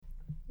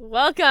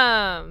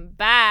Welcome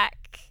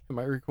back. Am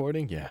I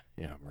recording? Yeah,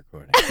 I'm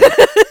recording.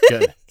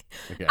 Good.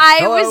 Okay.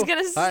 I was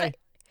gonna say,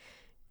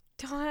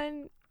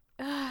 Dawn,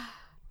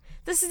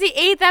 this is the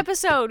 8th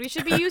episode. We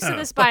should be used to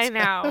this by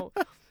now.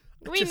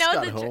 We just know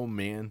got the home,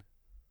 man.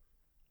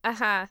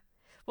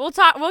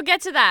 We'll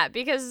get to that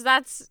because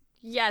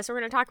we're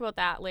gonna talk about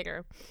that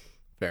later.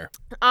 Fair.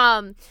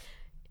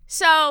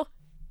 So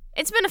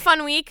it's been a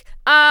fun week.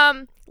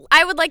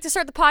 I would like to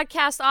start the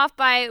podcast off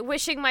by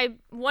wishing my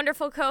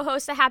wonderful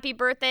co-host a happy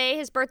birthday.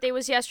 His birthday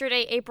was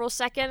yesterday, April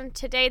 2nd.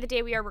 Today, the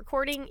day we are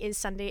recording, is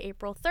Sunday,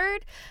 April 3rd.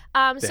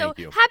 Thank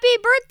you. Happy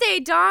birthday,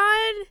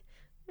 Dawn!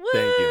 Woo!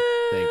 Thank you.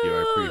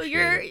 I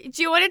appreciate it.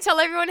 Do you want to tell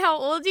everyone how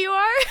old you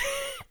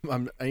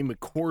are? I'm a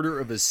quarter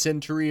of a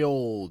century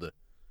old.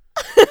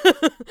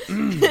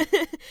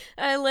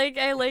 I like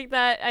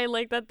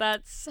that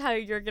that's how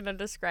you're gonna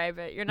describe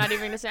it. You're not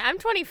even gonna say I'm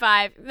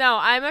 25. No,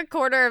 I'm a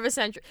quarter of a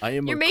century. I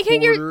am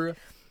quarter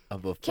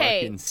of a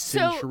fucking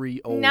century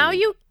old. Now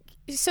you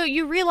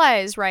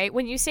realize, right,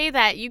 when you say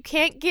that, you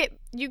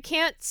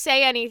can't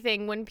say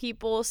anything when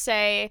people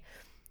say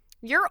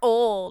you're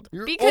old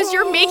because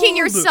you're making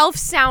yourself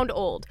sound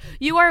old.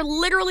 You are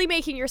literally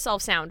making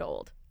yourself sound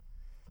old.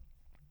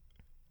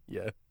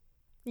 Yeah.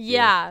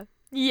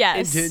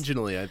 Yes.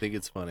 Intentionally, I think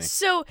it's funny.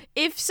 So,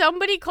 if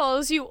somebody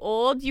calls you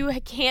old, you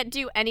can't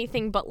do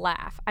anything but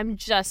laugh. I'm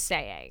just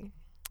saying.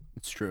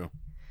 It's true.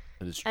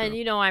 It is true. And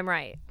you know I'm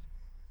right.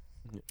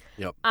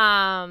 Yep.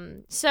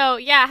 So,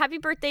 yeah, happy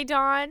birthday,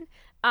 Dawn.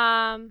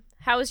 How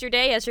was your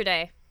day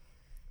yesterday?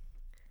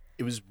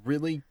 It was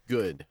really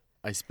good.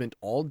 I spent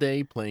all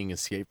day playing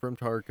Escape from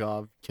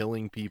Tarkov,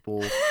 killing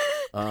people,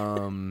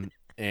 and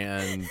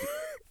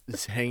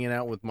just hanging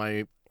out with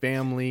my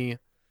family,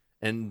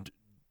 and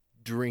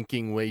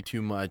drinking way too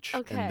much,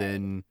 and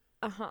then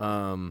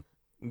and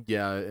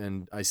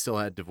I still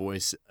had to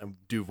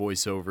do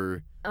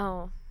voiceover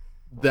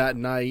that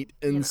night,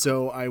 and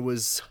so I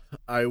was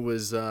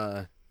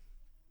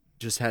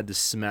just had to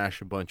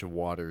smash a bunch of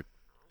water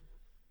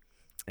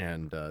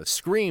and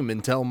scream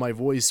until my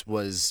voice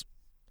was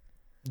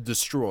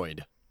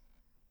destroyed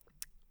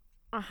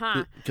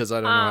because I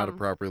don't know how to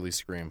properly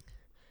scream.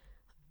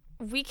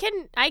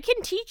 I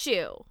can teach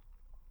you.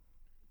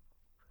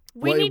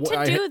 We need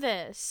to do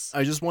this.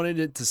 I just wanted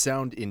it to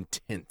sound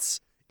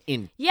intense.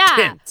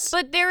 Yeah,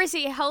 but there is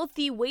a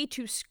healthy way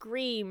to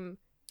scream.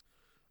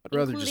 I'd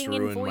rather just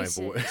ruin my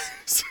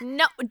voice.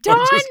 No,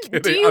 Dawn,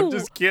 I'm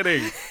just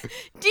kidding.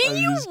 Do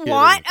you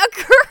want a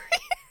career?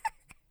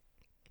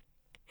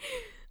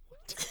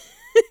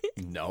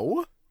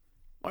 No.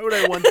 Why would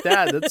I want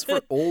that? That's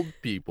for old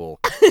people.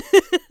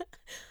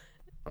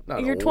 I'm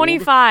not You're old.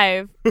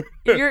 25.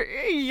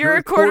 You're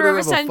a quarter of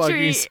a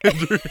century.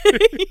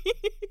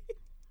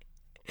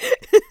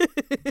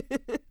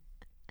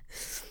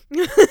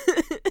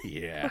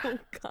 Yeah. Oh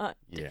God.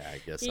 Yeah, I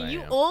guess I am.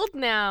 You old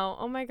now.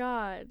 Oh my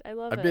God. I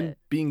love it. I've been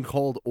being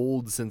called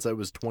old since I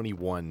was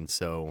 21,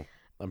 so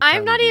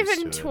I'm not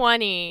even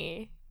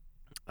 20.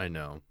 I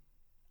know.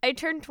 I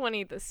turned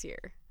 20 this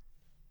year.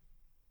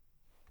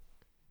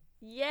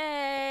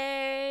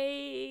 Yay.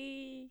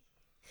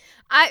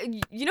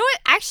 You know what?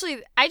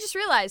 Actually, I just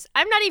realized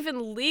I'm not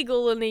even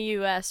legal in the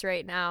US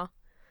right now.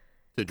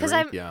 To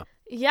drink, yeah.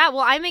 Yeah,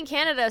 well, I'm in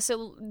Canada,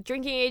 so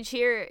drinking age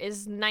here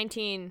is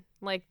 19.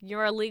 Like,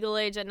 you're a legal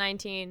age at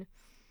 19.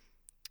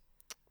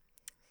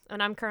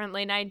 And I'm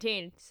currently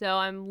 19, so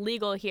I'm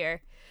legal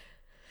here.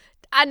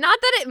 Not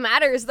that it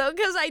matters, though,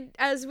 because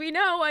as we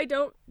know, I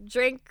don't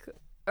drink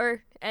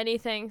or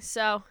anything.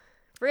 So,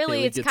 really,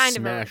 Haley it's gets kind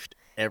of smashed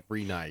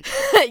every night.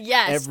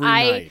 Yes, every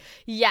night.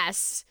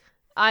 Yes,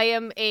 I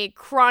am a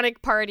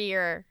chronic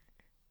partier.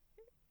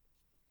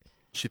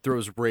 She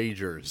throws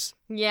ragers.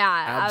 Yeah,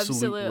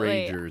 Absolute absolutely.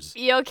 ragers.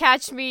 You'll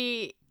catch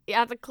me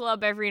at the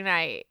club every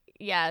night.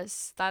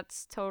 Yes,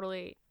 that's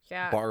totally,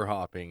 yeah. Bar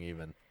hopping,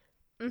 even.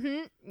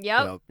 Mm-hmm.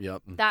 Yep.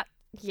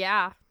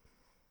 Yeah.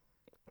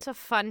 It's a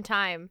fun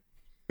time.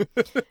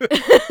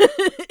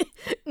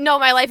 No,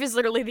 my life is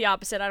literally the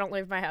opposite. I don't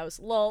leave my house.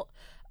 Lol.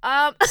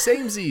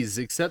 Samesies,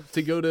 except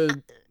to go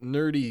to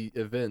nerdy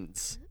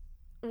events.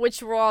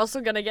 Which we're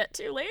also going to get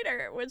to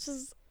later, which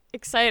is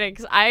exciting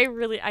because I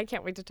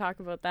can't wait to talk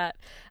about that.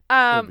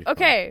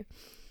 Okay.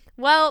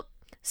 Well,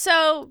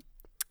 so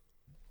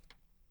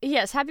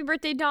yes, happy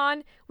birthday,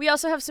 Dawn. We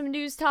also have some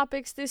news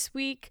topics this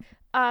week.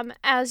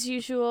 As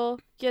usual,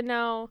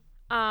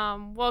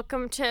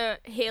 welcome to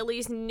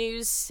Haley's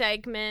news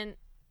segment.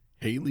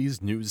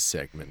 Haley's news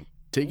segment.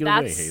 Take it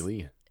away,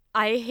 Haley.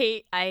 I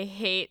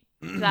hate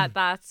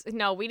that's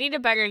no, we need a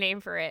better name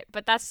for it,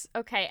 but that's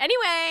okay.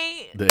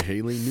 Anyway, the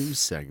Haley news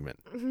segment.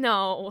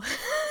 No.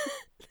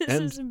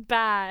 This is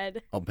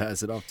bad. I'll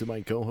pass it off to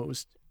my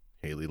co-host,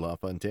 Haley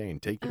LaFontaine.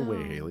 Take it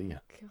away, Haley.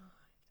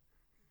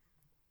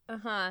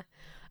 God.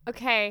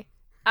 Okay.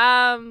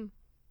 Well.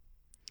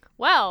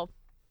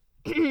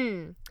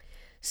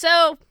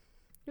 So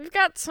we've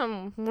got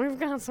some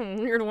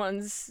weird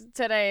ones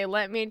today,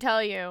 let me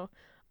tell you.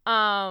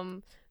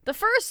 The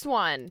first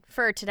one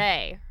for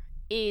today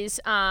is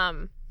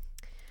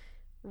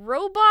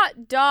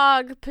Robot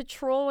dog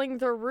patrolling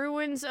the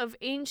ruins of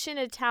ancient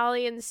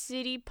Italian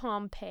city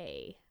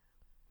Pompeii.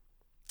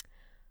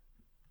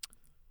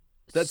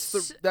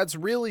 That's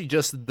really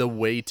just the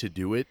way to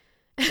do it.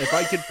 If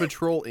I could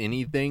patrol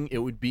anything, it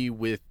would be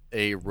with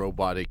a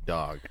robotic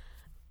dog.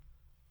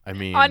 I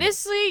mean,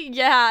 honestly,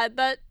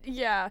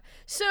 yeah.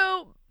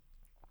 So,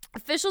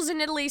 officials in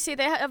Italy say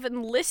they have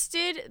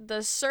enlisted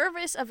the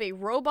service of a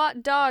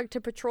robot dog to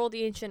patrol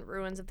the ancient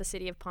ruins of the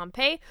city of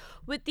Pompeii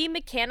with the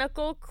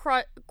mechanical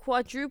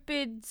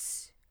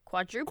quadrupeds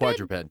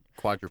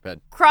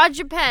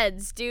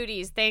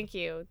duties. Thank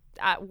you.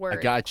 Word.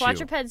 I got you.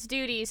 Quadrupeds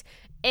duties,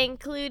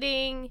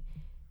 including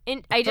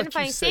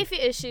identifying safety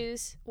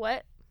issues.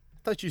 What?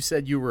 I thought you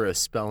said you were a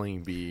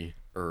spelling bee.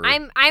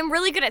 I'm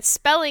really good at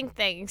spelling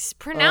things,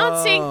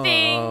 pronouncing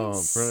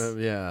things.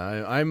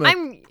 Yeah,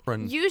 I'm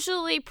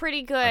usually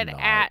pretty good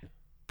at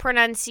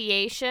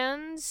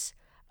pronunciations.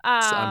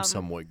 I'm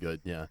somewhat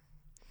good, yeah.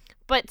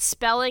 But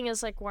spelling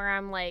is like where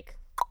I'm like,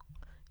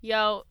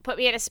 yo, put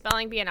me in a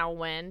spelling bee and I'll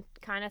win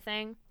kind of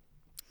thing.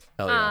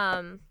 Hell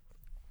yeah.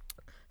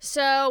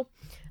 So,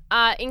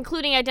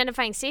 including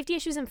identifying safety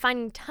issues and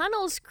finding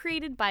tunnels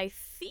created by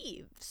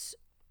thieves.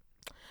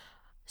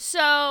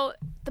 So,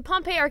 the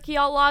Pompeii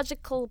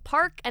Archaeological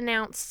Park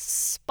announced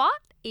Spot,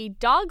 a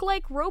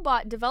dog-like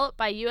robot developed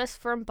by U.S.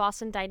 firm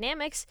Boston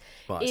Dynamics,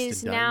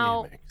 is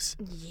now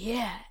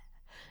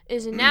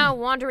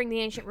wandering the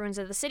ancient ruins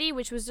of the city,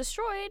 which was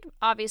destroyed,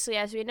 obviously,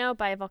 as we know,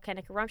 by a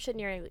volcanic eruption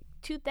nearly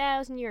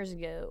 2,000 years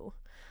ago.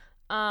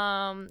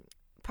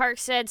 Park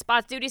said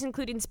Spot's duties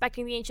include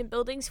inspecting the ancient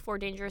buildings for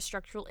dangerous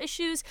structural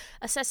issues,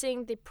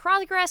 assessing the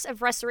progress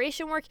of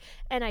restoration work,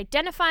 and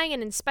identifying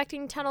and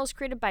inspecting tunnels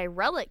created by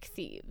relic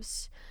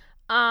thieves.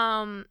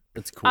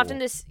 That's cool.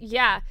 Often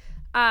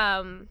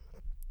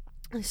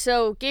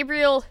so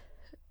Gabriel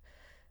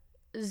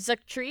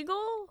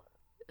Zucktriegel,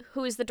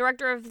 who is the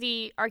director of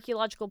the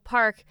archaeological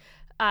park,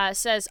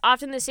 says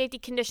often the safety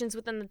conditions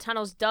within the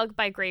tunnels dug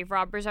by grave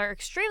robbers are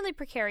extremely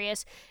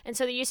precarious, and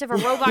so the use of a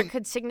robot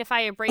could signify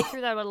a breakthrough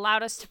that would allow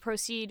us to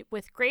proceed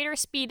with greater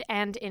speed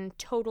and in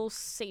total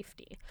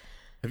safety.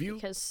 Have you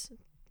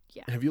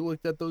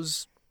looked at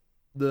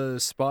the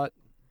Spot?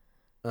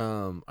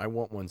 I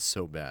want one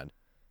so bad.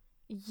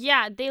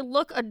 Yeah, they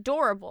look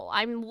adorable.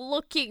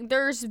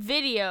 There's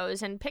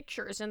videos and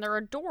pictures, and they're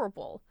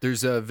adorable.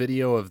 There's a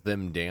video of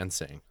them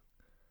dancing.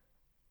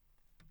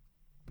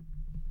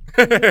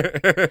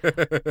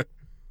 It's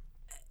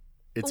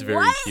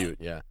very cute,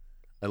 yeah.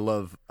 I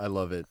love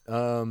it.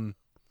 And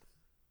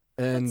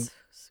that's so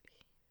sweet.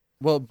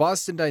 Well,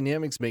 Boston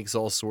Dynamics makes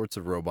all sorts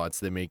of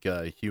robots. They make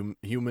a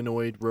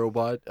humanoid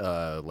robot,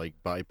 like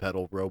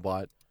bipedal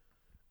robot,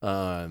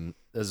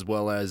 as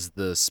well as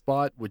the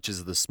Spot, which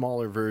is the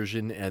smaller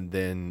version, and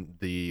then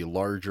the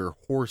larger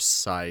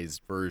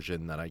horse-sized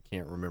version that I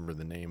can't remember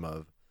the name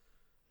of.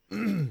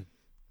 And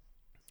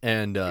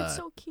it's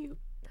so cute.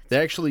 They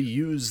actually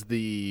use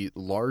the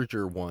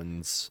larger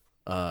ones,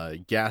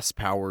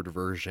 gas-powered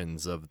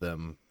versions of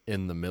them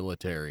in the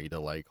military to,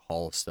 like,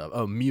 haul stuff.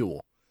 Oh,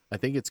 Mule. I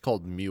think it's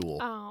called Mule.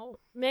 Oh,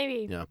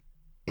 maybe. Yeah.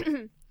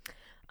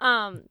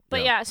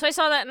 But yeah, so I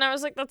saw that and I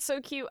was like, that's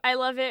so cute. I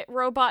love it.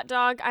 Robot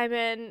dog, I'm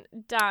in.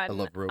 Done. I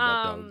love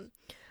robot dogs.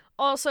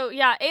 Also,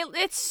 yeah,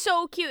 it's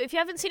so cute. If you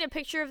haven't seen a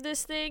picture of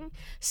this thing,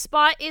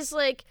 Spot is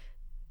like,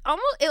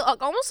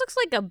 it almost looks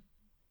like a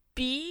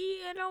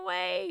bee in a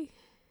way.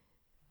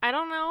 I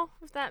don't know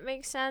if that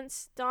makes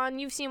sense. Dawn,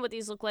 you've seen what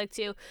these look like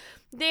too.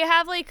 They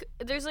have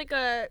there's like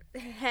a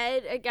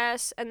head, I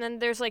guess, and then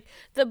there's like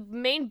the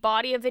main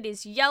body of it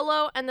is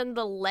yellow, and then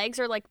the legs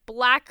are like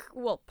black,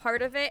 well,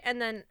 part of it,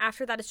 and then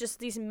after that it's just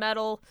these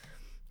metal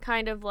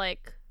kind of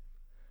like.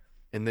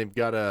 And they've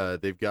got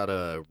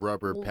a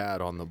rubber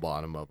pad on the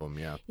bottom of them,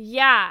 yeah.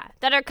 Yeah,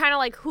 that are kind of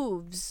like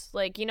hooves,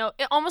 like,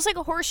 almost like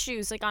a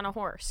horseshoes, like on a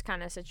horse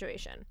kind of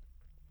situation.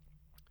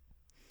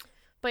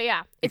 But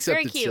yeah, it's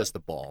very cute. Except it's just a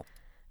ball.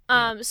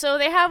 So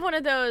they have one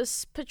of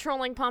those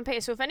patrolling Pompeii.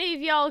 So if any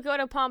of y'all go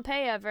to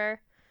Pompeii ever,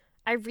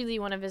 I really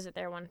want to visit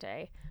there one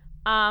day.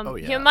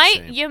 You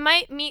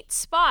might meet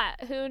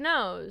Spot. Who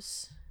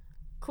knows?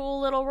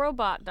 Cool little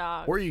robot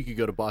dog. Or you could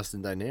go to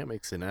Boston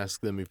Dynamics and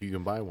ask them if you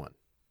can buy one.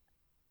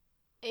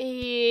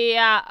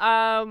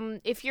 Yeah.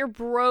 If you're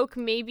broke,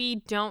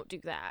 maybe don't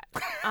do that.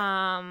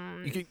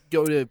 You could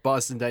go to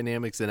Boston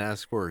Dynamics and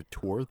ask for a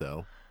tour,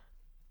 though.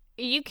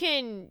 You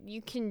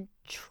can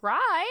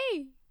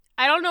try.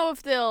 I don't know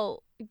if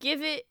they'll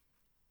give it.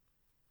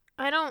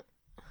 I don't.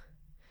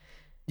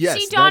 Yes,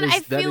 see, Dawn,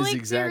 that is like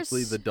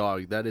exactly the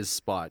dog. That is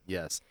Spot.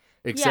 Yes,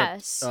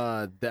 except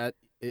that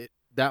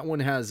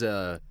one has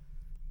a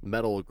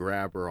metal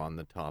grabber on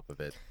the top of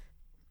it.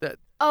 That's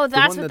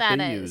what that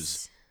is.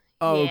 Use.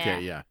 Oh, yeah.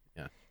 Okay, yeah.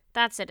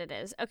 That's it. It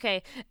is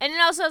okay, and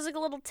it also has like a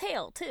little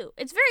tail too.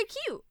 It's very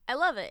cute. I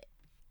love it.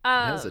 It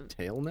has a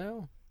tail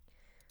now.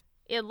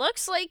 It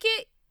looks like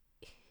it.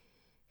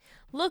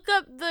 Look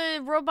up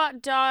the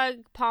robot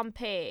dog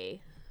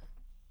Pompeii.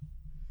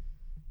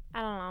 I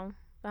don't know.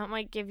 That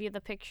might give you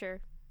the picture.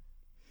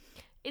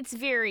 It's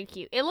very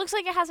cute. It looks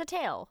like it has a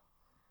tail.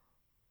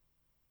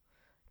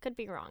 Could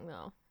be wrong,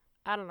 though.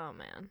 I don't know,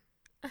 man.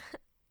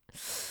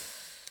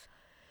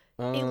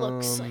 It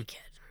looks like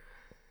it.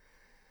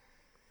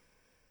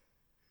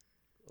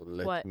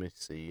 Let me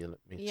see.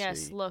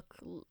 Yes, look.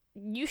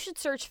 You should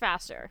search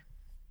faster.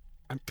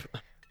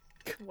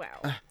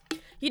 Wow.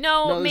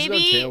 No, maybe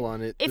there's no tail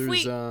on it. if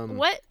there's,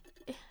 what?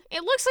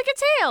 It looks like a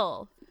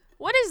tail.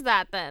 What is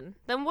that then?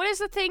 Then what is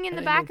the thing in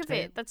the back of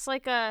it? That's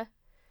like a.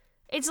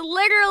 It's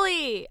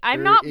literally.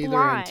 I'm not either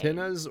blind.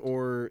 Antennas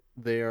or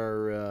they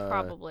are.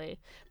 Probably,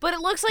 but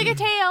it looks like a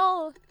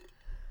tail.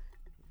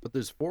 But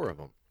there's 4 of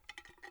them.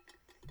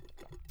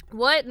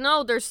 What?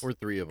 No, there's. Or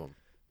 3 of them.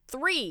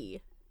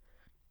 3.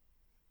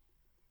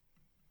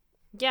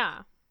 Yeah.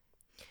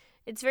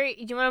 It's very.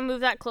 Do you want to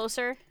move that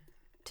closer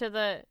to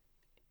the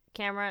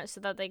camera so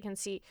that they can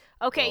see?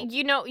 Okay,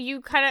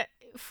 you kind of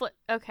flip.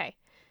 Okay.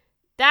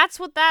 That's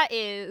what that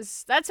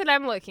is. That's what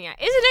I'm looking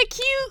at. Isn't it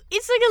cute?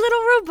 It's like a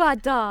little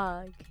robot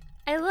dog.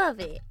 I love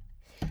it.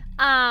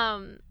 I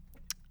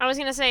was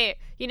going to say,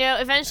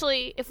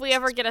 eventually, if we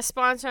ever get a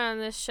sponsor on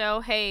this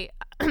show, hey,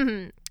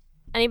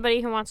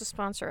 anybody who wants to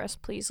sponsor us,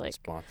 please,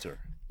 Sponsor.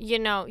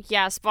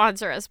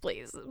 Sponsor us,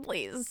 please.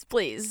 Please,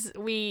 please.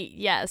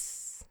 We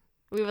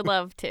would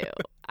love to.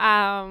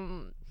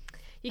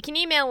 You can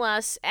email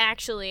us,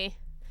 actually.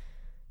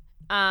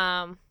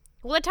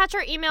 We'll attach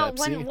our email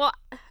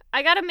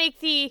I gotta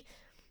make the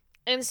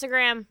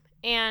Instagram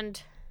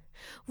and,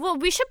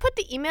 we should put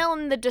the email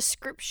in the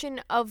description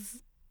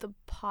of the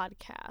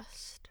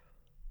podcast,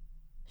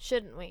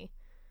 shouldn't we?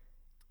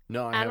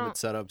 No, I have it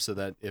set up so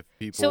that if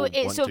people want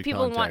to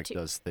contact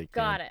us, they can.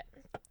 Got it.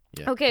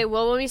 Yeah. Okay,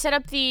 well, when we set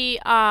up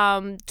the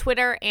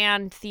Twitter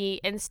and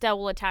the Insta,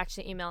 we'll attach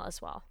the email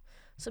as well,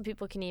 so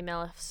people can email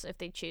us if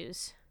they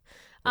choose.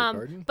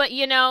 But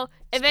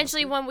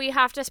eventually when we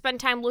have to spend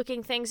time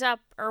looking things up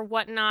or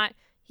whatnot,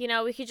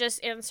 we could just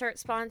insert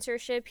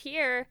sponsorship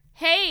here.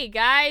 Hey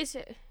guys,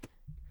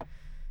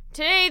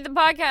 today the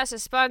podcast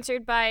is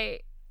sponsored by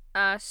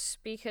us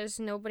because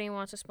nobody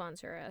wants to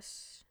sponsor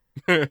us.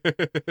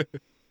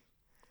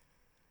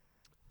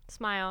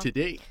 Smile.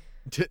 Today's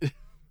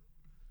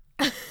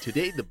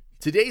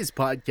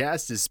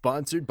podcast is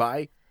sponsored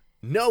by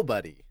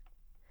nobody.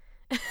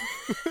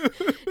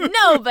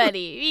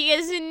 Nobody,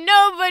 because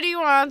nobody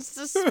wants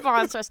to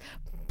sponsor us.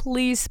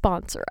 Please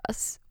sponsor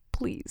us,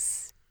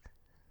 please.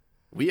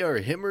 We are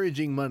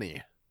hemorrhaging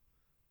money.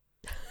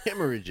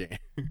 Hemorrhaging.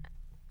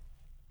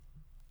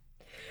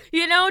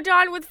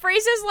 Don, with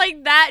phrases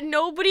like that,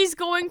 nobody's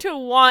going to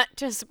want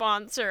to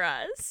sponsor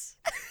us.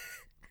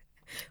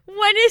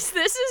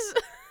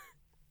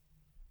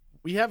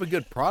 We have a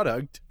good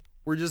product.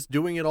 We're just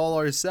doing it all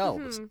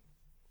ourselves. Mm-hmm.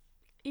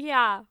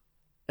 Yeah.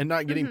 And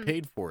not getting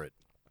paid for it.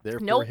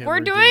 Therefore, nope, we're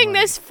doing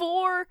this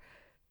for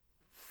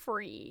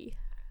free.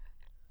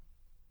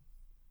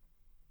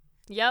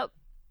 Yep.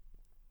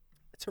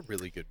 It's a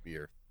really good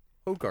beer.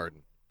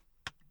 Hoegaarden.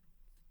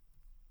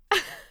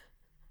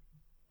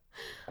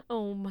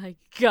 Oh my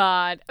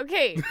god.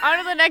 Okay, on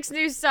to the next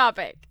news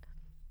topic.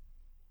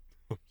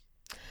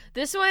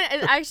 This one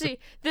is actually,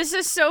 this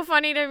is so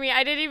funny to me.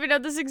 I didn't even know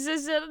this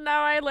existed, and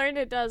now I learned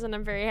it does, and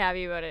I'm very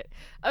happy about it.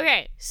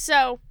 Okay,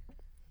 so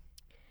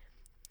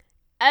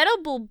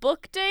Edible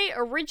Book Day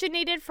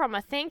originated from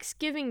a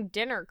Thanksgiving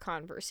dinner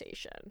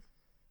conversation.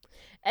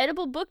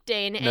 Edible Book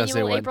Day, an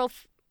annual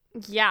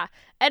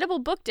Edible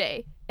Book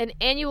Day, an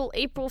annual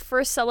April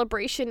 1st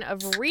celebration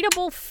of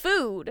readable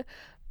food,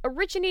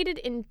 originated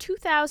in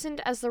 2000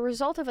 as the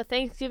result of a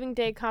Thanksgiving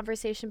Day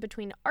conversation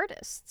between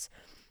artists.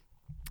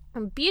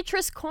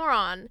 Beatrice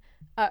Coron,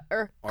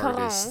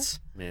 artists,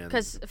 man,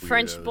 because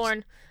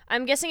French-born.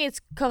 I'm guessing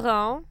it's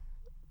Coron,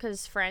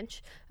 because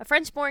French. A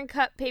French-born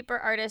cut paper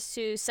artist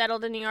who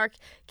settled in New York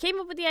came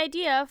up with the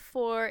idea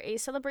for a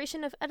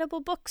celebration of edible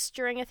books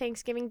during a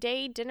Thanksgiving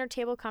Day dinner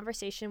table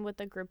conversation with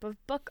a group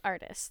of book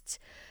artists.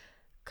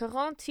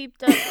 Coron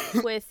teamed up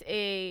with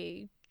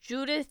a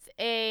Judith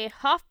A.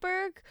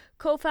 Hofberg,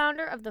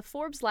 co-founder of the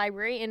Forbes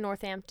Library in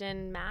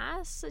Northampton,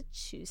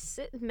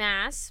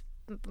 Massachusetts.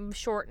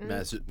 Shortened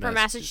for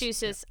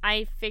Massachusetts. Yeah.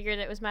 I figured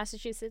it was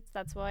Massachusetts.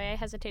 That's why I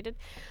hesitated.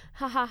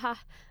 Ha ha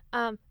ha.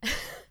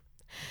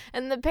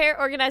 And the pair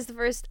organized the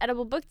first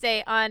Edible Book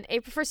Day on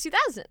April 1st,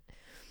 2000.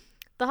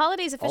 The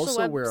holiday's official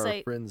also website. Where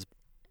our friends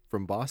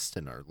from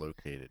Boston are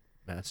located,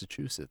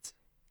 Massachusetts.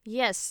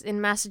 Yes,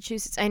 in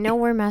Massachusetts. I know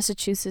where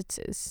Massachusetts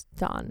is,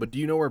 Don. But do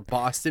you know where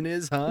Boston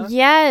is, huh?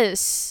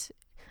 Yes.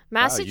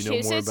 Massachusetts. Wow,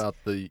 you know more about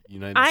the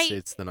United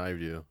States than I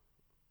do.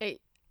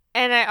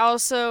 And I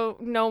also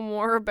know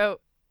more about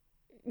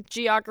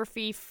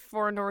geography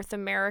for North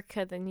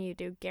America than you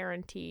do,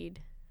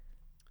 guaranteed.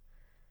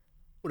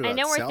 What about I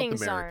know where South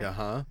things America, are.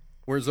 Huh?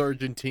 Where's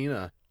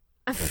Argentina?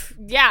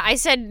 Yeah, I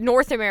said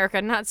North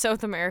America, not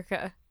South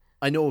America.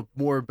 I know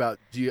more about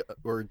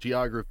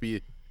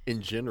geography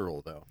in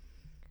general, though.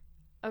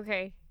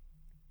 Okay.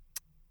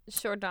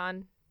 Sure,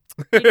 Don.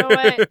 You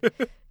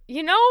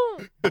know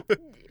what?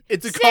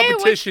 It's a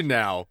competition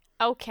now.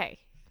 Okay.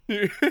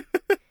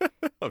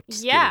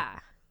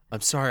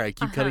 I'm sorry, I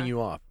keep cutting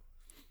you off.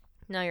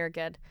 No, you're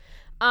good.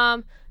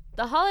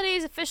 The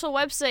holiday's official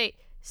website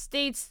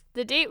states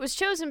the date was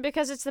chosen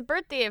because it's the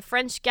birthday of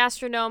French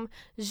gastronome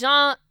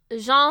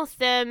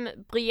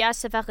Jean-Thème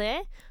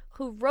Brillat-Savarin,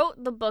 who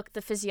wrote the book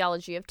The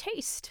Physiology of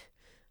Taste.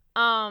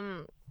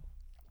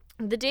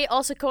 The date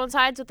also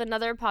coincides with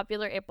another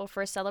popular April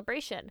 1st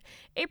celebration.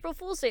 April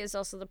Fool's Day is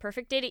also the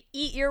perfect day to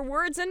eat your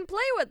words and play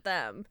with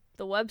them,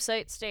 the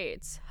website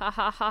states. Ha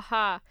ha ha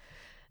ha.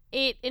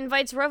 It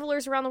invites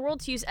revelers around the world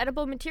to use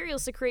edible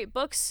materials to create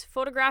books,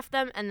 photograph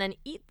them, and then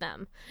eat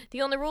them.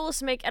 The only rule is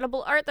to make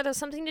edible art that has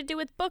something to do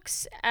with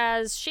books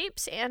as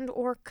shapes and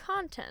or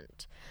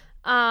content.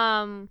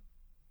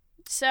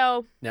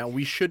 So now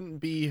we shouldn't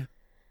be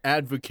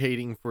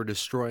advocating for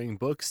destroying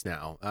books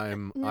now.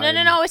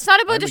 No, it's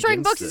not about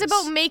destroying books. This. It's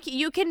about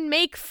you can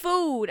make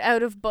food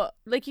out of book.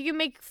 Like, you can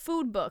make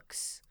food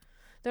books.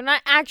 They're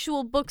not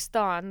actual books,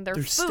 Dawn. They're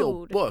food.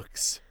 Still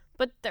books.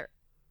 But they're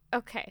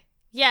okay.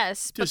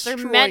 Yes, but destroying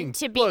they're meant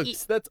to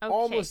books. That's okay.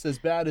 almost as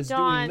bad as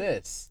Dawn, doing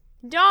this.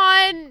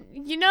 Dawn,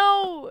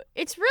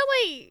 it's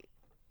really,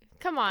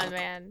 come on,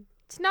 man.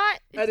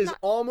 That is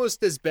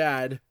almost as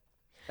bad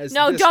as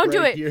no, this don't right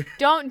do it. Here.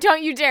 Don't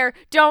you dare.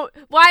 Don't.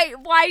 Why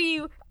do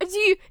you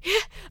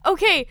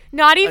okay,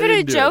 not even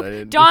a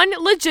joke. Dawn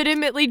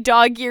legitimately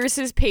dog ears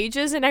his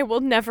pages, and I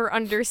will never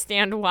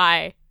understand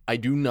why. I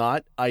do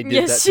not. I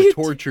did that to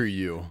torture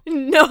you.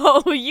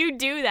 No, you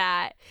do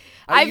that.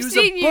 I've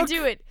seen you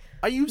do it.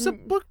 I use a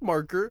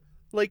bookmarker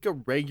like a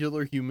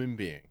regular human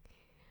being.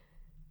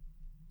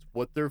 It's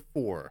what they're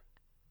for.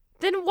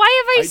 Then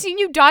why have I seen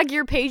you dog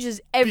ear pages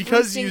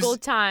every single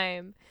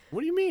time? What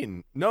do you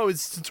mean? No,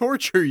 it's to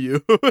torture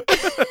you.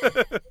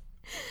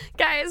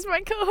 Guys,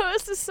 my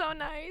co-host is so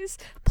nice.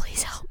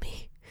 Please help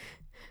me.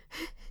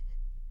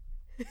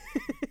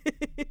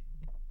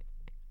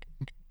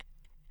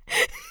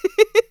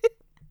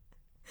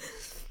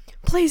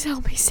 Please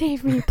help me.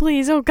 Save me,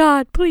 please. Oh,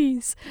 God,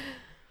 please.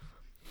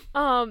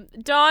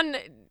 Dawn,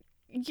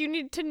 you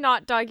need to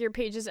not dog your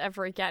pages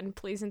ever again,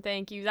 please and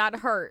thank you. That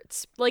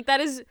hurts. Like, that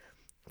is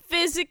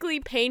physically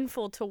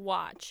painful to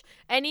watch.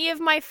 Any of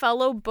my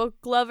fellow book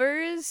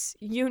lovers,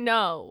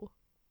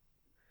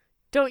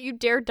 don't you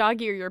dare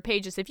dog ear your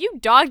pages. If you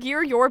dog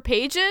ear your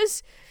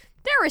pages,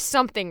 there is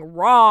something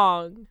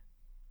wrong.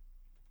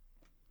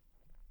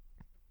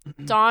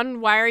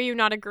 Dawn, why are you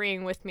not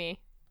agreeing with me?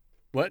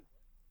 What?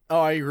 Oh,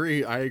 I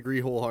agree. I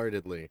agree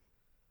wholeheartedly.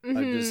 Mm-hmm.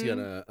 I'm just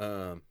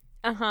gonna,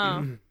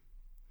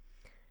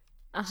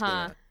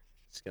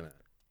 Just gonna.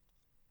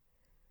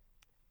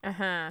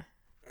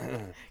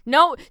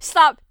 No,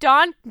 stop.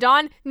 Dawn,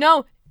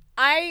 no.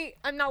 I'm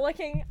not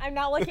looking. I'm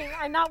not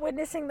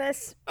witnessing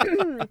this.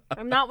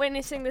 I'm not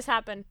witnessing this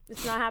happen.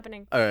 It's not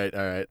happening. All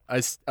right.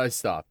 I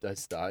stopped. I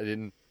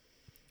didn't.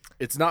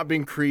 It's not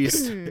been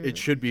creased. It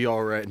should be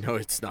all right. No,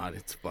 it's not.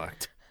 It's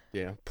fucked.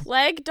 Yeah.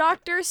 Plague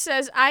Doctor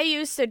says I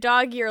used to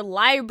dog ear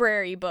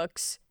library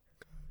books.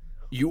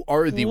 You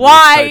are the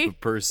worst type of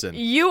person.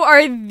 You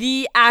are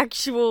the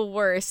actual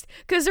worst.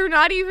 Because they're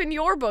not even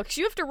your books.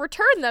 You have to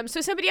return them so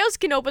somebody else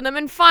can open them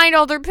and find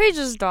all their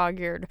pages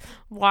dog-eared.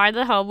 Why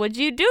the hell would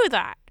you do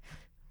that?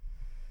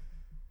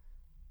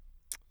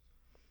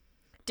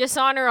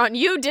 Dishonor on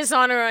you,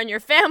 dishonor on your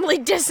family,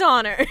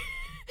 dishonor.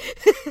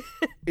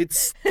 It's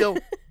still,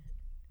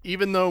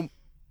 even though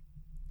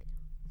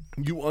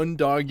you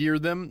undog-ear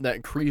them,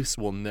 that crease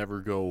will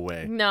never go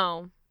away.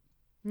 No.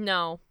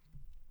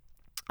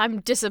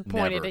 I'm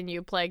disappointed in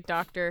you, Plague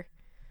Doctor.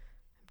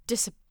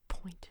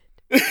 Disappointed.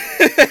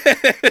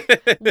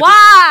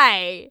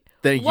 Why?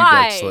 Thank you,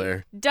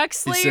 Duckslayer.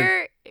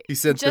 Duckslayer. He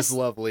sent this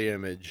lovely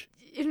image.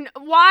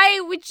 Why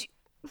would you?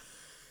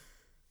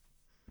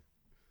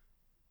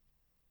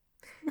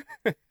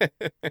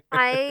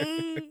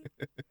 I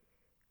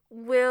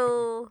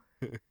will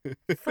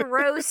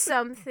throw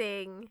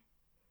something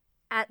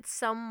at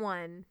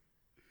someone.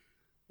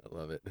 I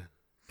love it.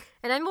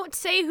 And I won't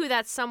say who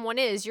that someone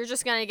is. You're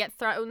just gonna get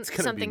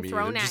something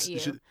thrown at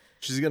you.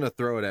 She's gonna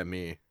throw it at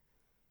me.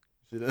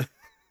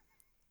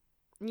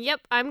 Yep,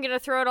 I'm gonna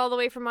throw it all the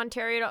way from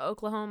Ontario to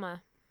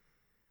Oklahoma.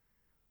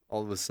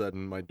 All of a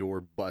sudden, my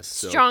door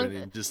busts open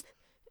and just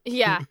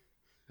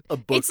a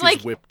book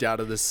is whipped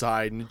out of the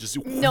side and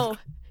just no.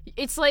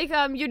 It's like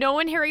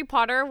in Harry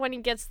Potter when he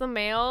gets the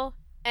mail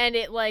and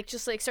it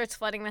just starts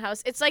flooding the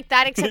house. It's like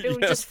that, except it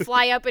would just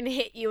fly up and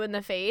hit you in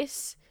the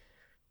face.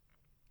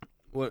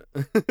 What?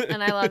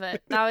 And I love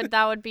it.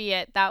 That would be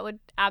it. That would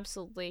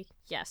absolutely,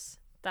 yes.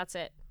 That's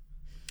it.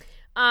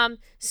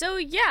 So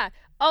yeah.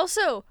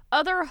 Also,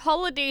 other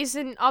holidays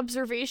and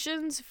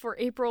observations for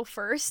April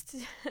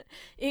 1st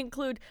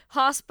include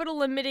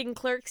Hospital Admitting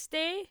Clerks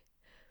Day,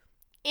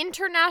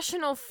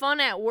 International Fun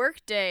at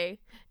Work Day,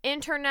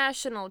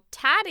 International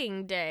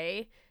Tatting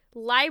Day,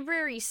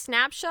 Library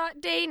Snapshot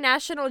Day,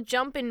 National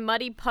Jump in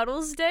Muddy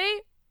Puddles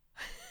Day,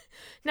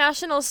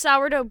 National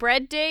Sourdough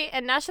Bread Day,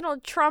 and National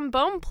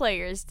Trombone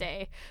Players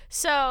Day.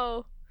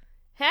 So,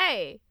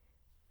 hey,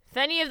 if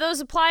any of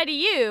those apply to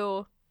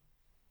you,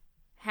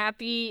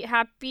 happy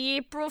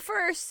April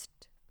 1st.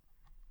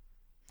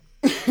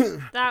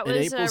 That was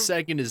April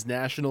 2nd is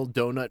National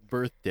Donut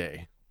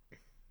Birthday.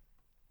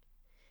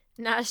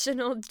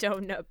 National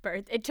Donut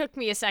Birthday. It took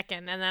me a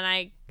second, and then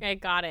I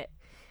got it.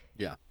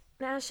 Yeah.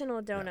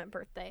 National Donut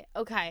Birthday.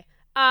 Okay.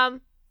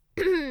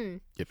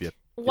 Yep.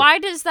 Why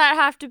does that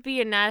have to be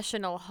a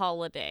national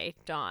holiday,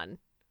 Don?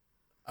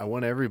 I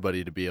want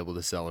everybody to be able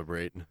to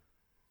celebrate.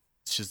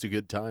 It's just a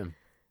good time.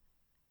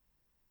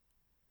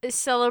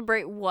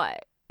 Celebrate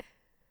what?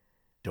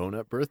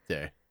 Donut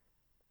birthday.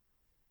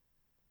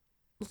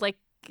 Like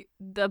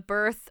the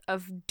birth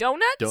of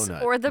donuts?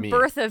 Donut. Or the me.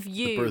 birth of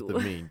you? The birth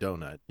of me.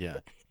 Donut. Yeah.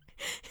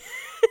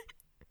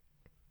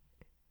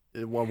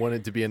 I want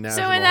it to be a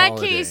national holiday. So in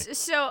that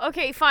case,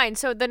 okay, fine.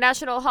 So the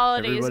national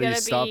holiday Everybody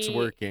is going to be... stops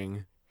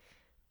working.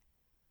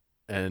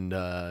 And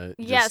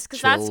yes,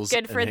 because that's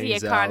good for the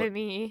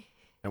economy.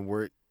 And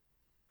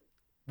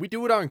we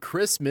do it on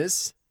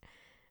Christmas.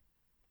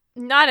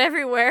 Not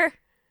everywhere.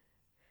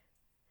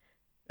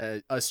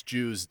 Us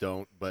Jews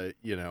don't, but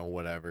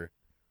whatever.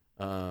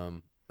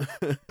 It's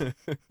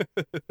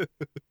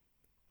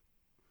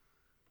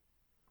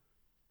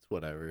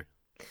whatever.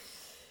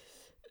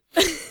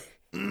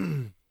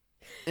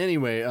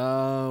 Anyway,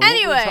 what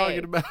were we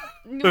talking about?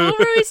 What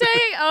were we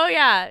saying? Oh,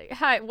 yeah.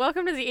 Hi,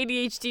 welcome to the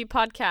ADHD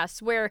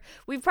podcast, where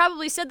we've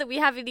probably said that we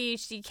have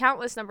ADHD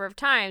countless number of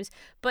times,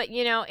 but,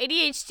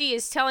 ADHD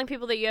is telling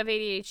people that you have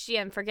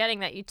ADHD and forgetting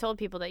that you told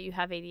people that you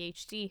have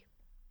ADHD.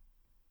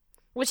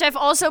 Which I've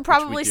also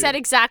probably said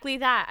exactly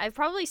that. I've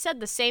probably said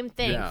the same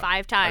thing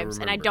 5 times,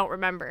 and I don't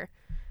remember.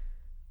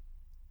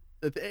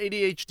 The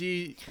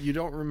ADHD, you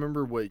don't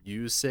remember what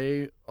you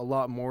say a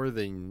lot more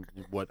than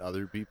what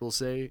other people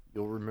say.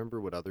 You'll remember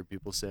what other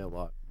people say a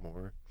lot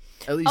more.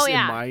 At least in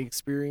my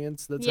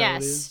experience, that's how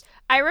it is.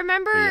 I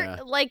remember,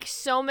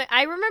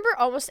 I remember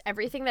almost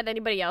everything that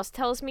anybody else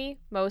tells me,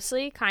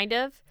 mostly, kind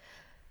of.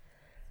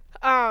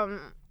 I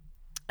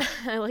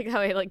like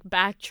how I,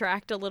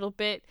 backtracked a little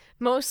bit.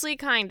 Mostly,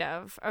 kind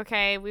of,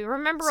 okay? We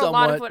remember a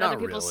lot of what other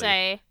people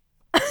say.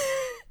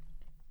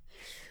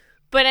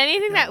 But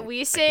anything that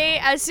we say,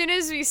 as soon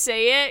as we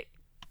say it,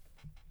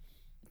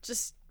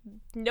 just,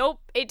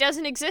 nope, it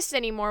doesn't exist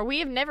anymore. We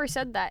have never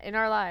said that in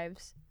our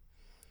lives.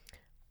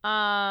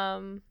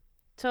 So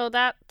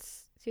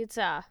it's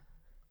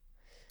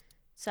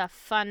a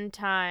fun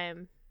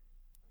time.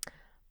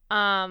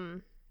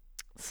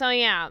 So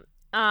yeah.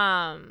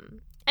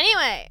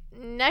 Anyway,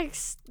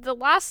 next, the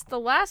last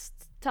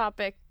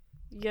topic,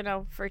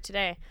 for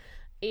today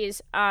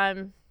is,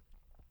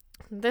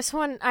 this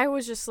one, I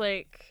was just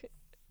like,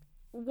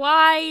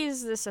 why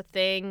is this a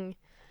thing?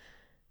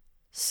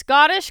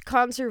 Scottish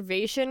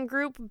conservation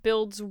group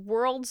builds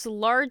world's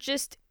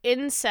largest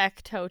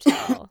insect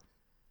hotel.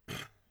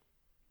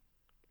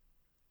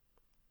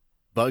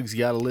 Bugs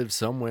gotta live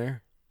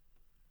somewhere.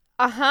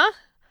 Uh-huh.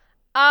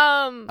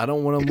 I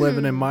don't want them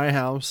living in my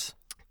house.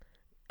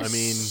 I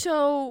mean...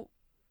 So...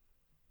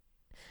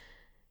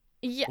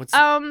 Yeah,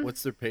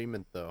 what's their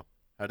payment, though?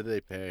 How do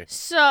they pay?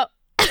 So...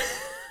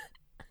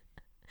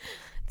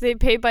 They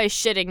pay by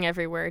shitting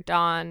everywhere,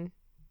 Don.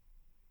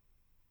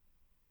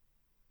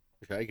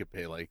 Wish I could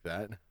pay like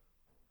that.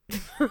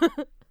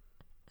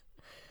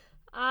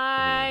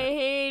 I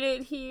hate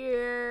it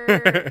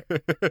here.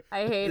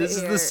 I hate it here. This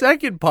is the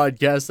second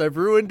podcast I've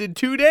ruined in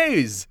 2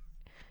 days.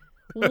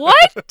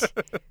 What?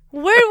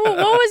 What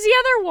was the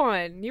other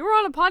one? You were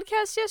on a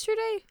podcast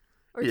yesterday?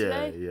 Or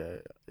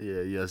today?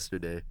 Yeah,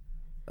 yesterday.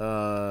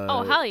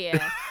 Oh, hell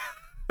yeah.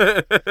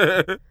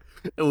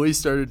 And we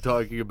started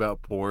talking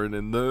about porn,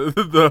 and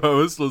the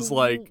host was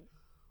like,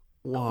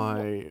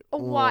 Why?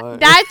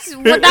 That's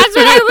what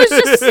I was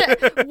just saying.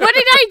 What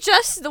did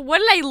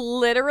I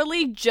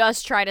literally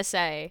just try to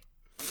say?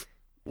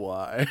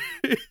 Why?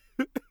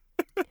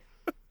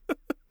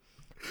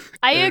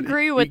 I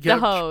agree with the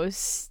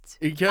host.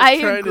 He kept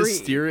trying to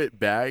steer it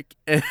back,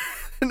 and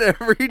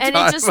every time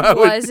it just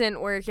wasn't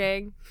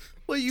working.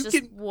 Well,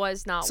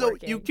 was not working.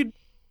 So you could.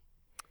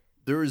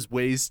 There is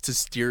ways to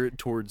steer it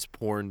towards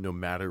porn, no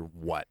matter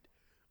what.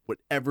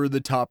 Whatever the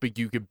topic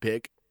you can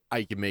pick,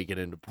 I can make it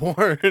into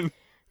porn.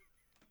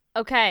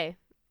 Okay.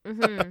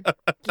 Mm-hmm.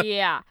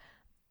 Yeah.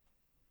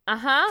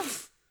 Uh-huh.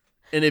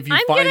 And if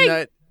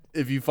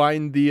you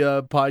find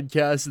the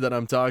podcast that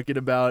I'm talking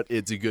about,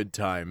 it's a good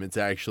time. It's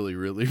actually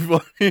really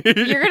funny.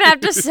 You're gonna have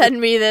to send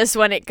me this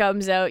when it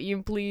comes out.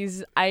 You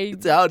please.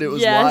 It's out. It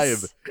was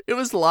live. It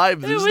was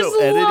live. There's no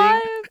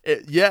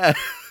editing. Yeah.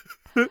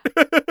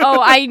 Oh,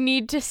 I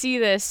need to see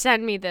this.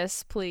 Send me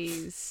this,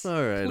 please. All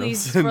right.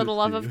 Please, for the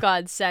love of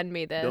God, send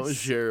me this. Don't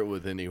share it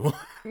with anyone.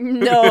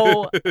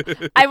 No.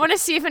 I want to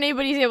see if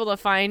anybody's able to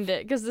find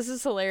it, because this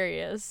is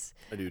hilarious.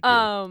 I do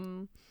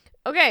too.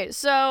 Okay,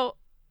 so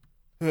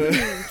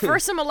for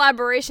some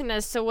elaboration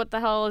as to what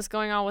the hell is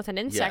going on with an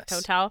insect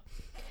hotel.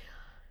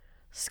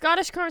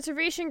 Scottish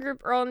Conservation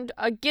Group earned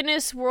a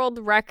Guinness World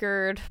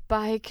Record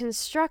by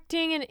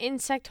constructing an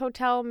insect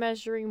hotel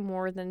measuring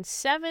more than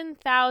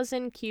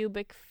 7,000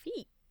 cubic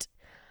feet.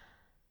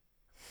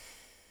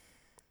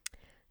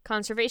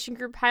 Conservation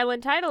Group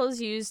Highland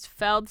Titles used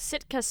felled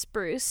Sitka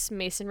spruce,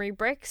 masonry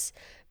bricks,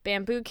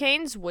 bamboo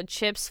canes, wood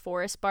chips,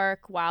 forest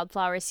bark,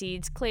 wildflower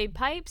seeds, clay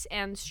pipes,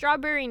 and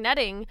strawberry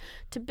netting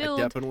to build.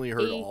 I definitely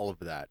heard all of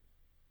that.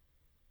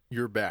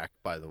 You're back,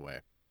 by the way.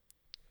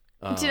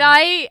 Did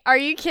I? Are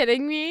you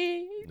kidding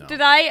me? No.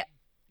 Did I?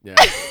 Yeah,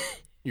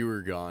 you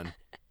were gone.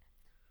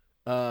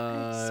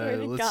 I swear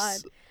to God.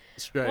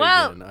 Let's try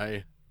again.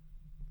 I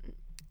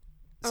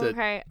said,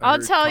 okay, I'll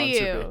tell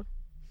you.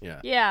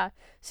 Yeah.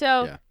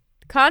 So,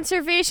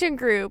 conservation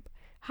group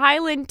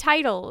Highland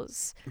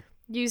Titles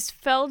used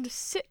felled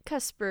Sitka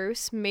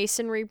spruce,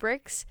 masonry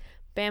bricks,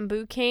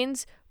 bamboo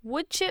canes,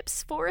 wood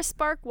chips, forest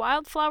bark,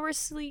 wildflower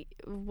seeds,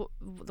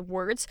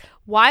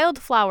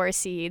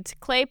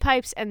 clay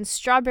pipes, and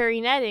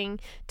strawberry netting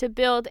to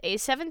build a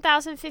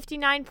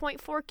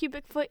 7,059.4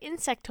 cubic foot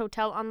insect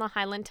hotel on the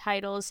Highland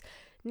Titles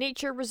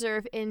Nature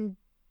Reserve in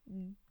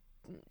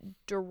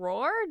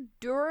Duror?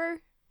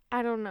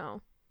 I don't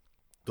know.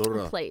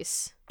 Duror.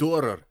 Place.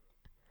 Duror.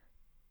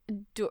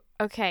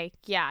 Okay,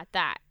 yeah,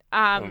 that.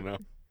 I don't know.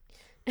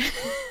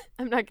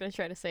 I'm not gonna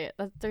try to say it.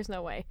 There's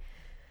no way.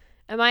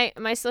 Am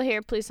I still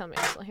here? Please tell me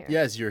I'm still here.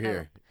 Yes, you're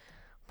here.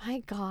 My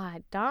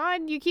God,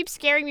 Don, you keep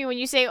scaring me when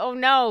you say, "Oh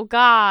no,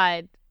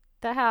 God."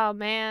 The hell,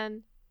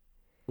 man.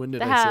 When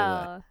did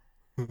I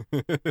say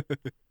that?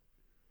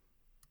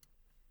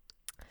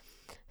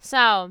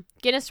 So,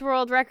 Guinness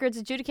World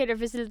Records adjudicator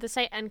visited the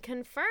site and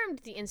confirmed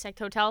the insect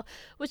hotel,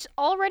 which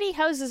already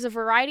houses a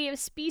variety of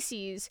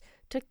species,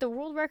 took the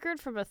world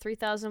record from a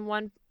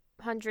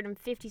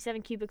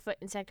 3,157 cubic foot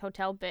insect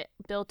hotel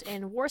built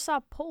in Warsaw,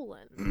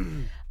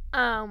 Poland.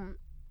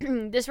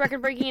 This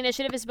record-breaking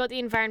initiative is about the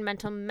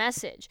environmental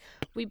message.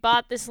 We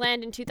bought this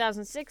land in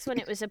 2006 when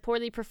it was a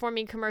poorly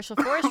performing commercial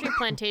forestry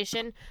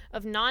plantation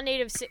of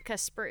non-native Sitka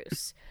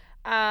spruce.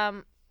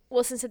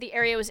 Wilson said the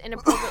area was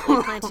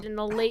inappropriately planted in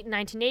the late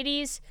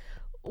 1980s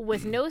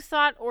with no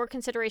thought or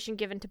consideration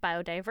given to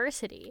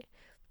biodiversity.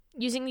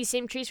 Using these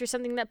same trees for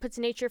something that puts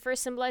nature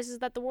first symbolizes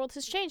that the world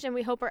has changed, and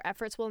we hope our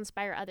efforts will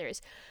inspire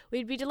others.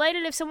 We'd be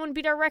delighted if someone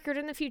beat our record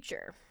in the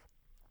future.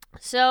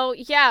 So,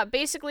 yeah,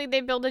 basically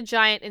they build a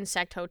giant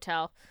insect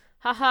hotel.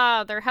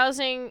 Haha, they're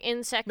housing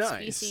insect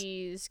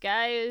species.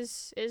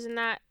 Guys, isn't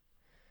that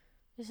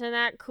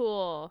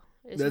cool?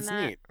 That's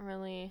neat.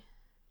 Really?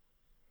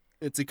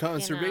 It's a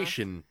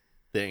conservation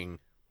thing.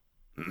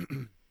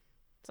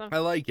 I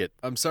like it.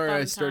 I'm sorry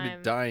I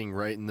started dying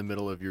right in the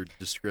middle of your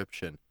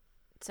description.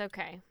 It's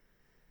okay.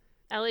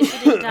 At least you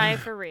didn't die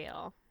for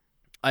real.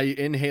 I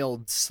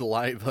inhaled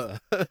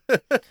saliva.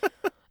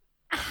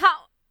 How?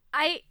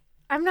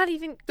 I'm not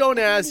even... Don't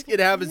ask. It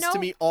happens to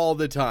me all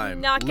the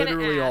time. Not gonna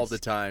Literally ask. all the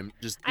time.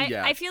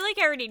 I feel like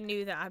I already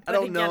knew that, but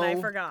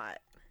I forgot.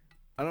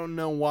 I don't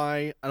know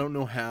why. I don't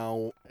know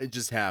how. It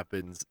just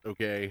happens,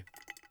 okay?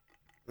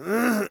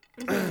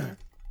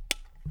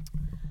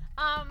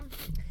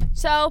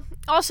 So,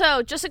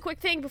 also, just a quick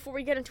thing before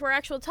we get into our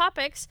actual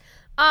topics.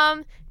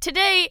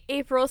 Today,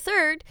 April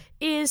 3rd,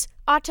 is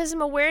Autism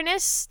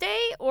Awareness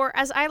Day, or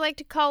as I like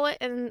to call it,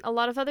 and a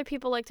lot of other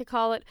people like to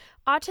call it,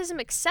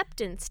 Autism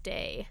Acceptance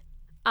Day.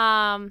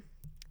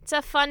 It's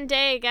a fun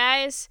day,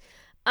 guys.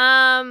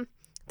 The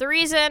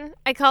reason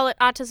I call it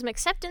Autism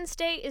Acceptance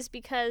Day is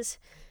because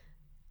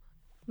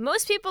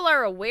most people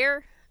are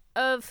aware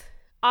of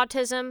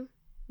autism,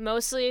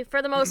 mostly,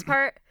 for the most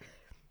part.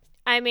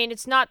 I mean,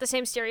 it's not the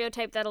same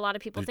stereotype that a lot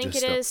of people think it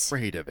is. They're just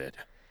afraid of it.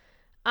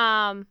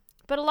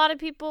 But a lot of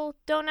people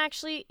don't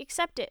actually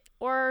accept it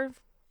or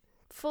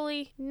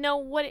fully know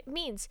what it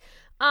means.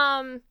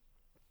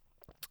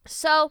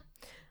 So,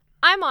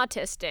 I'm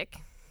autistic.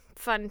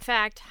 Fun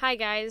fact. Hi,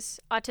 guys.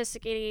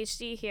 Autistic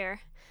ADHD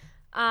here.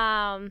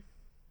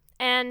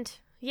 And,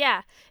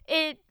 yeah,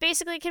 it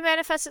basically can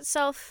manifest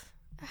itself.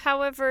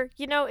 However,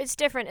 it's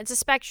different. It's a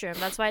spectrum.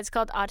 That's why it's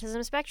called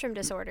autism spectrum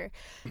disorder.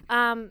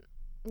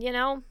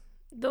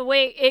 The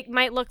way it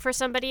might look for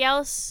somebody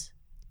else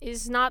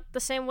is not the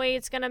same way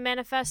it's going to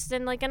manifest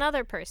in, like,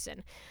 another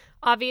person.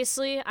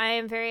 Obviously, I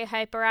am very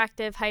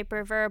hyperactive,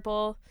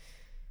 hyperverbal.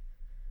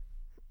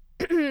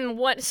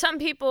 What some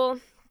people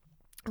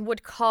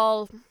would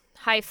call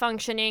high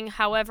functioning.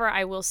 However,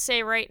 I will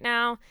say right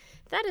now,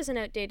 that is an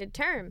outdated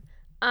term.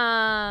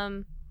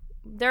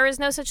 There is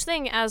no such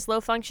thing as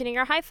low functioning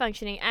or high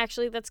functioning.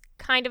 Actually, that's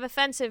kind of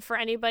offensive for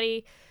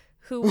anybody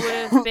who would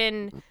have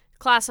been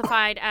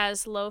classified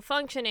as low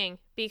functioning,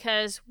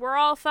 because we're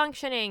all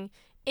functioning.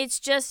 It's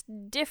just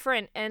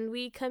different, and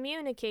we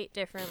communicate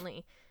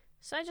differently.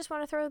 So I just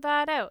want to throw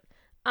that out.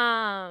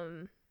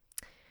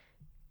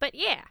 But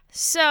yeah,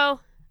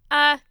 so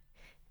happy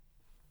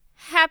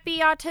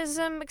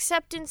Autism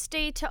Acceptance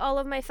Day to all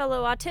of my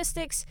fellow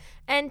autistics,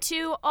 and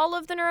to all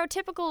of the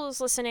neurotypicals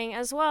listening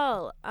as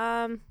well.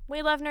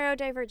 We love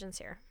neurodivergence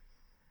here.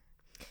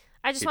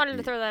 I just wanted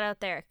to throw that out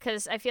there,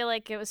 because I feel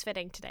like it was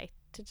fitting today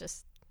to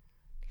just...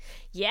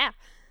 Yeah.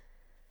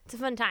 It's a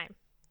fun time.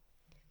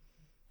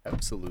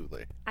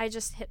 Absolutely. I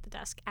just hit the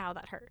desk. Ow,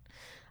 that hurt.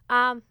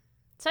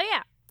 So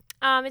yeah.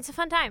 It's a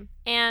fun time.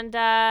 And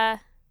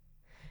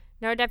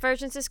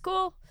neurodivergence is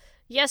cool.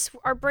 Yes,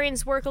 our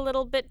brains work a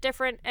little bit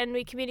different and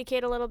we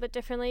communicate a little bit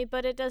differently,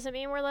 but it doesn't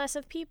mean we're less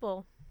of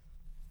people.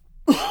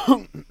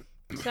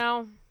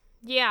 So,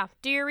 yeah,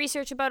 do your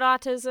research about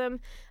autism.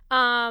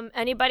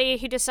 Anybody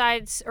who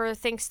decides or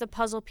thinks the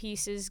puzzle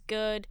piece is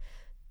good,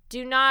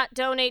 do not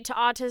donate to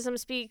Autism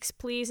Speaks,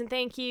 please and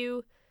thank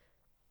you.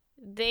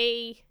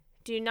 They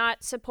do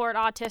not support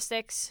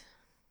autistics.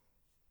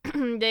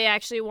 They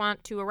actually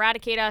want to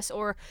eradicate us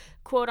or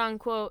quote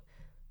unquote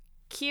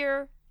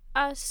cure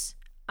us.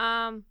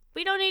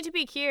 We don't need to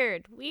be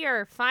cured. We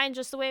are fine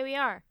just the way we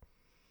are.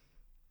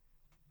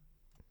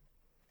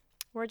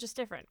 We're just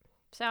different.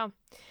 So,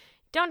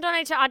 don't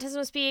donate to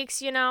Autism Speaks,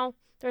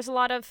 There's a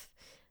lot of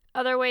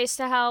other ways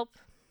to help,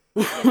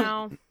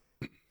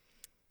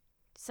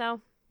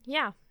 So,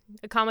 yeah.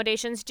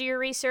 Accommodations, do your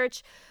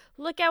research.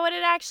 Look at what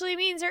it actually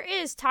means or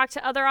is. Talk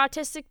to other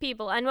autistic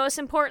people. And most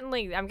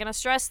importantly, I'm going to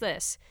stress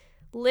this.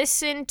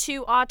 Listen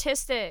to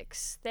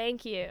autistics.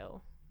 Thank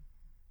you.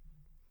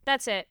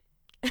 That's it.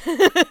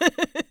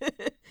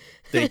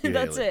 Thank you,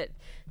 That's Haley. it.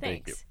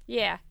 Thanks.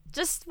 Yeah.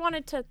 Just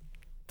wanted to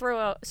throw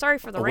out. Sorry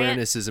for the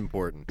Awareness is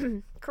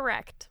important.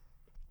 Correct.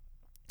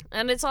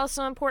 And it's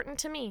also important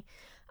to me.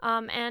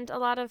 And a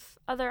lot of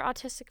other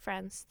autistic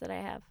friends that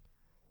I have.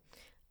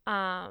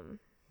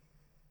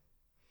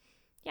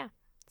 Yeah.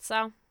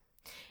 So,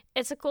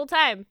 it's a cool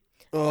time.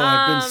 Oh,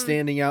 I've been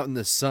standing out in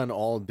the sun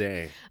all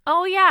day.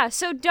 Oh, yeah.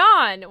 So,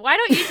 Dawn, why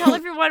don't you tell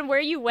everyone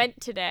where you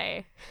went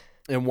today?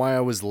 And why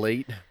I was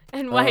late.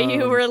 And why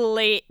you were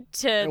late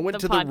to the podcast. I went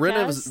to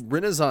the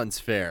Renaissance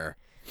Fair.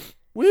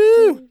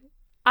 Woo!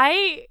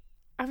 I'm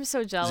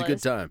so jealous. It was a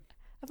good time.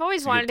 I've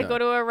always wanted to go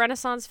to a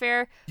Renaissance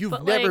fair.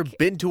 You've never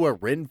been to a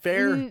Ren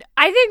fair?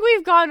 I think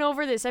we've gone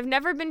over this. I've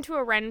never been to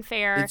a Ren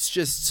fair. It's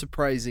just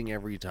surprising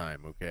every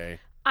time, okay?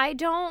 I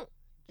don't...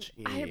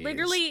 Jeez. I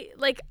literally,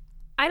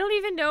 I don't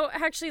even know.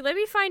 Actually, let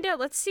me find out.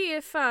 Let's see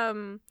if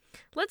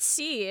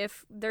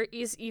there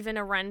is even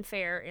a Ren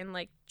fair in,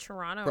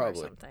 Toronto or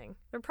something.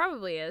 There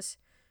probably is.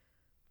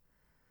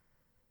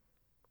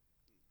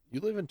 You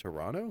live in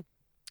Toronto?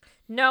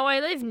 No, I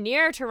live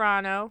near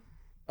Toronto.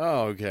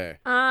 Oh, okay.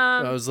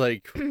 I was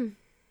like, I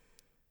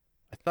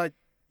thought,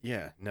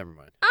 yeah, never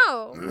mind.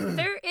 Oh,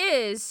 there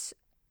is,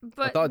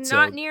 but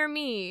not near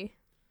me.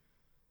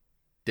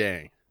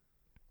 Dang.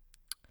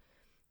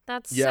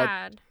 That's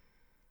sad.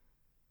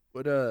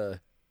 What,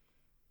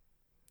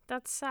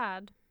 That's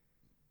sad.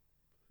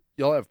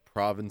 Y'all have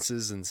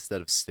provinces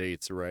instead of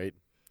states, right?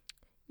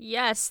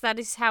 Yes, that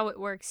is how it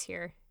works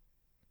here.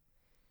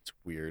 It's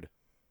weird.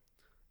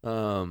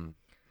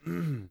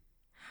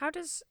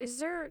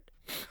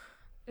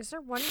 Is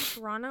there one in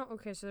Toronto?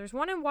 Okay, so there's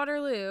one in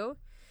Waterloo.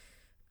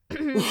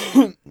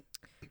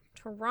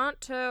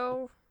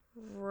 Toronto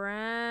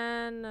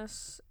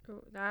Renaissance.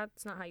 Oh,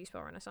 that's not how you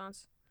spell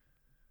Renaissance.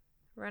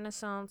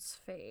 Renaissance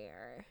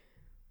Fair.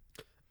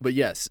 But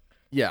yes,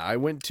 yeah, I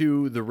went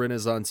to the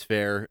Renaissance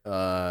Fair. We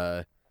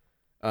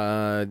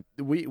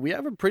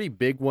have a pretty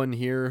big one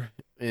here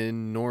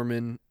in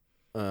Norman.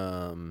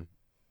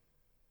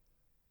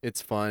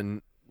 It's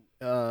fun.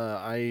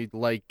 I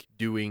like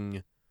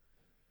doing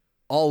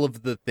all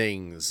of the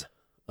things.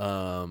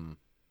 Saw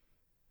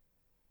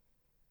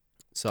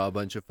a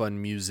bunch of fun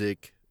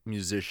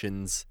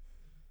musicians.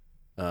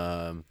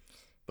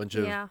 Bunch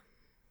of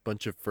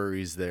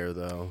furries there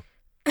though.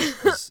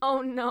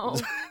 Oh no.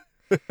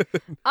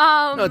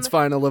 No, it's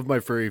fine. I love my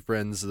furry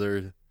friends.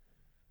 They're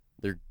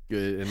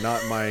good, and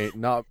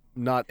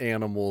not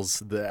animals.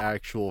 The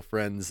actual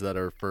friends that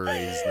are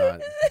furries.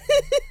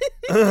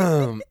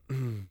 Not.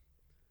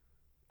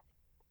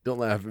 Don't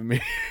laugh at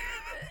me.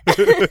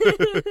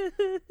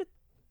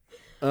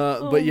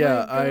 But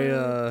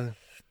yeah,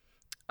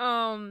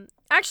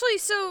 Actually,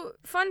 so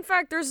fun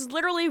fact: there's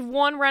literally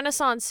one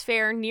Renaissance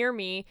fair near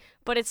me,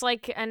 but it's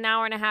an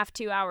hour and a half,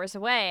 2 hours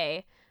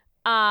away.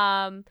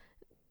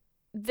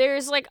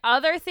 There's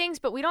other things,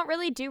 but we don't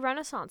really do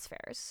Renaissance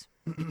fairs.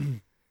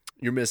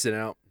 You're missing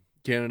out.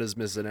 Canada's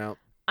missing out.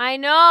 I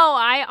know.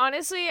 I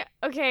honestly,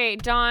 okay,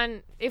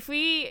 Dawn, if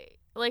we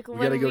we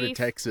gotta go to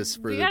Texas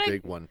for the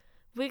big one.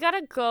 We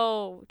gotta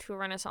go to a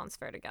Renaissance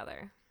fair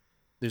together.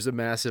 There's a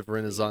massive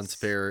Renaissance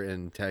fair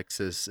in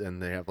Texas,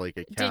 and they have a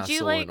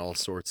castle and all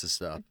sorts of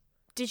stuff.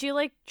 Did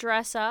you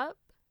dress up?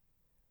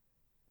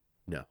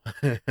 No.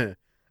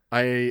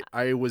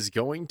 I was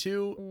going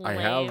to.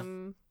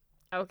 Lame.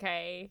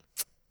 Okay.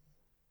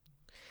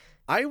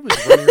 I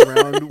was running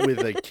around with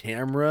a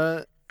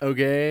camera.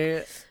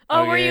 Okay.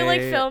 Oh, were you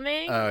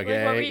filming?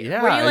 Okay. Were you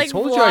I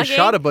told vlogging? you I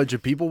shot a bunch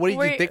of people. What do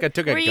you think? I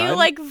took a gun? Were you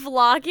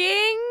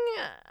vlogging?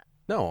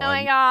 No. Oh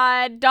my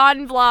god,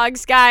 Dawn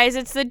vlogs, guys.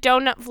 It's the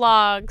donut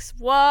vlogs.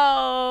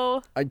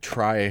 Whoa. I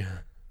try,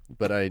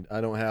 but I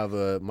don't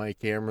have my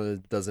camera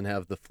doesn't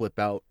have the flip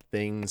out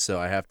thing, so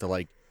I have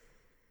to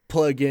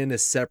plug in a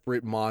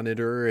separate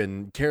monitor,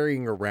 and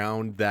carrying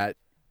around that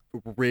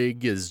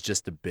rig is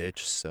just a bitch,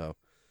 so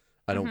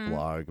I don't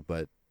vlog,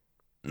 but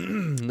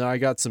no, I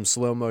got some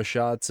slow-mo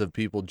shots of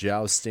people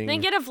jousting. Then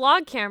get a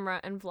vlog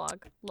camera and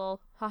vlog. Lol.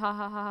 Ha ha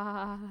ha ha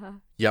ha ha.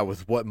 Yeah,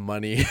 with what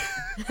money?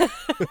 I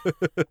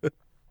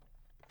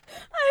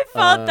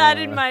felt that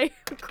in my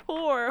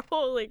core.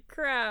 Holy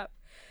crap.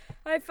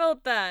 I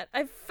felt that.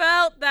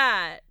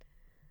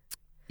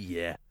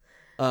 Yeah.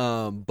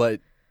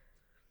 But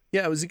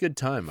yeah, it was a good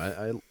time.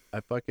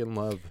 I fucking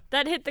love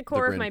that. Hit the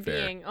core of my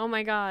Fair. being. Oh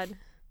my god.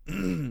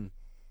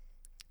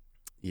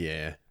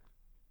 Yeah.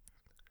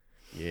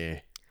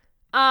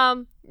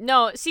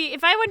 No, see,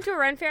 if I went to a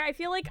Ren Fair, I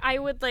feel like I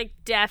would like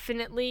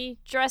definitely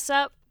dress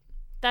up.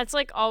 That's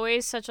like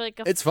always such like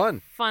a it's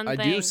fun thing. I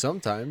do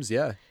sometimes,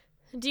 yeah.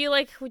 Do you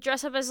like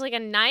dress up as like a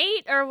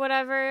knight or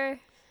whatever?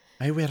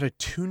 I wear a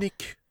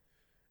tunic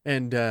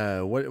and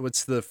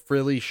what's the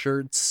frilly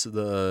shirts,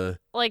 the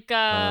like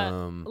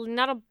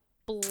not a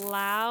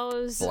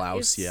blouse.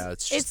 Yeah,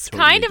 it's just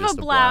kind totally of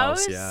a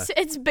blouse. Yeah.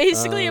 It's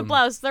basically a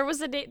blouse.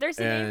 There's a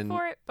name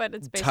for it, but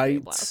it's basically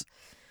a blouse.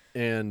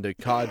 And a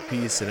cod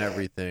piece and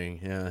everything.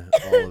 Yeah,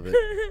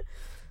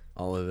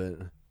 all of it.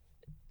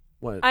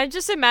 What? I'm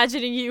just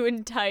imagining you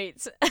in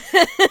tights.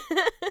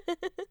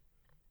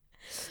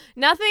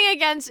 Nothing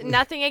against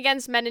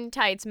men in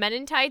tights.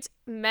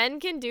 Men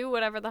can do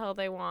whatever the hell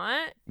they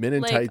want. Men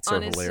in tights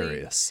honestly, are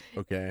hilarious.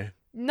 Okay.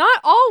 Not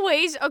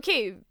always.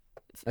 Okay.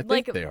 I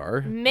think they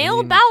are.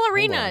 Male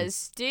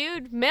ballerinas,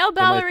 dude. Male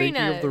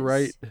ballerinas.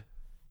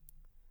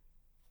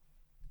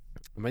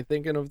 Am I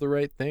thinking of the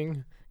right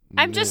thing?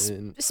 I'm just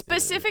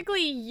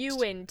specifically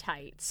you in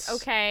tights,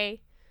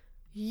 okay?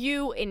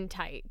 You in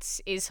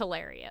tights is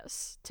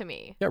hilarious to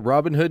me. Yeah,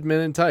 Robin Hood Men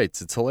in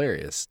Tights. It's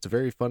hilarious. It's a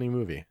very funny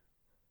movie.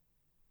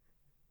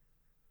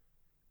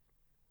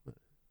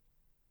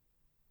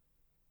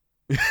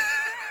 Okay.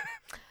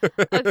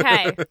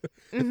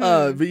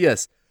 Mm-hmm. But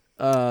yes,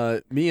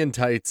 me in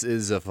tights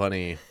is a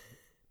funny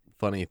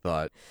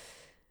thought.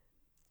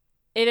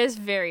 It is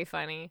very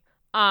funny.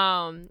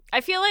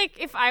 I feel like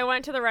if I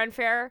went to the Ren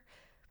Fair,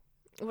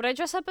 would I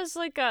dress up as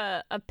like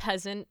a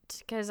peasant?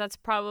 Because that's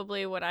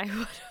probably what I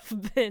would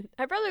have been.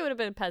 I probably would have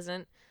been a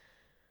peasant.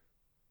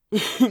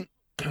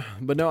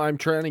 But no, I'm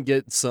trying to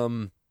get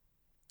some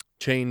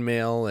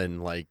chainmail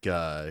and like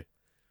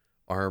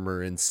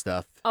armor and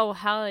stuff. Oh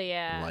hell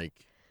yeah! And, like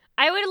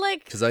I would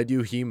like because I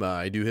do HEMA.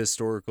 I do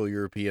historical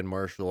European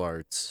martial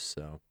arts.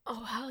 So.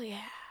 Oh hell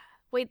yeah!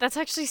 Wait, that's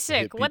actually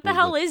sick. What the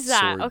hell is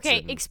that?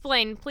 Okay,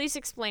 explain. Please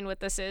explain what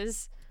this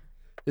is.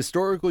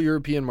 Historical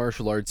European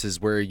martial arts is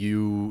where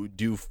you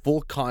do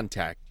full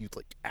contact. You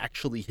like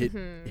actually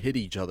hit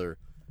each other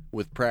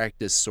with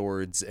practice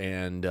swords,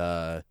 and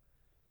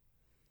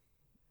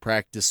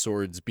practice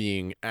swords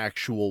being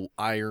actual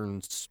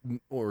iron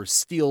or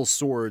steel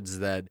swords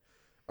that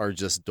are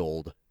just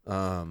dulled.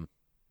 And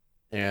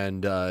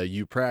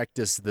you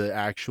practice the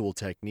actual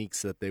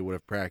techniques that they would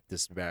have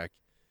practiced back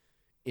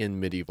in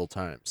medieval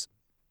times.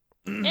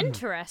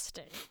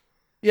 Interesting.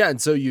 Yeah,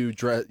 and so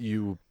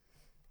you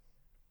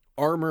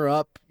armor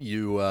up.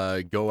 You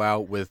go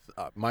out with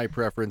my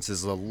preference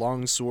is a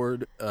long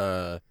sword.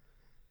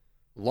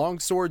 Long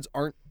swords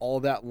aren't all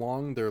that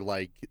long. They're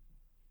like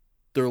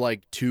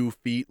 2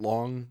 feet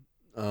long.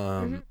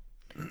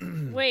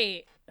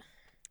 Wait.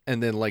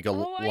 And then like a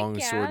long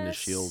sword and a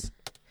shield.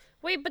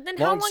 Wait, but then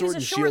how long is a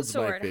short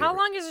sword? How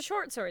long is a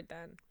short sword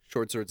then?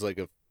 Short sword's like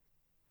 1.5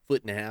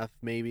 feet,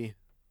 maybe.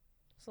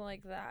 So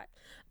like that.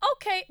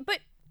 Okay, but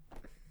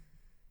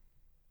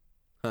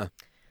huh.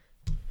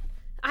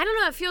 I don't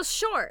know, it feels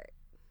short.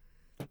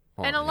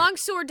 Oh, and a long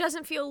sword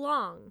doesn't feel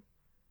long.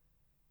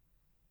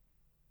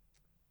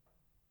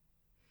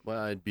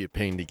 Well, it'd be a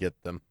pain to get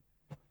them.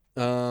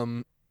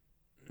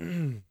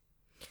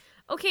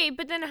 Okay,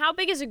 but then how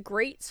big is a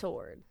great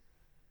sword?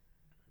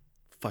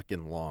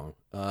 Fucking long.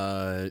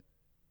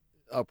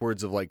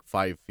 Upwards of like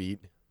 5 feet.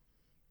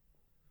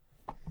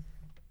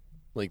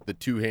 Like the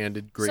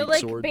two-handed great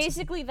swords. So like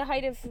basically the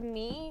height of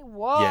me?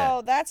 Whoa,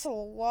 yeah. That's a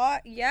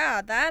lot.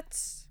 Yeah,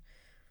 that's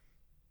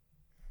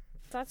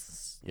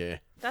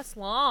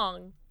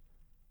long.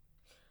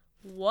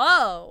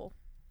 Whoa.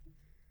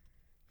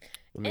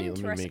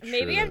 Interesting. Sure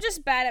maybe I'm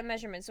just bad at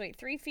measurements. Wait,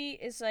 3 feet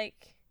is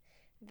like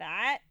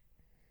that?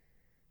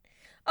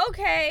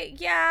 Okay,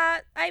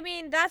 yeah. I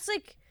mean, that's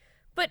like,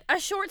 but a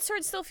short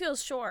sword still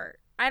feels short.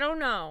 I don't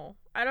know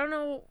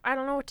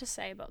what to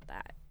say about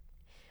that.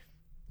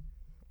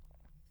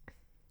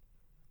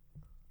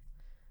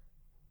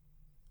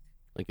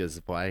 Like a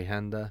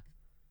Zweihander?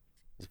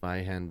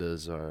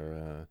 Zweihanders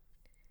are,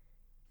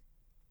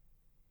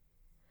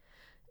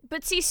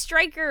 But see,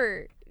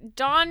 Striker,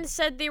 Dawn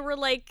said they were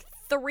like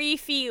 3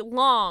 feet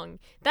long.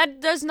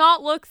 That does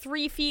not look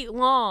 3 feet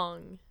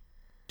long.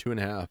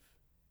 2.5.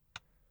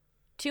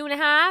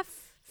 2.5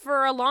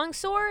 for a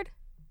longsword?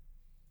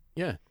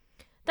 Yeah.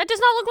 That does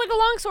not look like a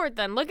longsword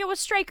then. Look at what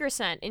Striker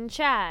sent in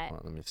chat.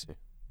 Let me see.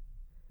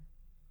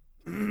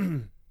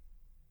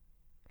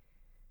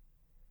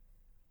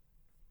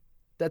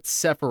 That's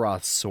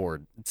Sephiroth's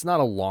sword. It's not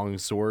a long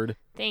sword.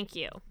 Thank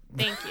you.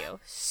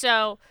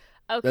 So,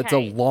 okay. That's a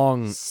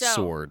long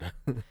sword.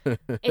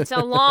 It's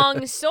a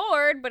long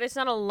sword, but it's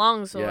not a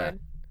long sword.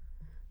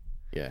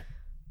 Yeah.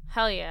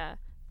 Hell yeah.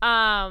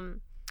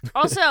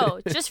 Also,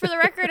 just for the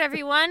record,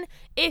 everyone,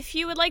 if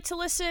you would like to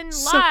listen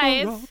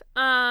live,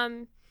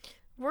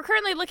 we're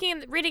currently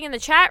reading in the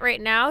chat right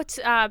now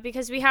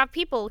because we have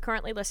people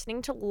currently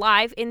listening to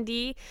live in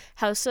the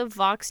House of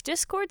Vox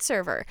Discord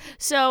server.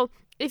 So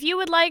if you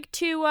would like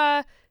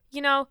to,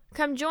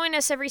 come join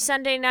us every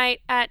Sunday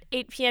night at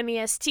 8 p.m.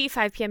 EST,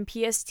 5 p.m.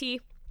 PST,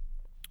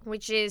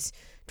 which is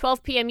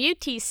 12 p.m.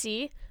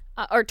 UTC,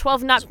 or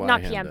 12 not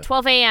p.m.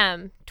 12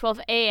 a.m.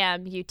 12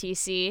 a.m.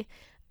 UTC.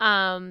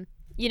 Come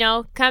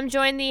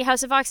join the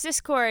House of Vox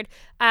Discord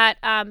at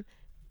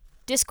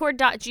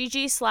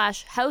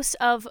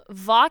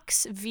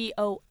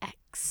discord.gg/houseofvox,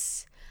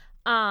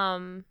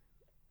 VOX.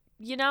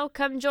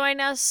 Come join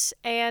us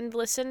and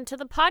listen to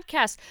the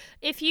podcast.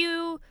 If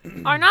you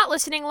are not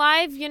listening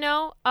live,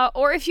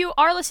 or if you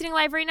are listening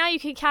live right now, you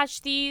can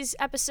catch these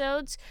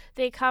episodes.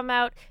 They come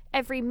out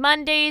every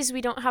Mondays.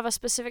 We don't have a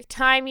specific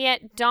time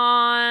yet.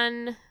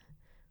 Dawn,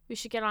 we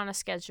should get on a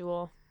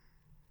schedule.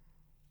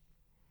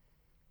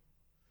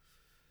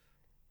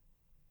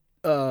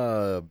 We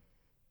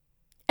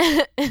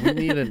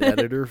need an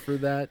editor for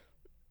that.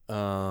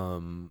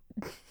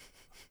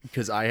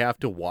 Because I have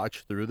to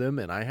watch through them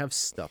and I have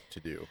stuff to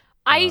do.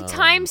 I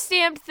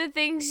timestamped the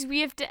things we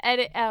have to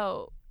edit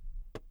out.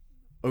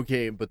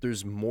 Okay, but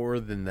there's more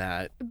than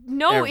that.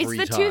 No, it's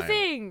the two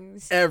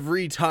things.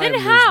 Every time then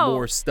there's how?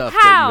 More stuff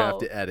how? That you have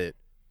to edit.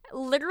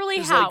 Literally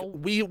it's how?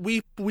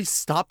 Like, we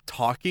stop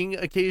talking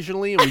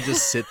occasionally and we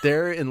just sit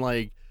there and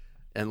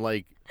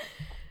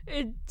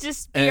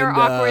just be our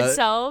awkward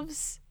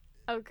selves.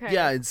 Okay.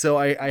 Yeah, and so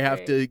I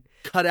have to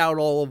cut out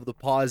all of the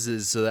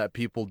pauses so that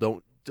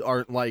people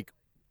aren't like,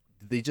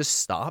 they just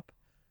stop.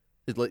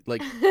 It's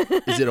like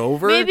is it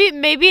over?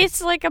 Maybe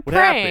it's like a What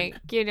prank,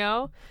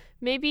 happened?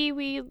 Maybe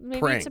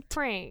it's a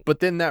prank. But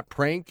then that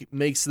prank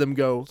makes them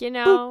go,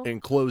 boop,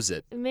 and close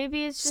it.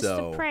 Maybe it's just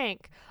a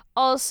prank.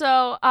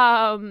 Also,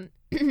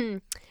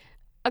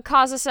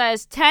 Akaza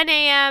says 10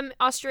 a.m.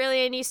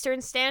 Australian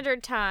Eastern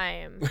Standard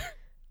Time.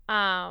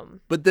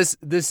 But this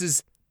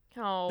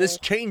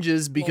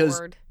changes because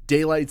Lord.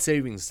 daylight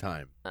savings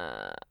time.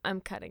 I'm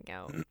cutting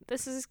out.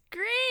 This is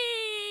great.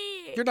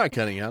 You're not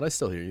cutting out. I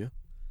still hear you.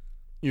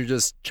 You're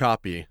just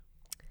choppy,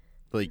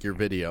 like your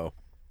video.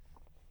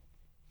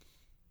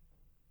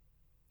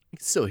 I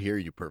can still hear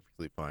you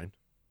perfectly fine.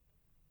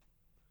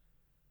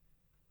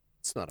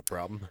 It's not a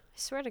problem. I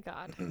swear to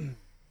God.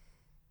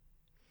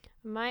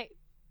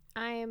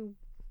 I'm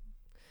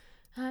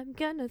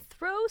gonna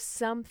throw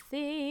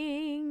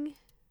something.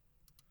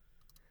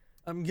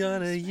 I'm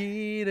gonna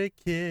eat a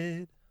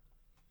kid.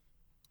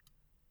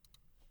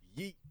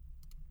 Yeet.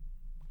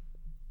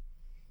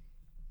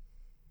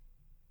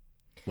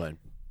 What?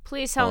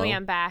 Please tell me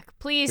I'm back.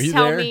 Please Are you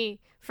tell there? me,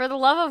 for the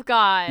love of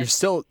God.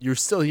 You're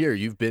still here.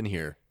 You've been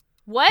here.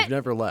 What? You've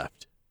never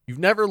left. You've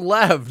never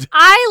left.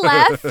 I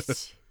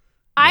left.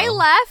 I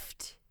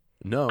left.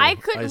 No. I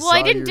couldn't.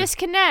 I didn't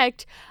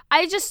disconnect.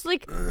 I just I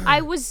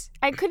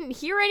couldn't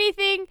hear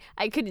anything.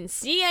 I couldn't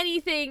see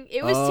anything.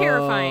 It was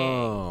terrifying.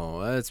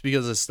 Oh, that's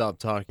because I stopped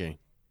talking.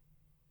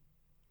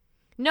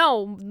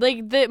 No,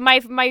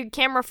 my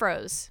camera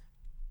froze.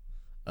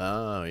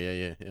 Oh,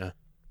 yeah.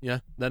 Yeah,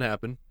 that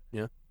happened.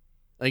 Yeah.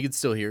 I can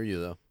still hear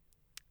you though.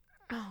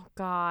 Oh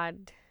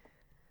God.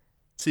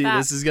 See,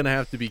 this is going to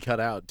have to be cut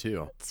out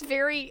too. It's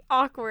very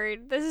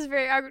awkward. This is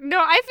very awkward. No,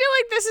 I feel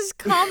like this is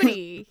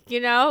comedy,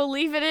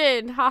 Leave it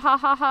in. Ha ha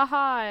ha ha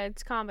ha.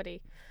 It's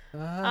comedy.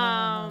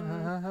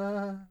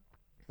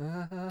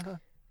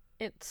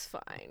 It's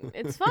fine.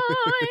 It's fine.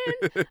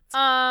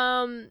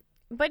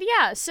 But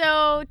yeah,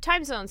 so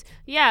time zones.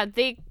 Yeah,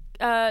 those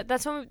are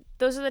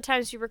the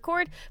times we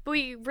record, but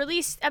we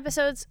release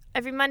episodes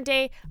every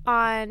Monday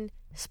on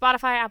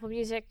Spotify, Apple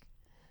Music,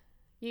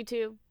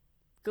 YouTube,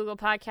 Google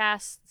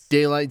Podcasts.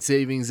 Daylight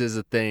savings is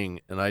a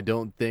thing, and I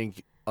don't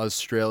think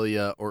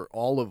Australia or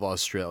all of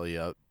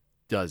Australia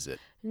does it.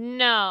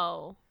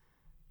 No.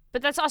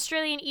 But that's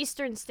Australian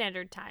Eastern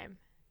Standard Time.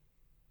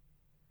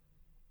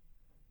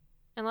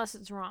 Unless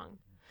it's wrong.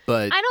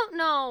 But I don't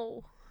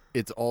know.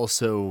 It's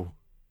also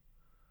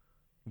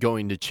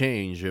going to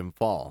change in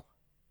fall.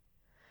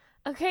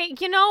 Okay,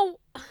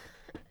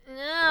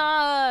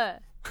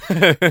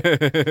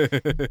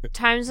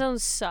 time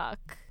zones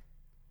suck.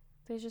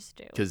 They just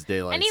do. Because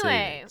daylight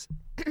savings.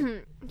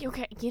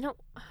 Okay,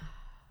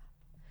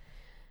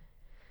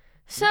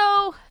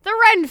 So, the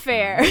Ren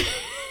Fair.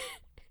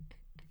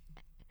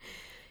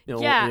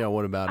 Yeah,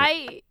 what about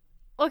it?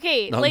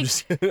 Okay, no, I'm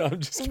just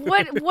kidding.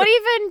 What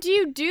even do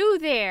you do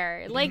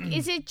there? Like,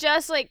 is it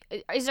just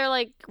is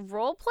there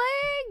role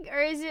playing,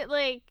 or is it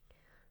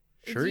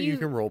Sure, you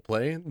can role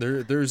play.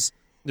 There's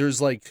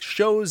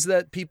shows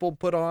that people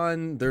put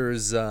on.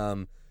 There's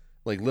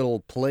little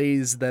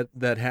plays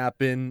that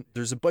happen.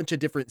 There's a bunch of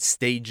different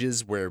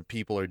stages where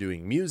people are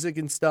doing music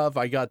and stuff.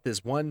 I got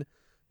this one.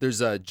 There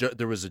was a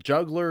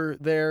juggler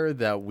there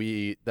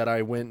that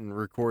I went and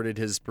recorded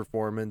his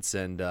performance,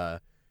 and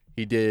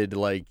he did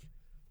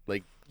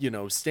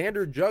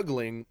standard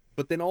juggling,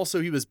 but then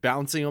also he was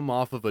bouncing them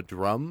off of a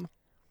drum,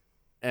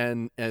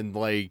 and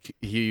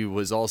he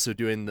was also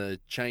doing the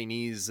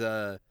Chinese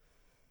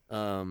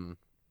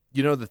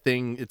the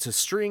thing, it's a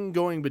string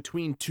going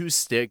between two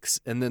sticks,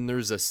 and then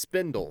there's a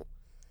spindle,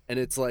 and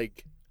it's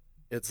like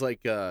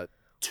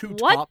two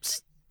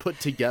tops put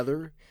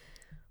together,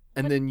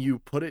 and then you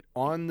put it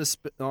on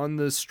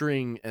the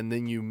string, and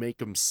then you make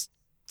them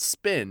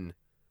spin,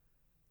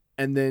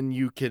 and then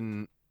you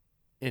can,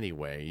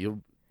 anyway,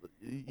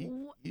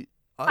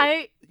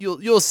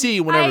 you'll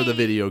see whenever the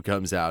video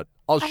comes out.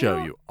 I'll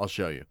show you.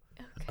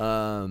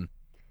 Okay.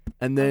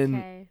 And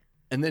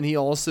then he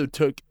also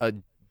took a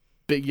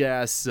big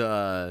ass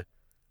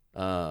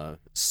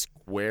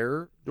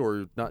square,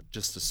 or not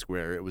just a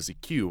square, it was a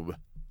cube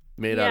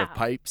made out of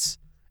pipes,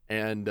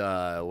 and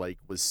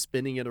was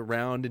spinning it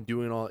around and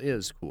doing all. It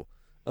was cool.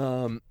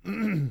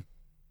 And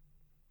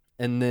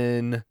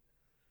then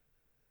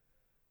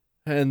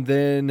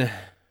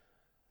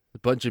a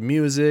bunch of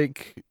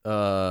music.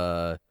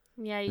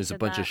 There's a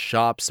bunch of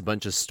shops, a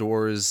bunch of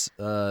stores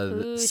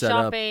set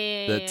up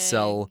that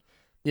sell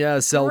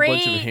a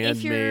bunch of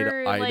handmade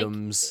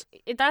items.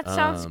 That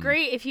sounds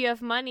great if you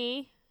have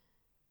money.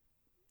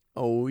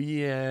 Oh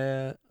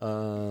yeah.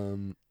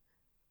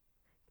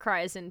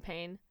 Cries in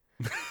pain.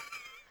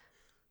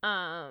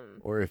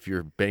 Or if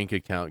your bank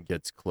account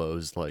gets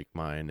closed like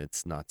mine,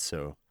 it's not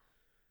so.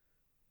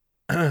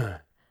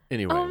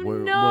 Anyway,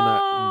 we're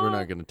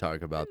not going to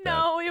talk about that.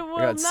 No, we will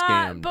not.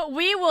 Scammed. But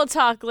we will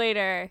talk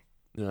later.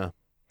 Yeah.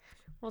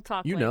 We'll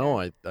talk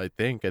later. I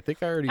think I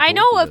already I told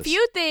know you a this.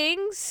 few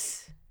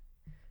things.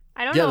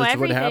 I don't know that's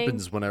everything. what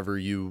happens whenever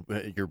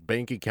your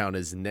bank account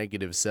is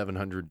negative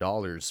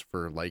 $700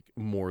 for like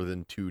more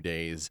than 2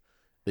 days.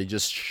 They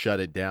just shut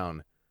it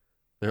down.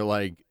 They're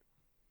like,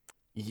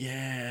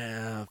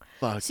 yeah,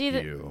 fuck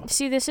you.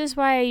 See, this is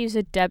why I use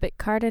a debit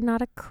card and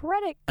not a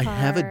credit card. I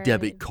have a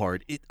debit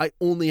card. I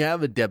only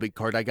have a debit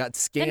card. I got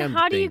scammed. Then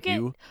how do you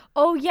get?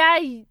 Oh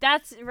yeah,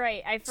 that's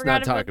right. I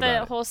forgot about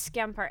the whole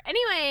scam part.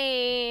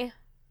 Anyway,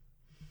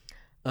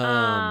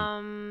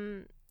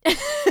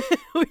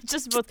 we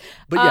just both.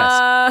 But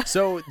yes,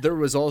 so there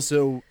was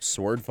also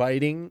sword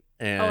fighting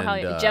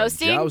and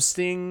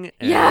jousting.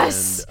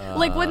 Yes, and,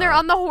 like when they're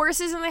on the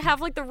horses and they have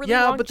like the really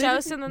long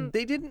joust, and then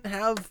they didn't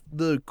have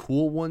the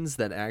cool ones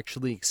that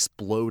actually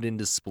explode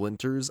into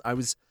splinters. I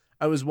was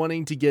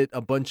wanting to get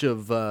a bunch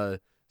of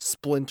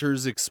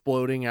splinters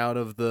exploding out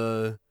of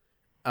the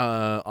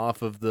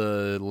off of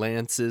the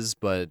lances,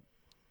 but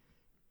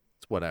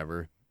it's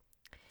whatever.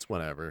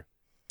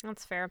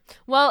 That's fair.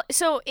 Well,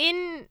 so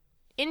in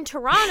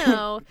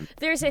Toronto,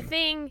 there's a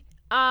thing,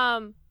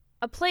 a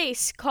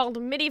place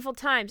called Medieval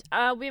Times.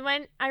 We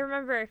went, I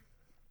remember,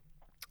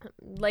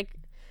 like,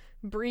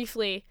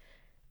 briefly,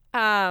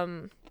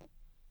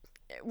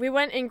 we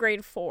went in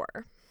grade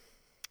 4,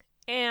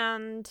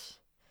 and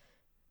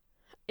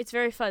it's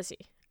very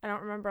fuzzy. I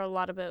don't remember a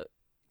lot about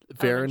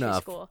Fair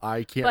enough. School.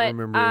 I can't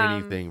remember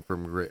anything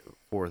from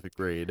 4th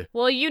grade.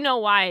 Well, you know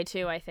why,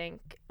 too, I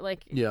think.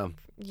 Like, yeah.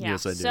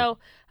 Yes, I do. So,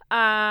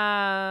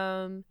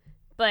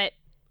 but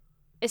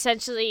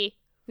essentially,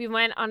 we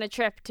went on a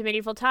trip to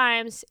Medieval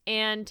Times,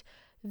 and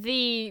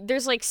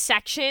there's like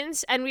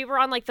sections, and we were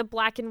on like the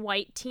black and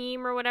white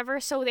team or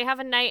whatever. So they have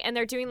a night, and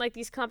they're doing like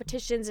these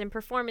competitions and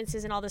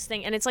performances and all this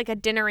thing, and it's like a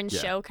dinner and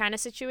show kind of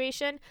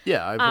situation.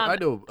 Yeah, I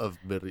know of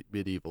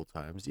Medieval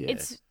Times. Yeah,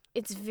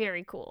 it's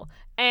very cool,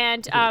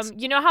 and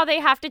you know how they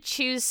have to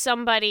choose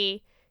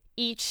somebody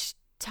each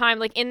time,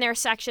 like in their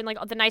section, like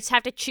the knights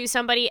have to choose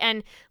somebody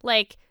and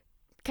like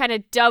kind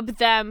of dub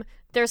them.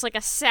 There's like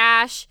a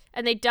sash,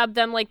 and they dub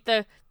them like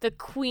the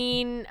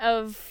queen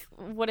of,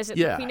 what is it?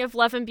 Yeah. The queen of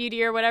love and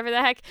beauty or whatever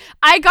the heck.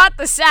 I got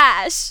the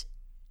sash.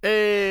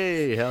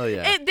 Hey, hell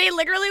yeah. They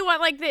literally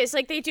went like this.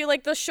 Like they do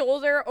like the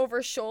shoulder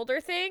over shoulder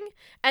thing,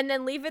 and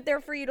then leave it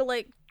there for you to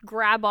like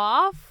grab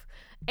off.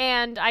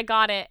 And I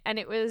got it, and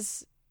it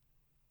was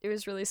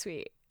really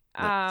sweet.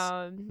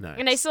 Nice.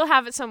 And I still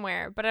have it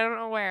somewhere, but I don't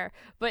know where.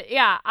 But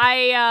yeah,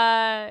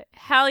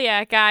 hell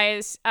yeah,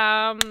 guys.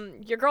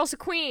 Your girl's a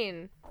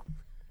queen.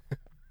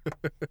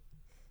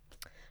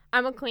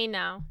 I'm a queen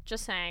now.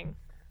 Just saying.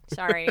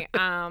 Sorry.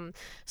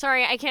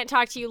 Sorry, I can't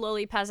talk to you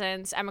lowly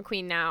peasants. I'm a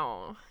queen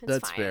now.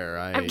 That's fine. fair.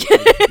 I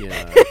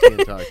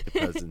can't talk to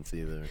peasants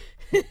either.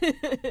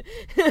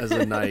 As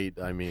a knight,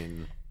 I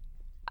mean,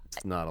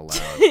 it's not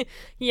allowed.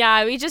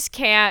 Yeah, we just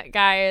can't,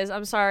 guys.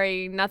 I'm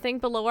sorry. Nothing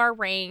below our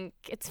rank.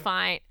 It's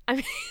fine.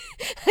 I'm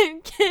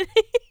kidding.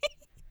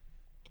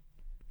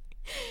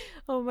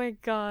 Oh my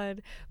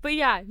god. But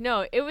yeah,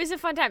 no, it was a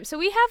fun time. So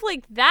we have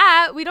like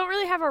that. We don't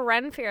really have a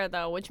Ren fair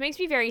though, which makes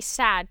me very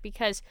sad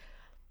because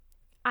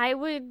I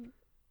would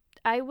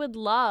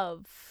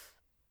love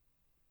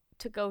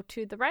to go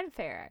to the Ren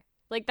fair.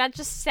 Like that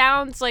just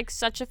sounds like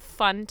such a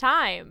fun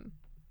time.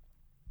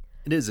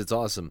 It is. It's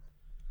awesome.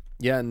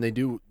 Yeah, and they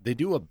do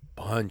a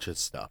bunch of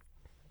stuff.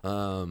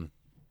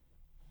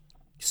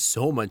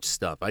 So much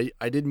stuff. I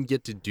didn't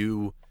get to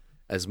do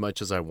as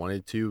much as I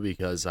wanted to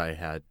because I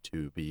had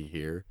to be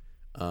here.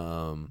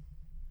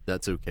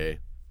 That's okay.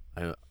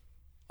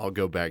 I'll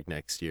go back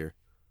next year.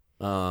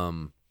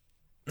 I'll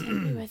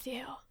be with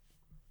you.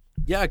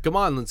 Yeah, come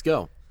on, let's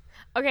go.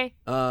 Okay.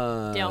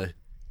 Deal.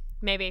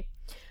 Maybe.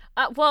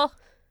 Well,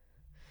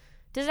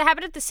 Does it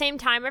happen at the same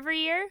time every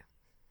year?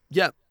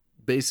 Yeah,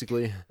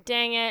 basically.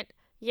 Dang it.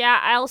 Yeah,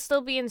 I'll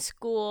still be in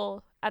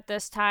school at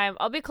this time.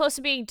 I'll be close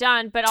to being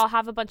done, but I'll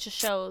have a bunch of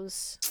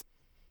shows.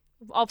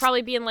 I'll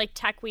probably be in like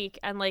tech week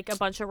and like a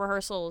bunch of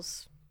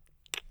rehearsals.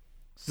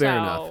 Fair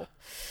enough.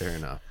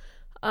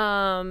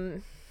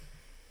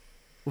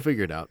 We'll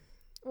figure it out.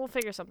 We'll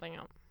figure something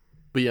out.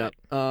 But yeah,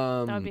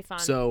 that would be fun.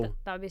 So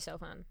that would be so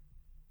fun.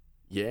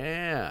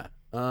 Yeah.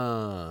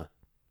 Oh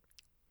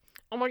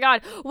my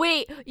god.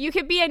 Wait, you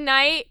could be a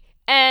knight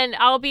and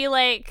I'll be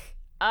like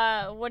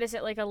what is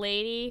it, like a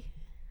lady?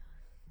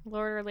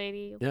 Lord or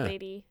lady? Yeah.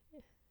 Lady.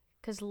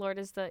 Cuz Lord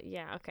is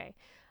okay.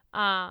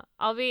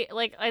 I'll be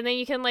like, and then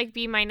you can like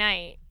be my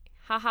knight.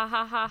 Ha ha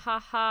ha ha ha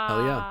ha.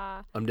 Hell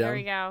yeah. I'm down. There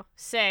we go.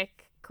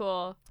 Sick.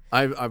 Cool.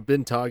 I've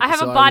been talking. I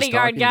have a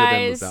bodyguard,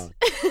 guys.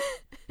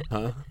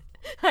 Huh?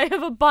 I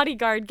have a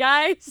bodyguard,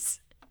 guys.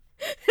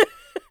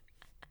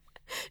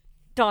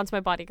 Dawn's my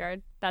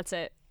bodyguard. That's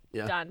it.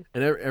 Yeah. Done.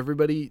 And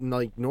everybody,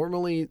 like,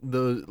 normally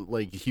the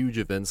like huge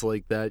events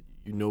like that,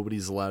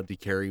 nobody's allowed to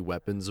carry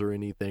weapons or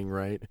anything,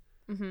 right?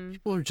 Mm-hmm.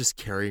 People are just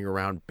carrying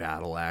around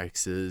battle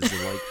axes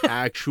and like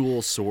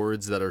actual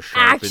swords that are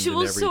sharpened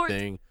and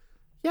everything.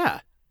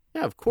 Yeah,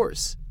 of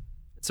course.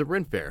 It's a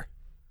Ren fair.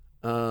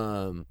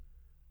 And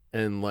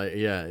like,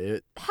 yeah,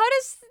 How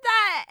does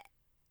that?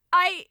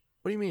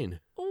 What do you mean?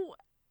 What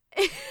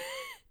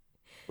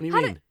do you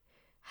mean?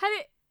 How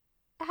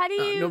do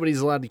you?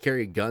 Nobody's allowed to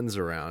carry guns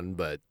around,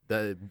 but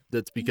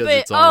that's because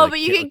it's on but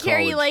you can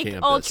carry like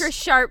campus. ultra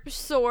sharp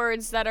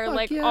swords that are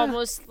yeah.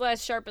 almost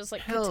as sharp as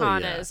like Hell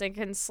katanas yeah. and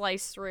can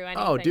slice through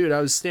anything. Oh, dude, I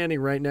was standing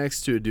right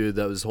next to a dude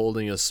that was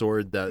holding a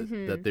sword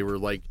that they were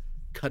like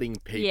cutting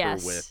paper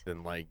with,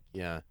 and like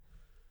yeah,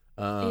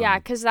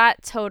 because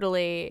that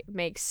totally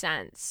makes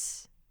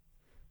sense.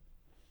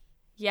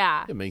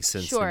 Yeah, it makes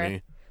sense sure. to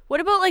me. What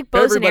about like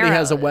bows and arrows? Everybody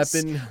has a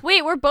weapon.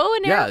 Wait, were bow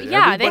and arrows?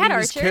 Yeah, they had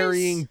was archers.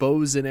 carrying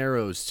bows and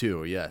arrows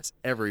too. Yes,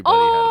 everybody had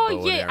a bow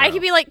and arrow. I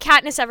could be like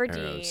Katniss Everdeen.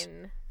 Arrows.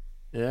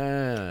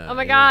 Yeah. Oh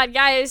my god,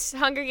 guys,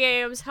 Hunger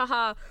Games,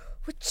 haha.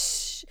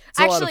 It's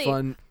a lot of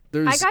fun.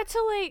 I got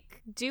to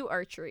like do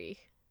archery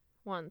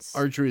once.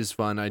 Archery is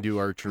fun. I do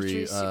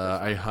archery.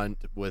 I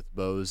hunt with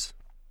bows.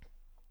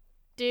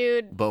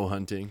 Dude. Bow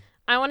hunting.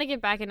 I want to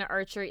get back into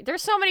archery.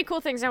 There's so many cool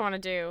things I want to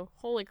do.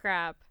 Holy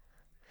crap.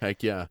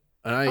 Heck yeah.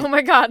 And oh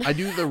my god. I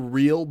do the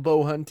real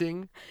bow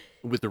hunting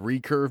with the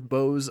recurve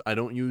bows. I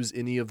don't use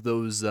any of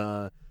those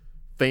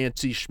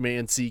fancy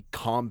schmancy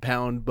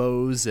compound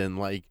bows and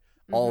like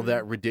all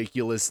that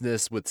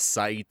ridiculousness with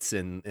sights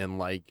and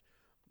like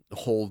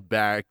hold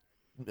back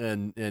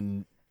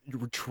and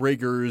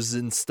triggers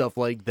and stuff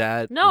like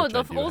that. No,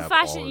 the old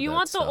fashioned. You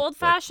want the old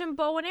fashioned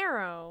bow and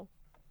arrow.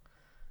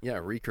 Yeah,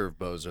 recurve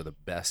bows are the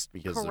best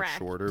because they're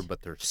shorter,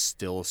 but they're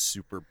still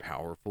super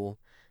powerful.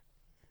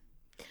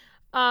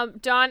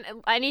 Dawn,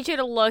 I need you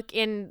to look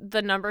in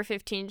the number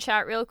 15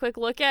 chat real quick.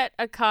 Look at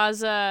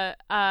Akaza,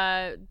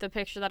 the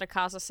picture that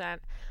Akaza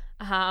sent.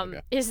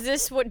 Okay. Is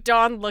this what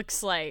Dawn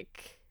looks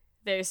like?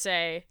 They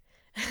say.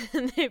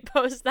 And they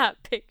post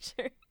that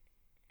picture.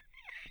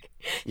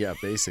 Yeah,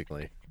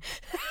 basically.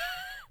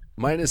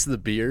 Minus the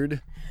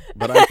beard,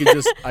 but I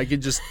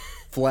could just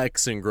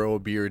flex and grow a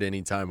beard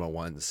anytime I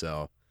want,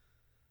 so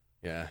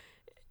yeah.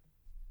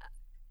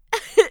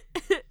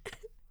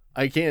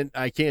 I can't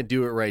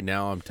do it right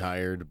now. I'm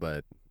tired,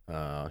 but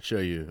I'll show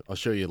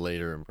you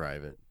later in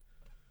private.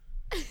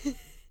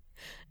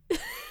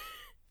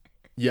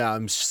 Yeah,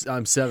 I'm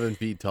 7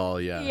 feet tall.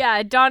 Yeah.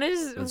 Yeah, Dawn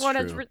is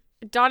true.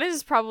 Dawn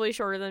is probably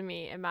shorter than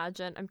me.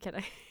 Imagine. I'm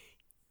kidding.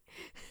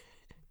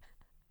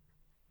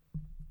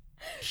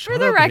 For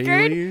the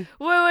record, Haley.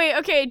 wait.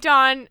 Okay,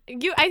 Dawn,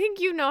 I think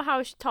you know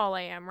how tall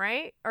I am,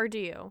 right? Or do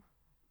you?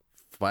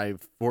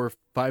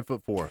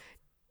 5'4".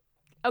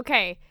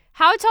 Okay.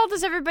 How tall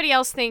does everybody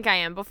else think I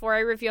am before I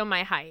reveal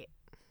my height?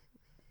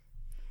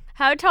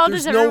 How tall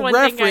does everyone think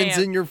I am? There's no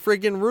reference in your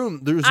friggin'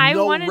 room. There's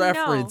no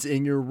reference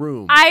in your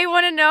room. I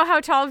want to know how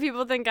tall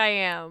people think I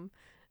am.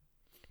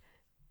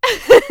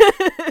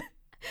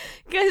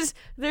 Because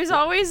there's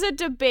always a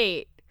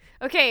debate.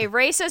 Okay,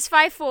 Ray says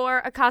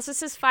 5'4", Akasa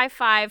says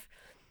 5'5".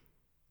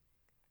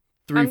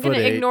 3'8". I'm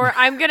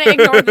gonna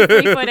ignore the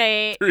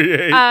 3'8".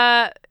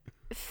 3'8".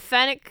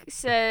 Fennec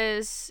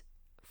says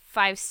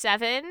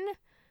 5'7".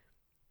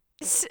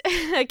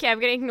 Okay, I'm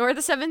gonna ignore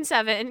the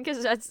 7'7"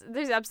 because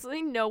there's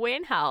absolutely no way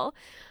in hell.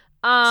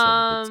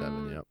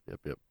 7'7".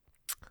 Yep.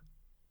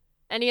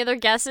 Any other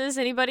guesses?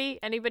 Anybody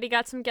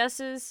got some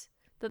guesses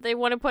that they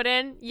want to put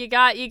in? You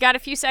got a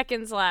few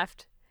seconds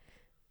left.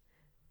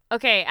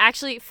 Okay,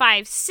 actually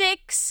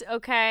 5'6".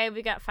 Okay,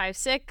 we got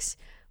 5'6".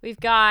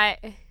 We've got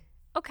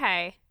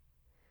okay.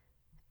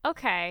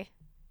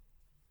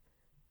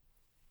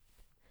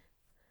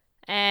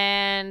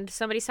 And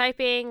somebody's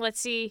typing. Let's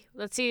see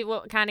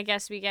what kind of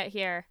guess we get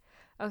here.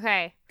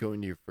 Okay.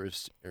 Going to your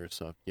first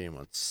airsoft game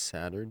on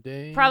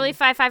Saturday? Probably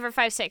 5'5" or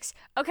 5'6".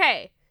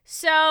 Okay.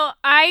 So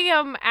I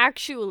am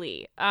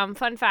actually,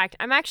 fun fact,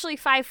 I'm actually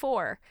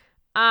 5'4".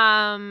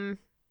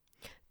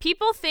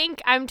 People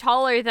think I'm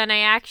taller than I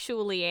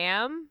actually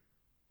am.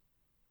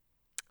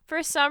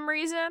 for some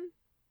reason.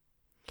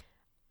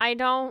 I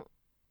don't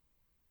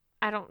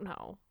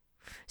know.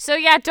 So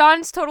yeah,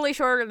 Dawn's totally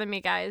shorter than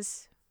me,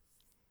 guys.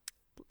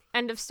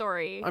 End of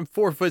story. I'm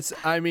 6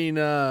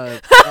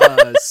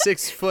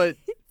 foot.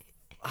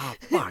 Oh,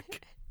 fuck.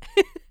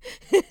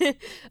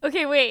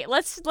 Okay, wait.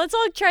 Let's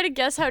all try to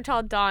guess how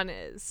tall Dawn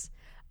is.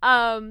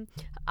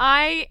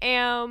 I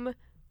am.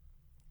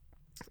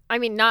 I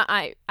mean, not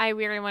I.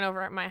 We already went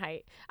over my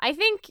height. I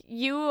think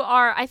you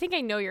are. I think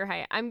I know your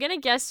height. I'm gonna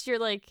guess you're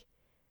like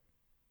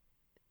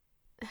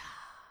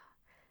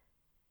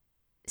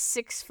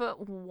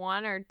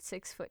 6'1" or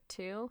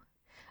 6'2".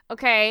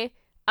 Okay.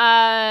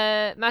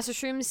 Master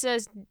Shroom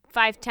says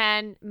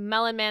 5'10".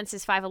 Melon Man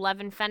says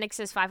 5'11". Fenix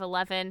says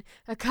 5'11".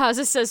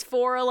 Akaza says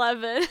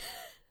 4'11".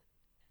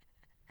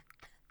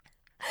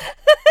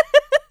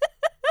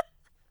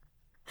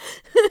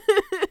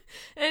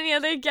 Any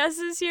other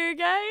guesses here,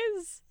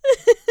 guys?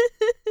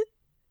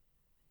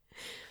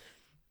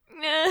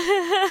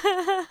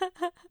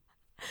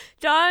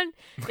 Dawn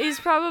is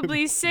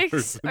probably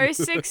 6 or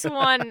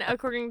 6'1",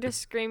 according to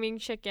Screaming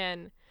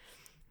Chicken.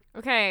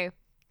 Okay,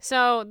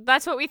 so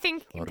that's what we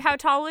think. How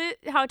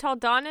tall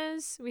Dawn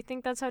is? We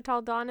think that's how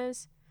tall Dawn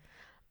is.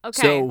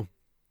 Okay. So,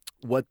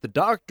 what the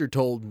doctor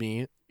told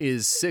me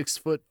is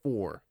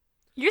 6'4".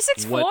 You're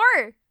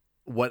 6'4".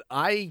 What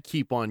I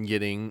keep on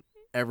getting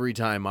every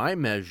time I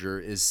measure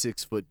is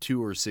 6'2"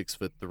 or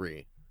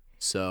 6'3".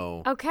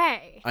 So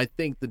okay, I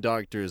think the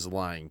doctor is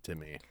lying to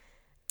me.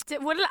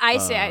 What did I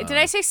say? Did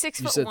I say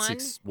 6'1"? You said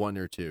 6'1"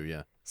 or 2",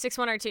 yeah.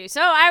 6'1" or 2".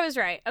 So I was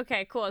right.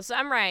 Okay, cool. So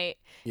I'm right,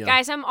 yeah.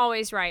 Guys. I'm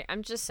always right.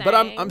 I'm just saying. But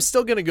I'm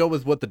still gonna go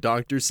with what the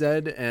doctor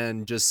said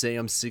and just say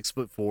I'm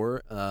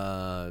 6'4".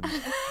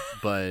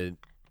 But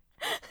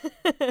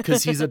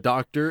because he's a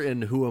doctor,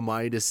 and who am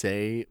I to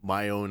say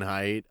my own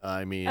height?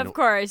 I mean, of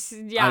course,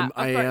 yeah.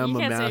 I am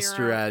a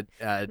master at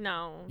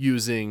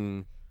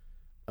using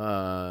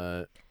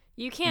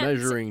you can't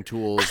measuring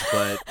tools,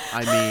 but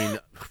I mean,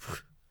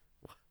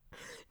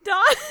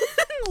 Dawn,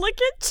 look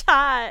at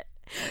chat.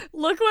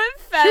 Look what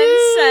Fen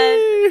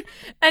said,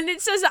 and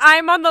it says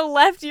I'm on the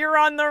left, you're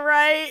on the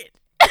right.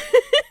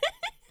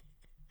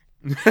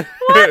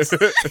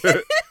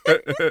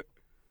 What?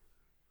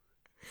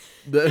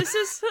 This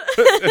is.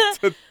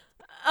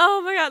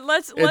 Oh my god!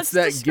 Let's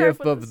that describe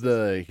gif of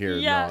the here.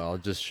 Yeah. No, I'll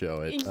just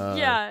show it.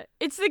 Yeah,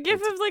 it's the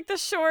gif of like the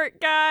short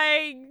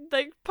guy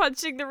like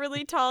punching the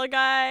really tall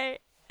guy,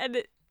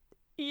 and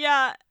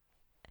yeah.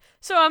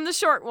 So I'm the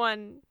short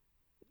one,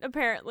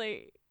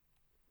 apparently.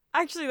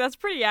 Actually, that's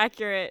pretty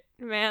accurate,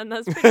 man.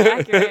 That's pretty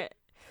accurate.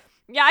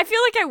 Yeah, I feel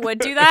like I would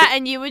do that,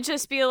 and you would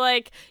just be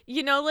like,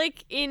 you know,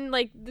 like in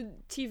like the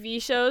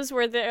TV shows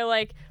where they're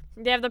like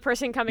they have the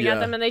person coming at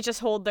them and they just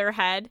hold their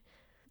head.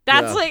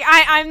 That's like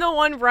I'm the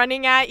one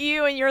running at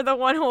you, and you're the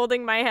one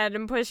holding my head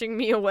and pushing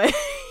me away.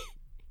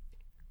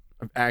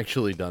 I've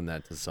actually done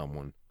that to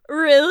someone.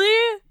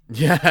 Really?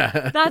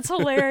 Yeah. That's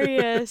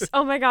hilarious.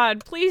 Oh my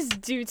god, please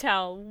do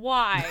tell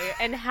why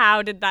and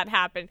how did that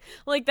happen?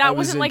 Like that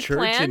wasn't like planned.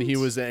 I was in church and he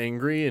was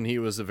angry and he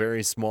was a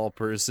very small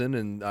person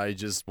and I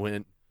just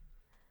went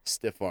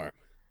stiff arm.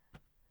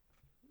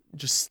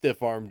 Just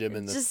stiff armed him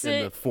in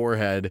the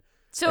forehead.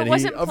 So it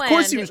wasn't planned. Of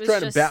course he was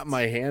trying to bat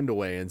my hand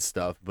away and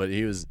stuff, but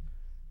he was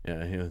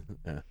yeah.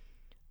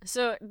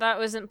 So that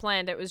wasn't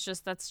planned. It was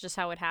just that's just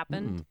how it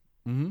happened.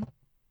 Mm-hmm.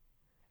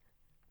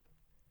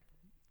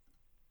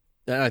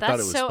 And I thought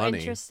it was so funny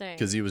interesting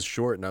because he was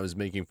short and I was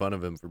making fun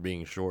of him for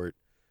being short.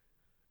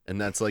 And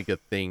that's like a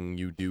thing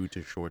you do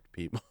to short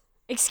people.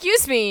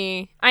 Excuse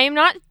me. I am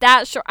not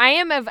that short. I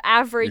am of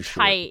average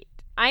height.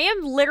 I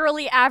am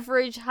literally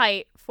average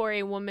height for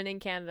a woman in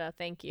Canada.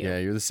 Thank you. Yeah,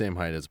 you're the same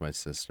height as my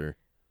sister.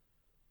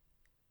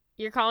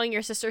 You're calling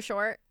your sister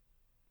short?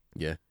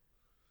 Yeah.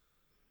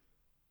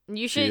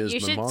 You should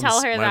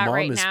tell her that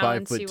right now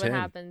and see what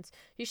happens.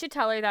 You should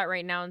tell her that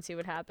right now and see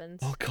what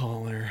happens. I'll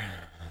call her.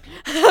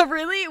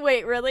 Really?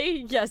 Wait,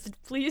 really? Yes,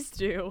 please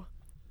do.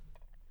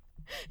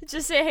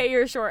 Just say, hey,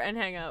 you're short and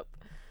hang up.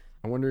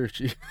 I wonder if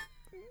she...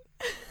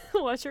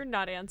 Watch her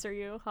not answer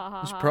you. Ha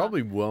ha ha. She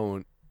probably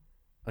won't.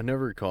 I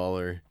never call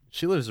her.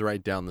 She lives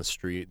right down the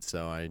street,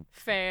 so I...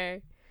 Fair.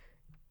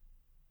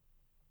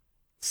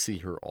 See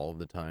her all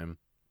the time.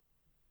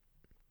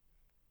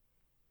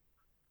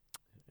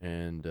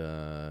 And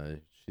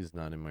she's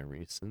not in my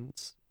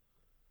recents.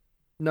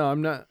 No,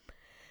 I'm not.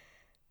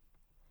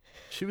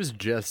 She was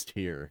just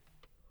here.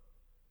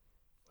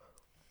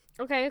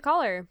 Okay,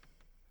 call her.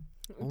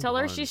 Tell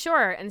her she's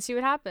short and see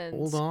what happens.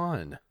 Hold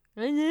on.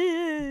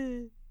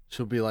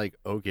 She'll be like,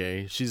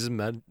 okay. She's a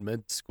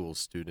med school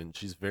student.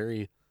 She's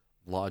very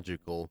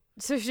logical.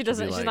 So she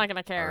doesn't. She's not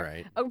gonna care. All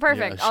right. Oh,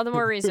 perfect. Yeah. All the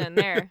more reason.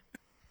 There.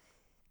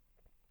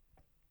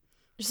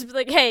 Just be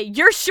like, hey,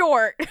 you're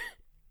short.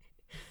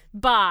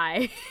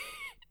 Bye.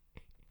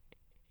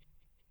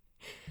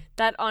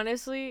 That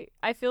honestly,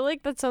 I feel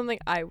like that's something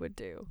I would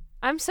do.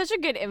 I'm such a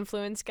good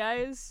influence,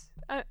 guys.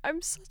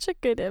 I'm such a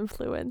good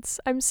influence.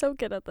 I'm so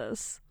good at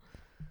this.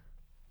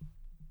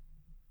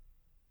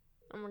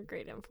 I'm a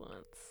great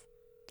influence.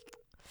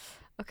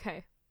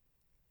 Okay.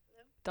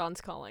 Dawn's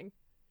calling.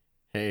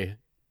 Hey,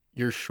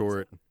 you're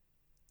short. I'm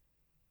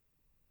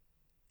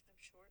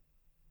short.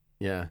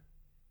 Yeah,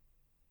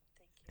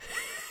 Thank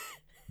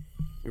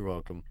you. you're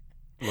welcome.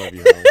 Love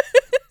you, Helen.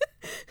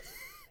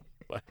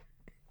 What?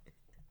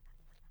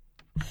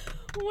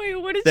 Wait,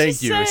 what did Thank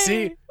she you. say?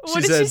 See? What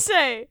She did she said-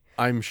 say?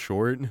 I'm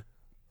short.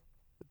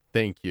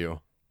 Thank you.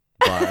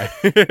 Bye.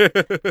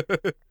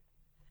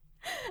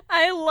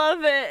 I love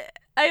it.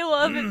 I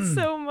love it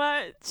so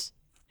much.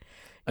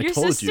 I Your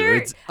told you, sister,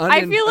 it's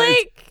I feel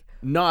it's like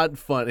not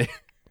funny.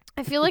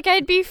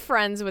 I'd be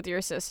friends with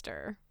your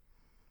sister.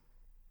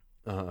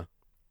 Uh-huh.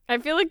 I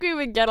feel like we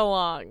would get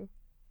along.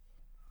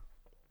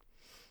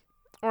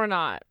 Or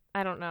not.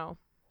 I don't know.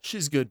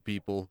 She's good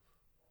people.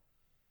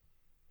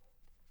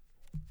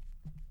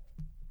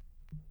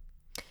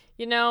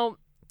 You know,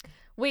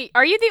 wait,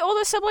 are you the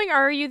oldest sibling or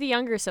are you the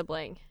younger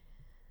sibling?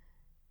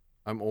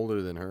 I'm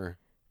older than her.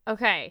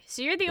 Okay,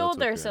 so you're the That's what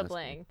older you're asking.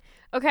 sibling.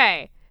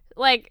 Okay,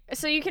 like,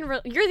 so you can,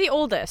 you're the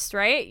oldest,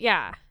 right?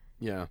 Yeah,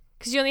 Yeah.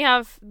 because you only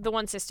have the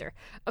one sister.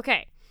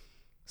 Okay,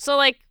 so,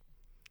 like,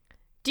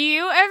 do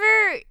you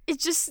ever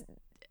just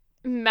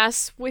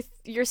mess with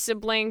your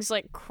siblings,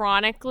 like,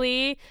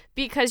 chronically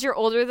because you're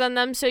older than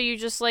them, so you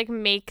just, like,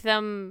 make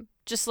them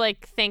just,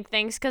 like, think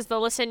things because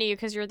they'll listen to you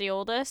because you're the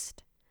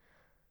oldest?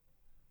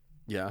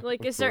 Yeah. Like,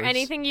 of is there course.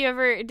 anything you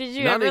ever, did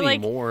you Not ever, like,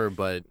 anymore,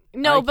 but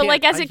no, I but,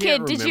 like, can't- as a I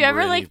can't kid, did you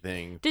remember ever, like,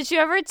 anything. did you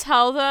ever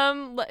tell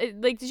them,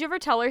 like, did you ever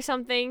tell her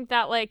something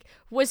that, like,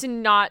 was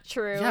not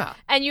true? Yeah.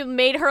 And you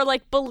made her,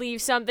 like,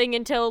 believe something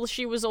until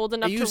she was old I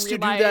enough used to to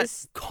do that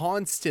realize?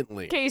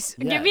 constantly. Okay, give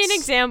me an Yes.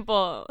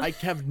 example. I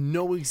have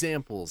no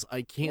examples.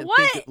 I can't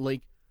What? think of,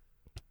 like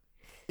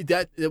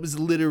that was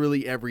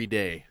literally every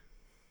day.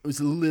 It was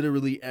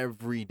literally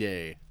every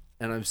day.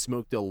 And I've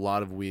smoked a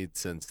lot of weed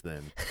since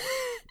then.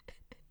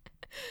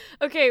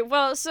 Okay,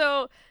 well,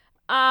 so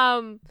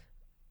I'm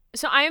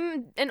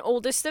an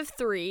oldest of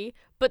 3,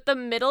 but the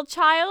middle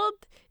child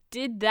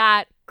did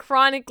that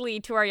chronically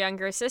to our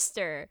younger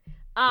sister.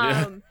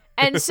 Yeah.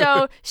 And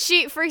so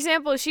she, for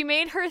example, she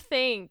made her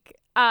think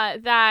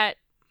that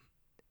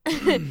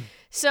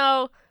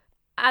so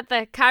at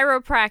the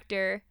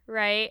chiropractor,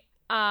 right?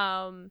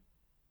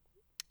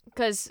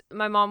 Because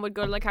my mom would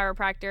go to the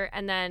chiropractor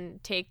and then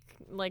take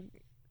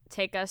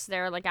us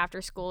there, like,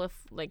 after school if,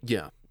 like,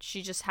 Yeah.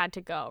 she just had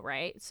to go,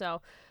 right?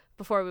 So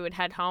before we would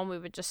head home, we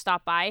would just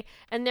stop by,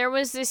 and there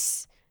was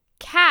this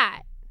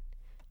cat,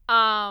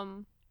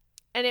 and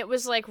it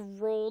was, like,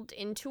 rolled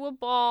into a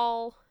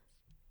ball,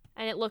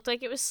 and it looked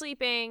like it was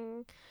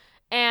sleeping,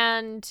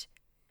 and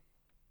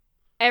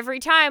every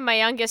time my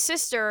youngest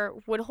sister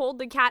would hold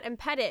the cat and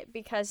pet it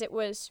because it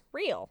was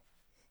real.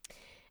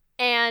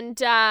 And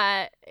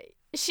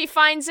she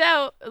finds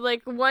out,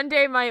 like, one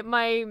day my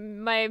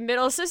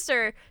middle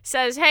sister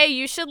says, "Hey,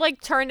 you should,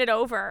 like, turn it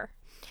over.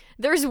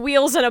 There's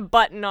wheels and a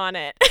button on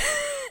it."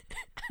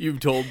 You've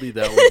told me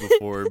that one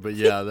before, but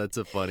yeah, that's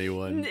a funny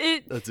one.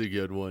 It- That's a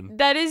good one.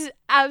 That is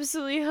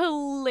absolutely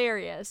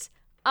hilarious.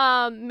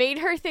 Made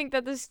her think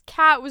that this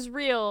cat was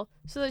real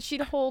so that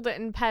she'd hold it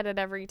and pet it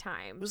every It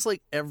time. was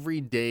like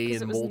every day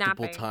 'Cause and it was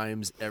multiple napping.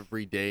 times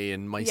every day.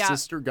 And my Yeah.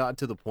 sister got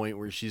to the point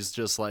where she's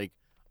just like,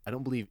 I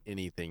don't believe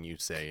anything you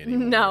say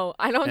anymore. No,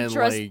 I don't And,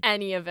 trust like,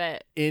 any of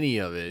it. Any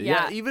of it.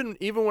 Yeah. Even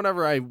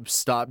whenever I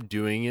stopped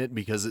doing it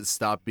because it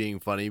stopped being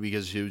funny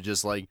because she was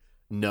just like,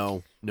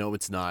 no,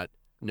 it's not.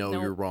 No,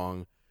 Nope. you're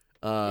wrong.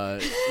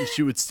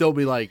 She would still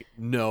be like,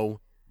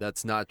 no,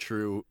 that's not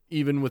true.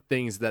 Even with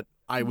things that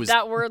I was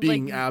That were,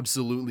 being like,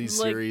 absolutely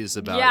serious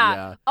about. yeah.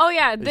 Yeah. Oh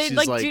yeah, And they she's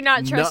like, like, do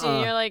not trust you. And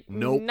 "Nuh-uh, you're like,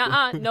 nope."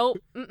 Nuh-uh, nope,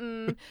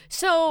 mm-mm.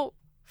 So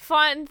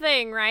fun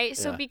thing, right?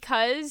 So Yeah.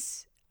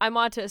 because I'm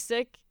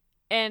autistic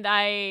and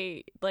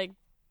I, like,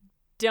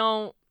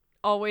 don't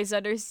always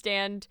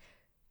understand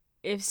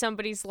if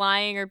somebody's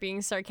lying or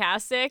being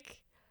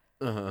sarcastic,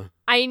 Uh-huh.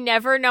 I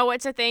never know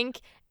what to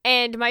think.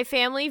 And my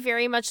family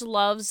very much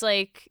loves,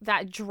 like,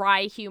 that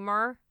dry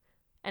humor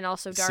and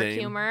also dark Same.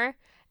 humor.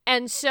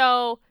 And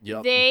so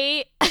Yep.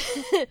 they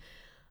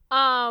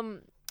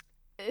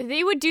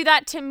they would do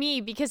that to me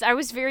because I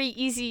was very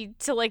easy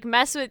to, like,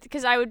 mess with,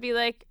 because I would be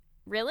like,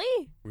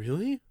 really?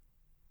 Really?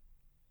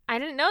 I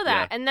didn't know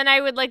that. Yeah. And then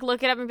I would, like,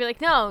 look it up and be like,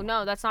 no,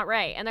 that's not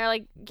right. And they're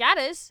like, yeah,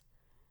 it is.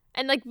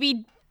 And, like,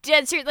 be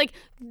dead serious, like,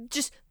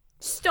 just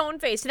stone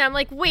faced. And I'm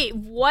like, wait,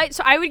 what?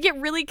 So I would get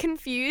really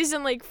confused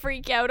and, like,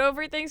 freak out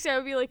over things. So I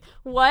would be like,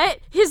 what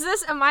is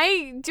this? Do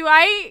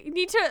I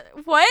need to,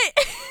 what?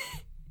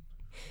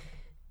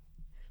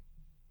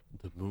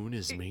 The moon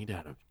is made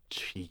out of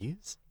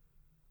cheese?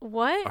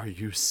 What? Are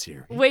you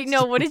serious? Wait,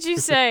 no, what did you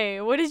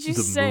say? What did you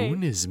The say?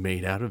 moon is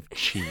made out of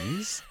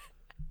cheese?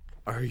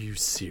 Are you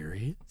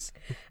serious?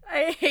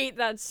 I hate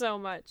that so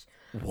much.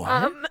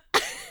 What?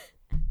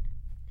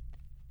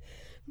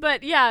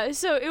 But yeah,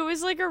 so it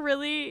was, like, a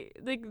really,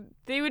 like,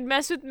 they would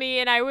mess with me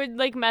and I would,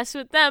 like, mess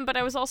with them, but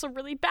I was also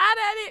really bad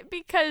at it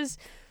because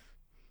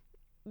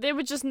they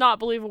would just not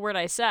believe a word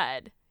I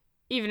said,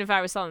 even if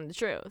I was telling the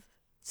truth.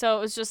 So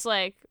it was just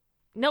like,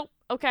 nope,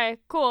 okay,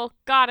 cool,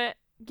 got it,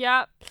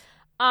 yep.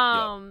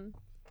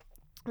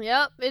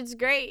 Yep, it's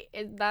great.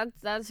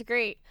 That's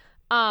great.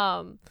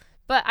 But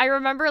I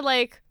remember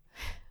like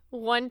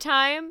one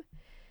time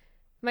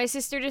my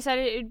sister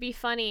decided it would be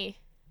funny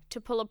to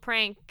pull a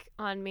prank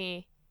on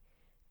me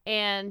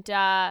and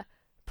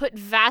put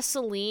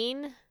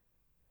Vaseline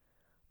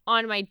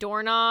on my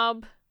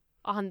doorknob,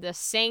 on the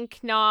sink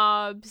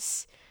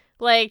knobs,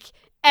 like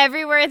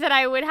everywhere that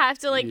I would have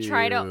to like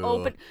try to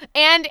open,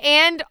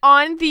 and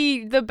on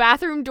the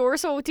bathroom door.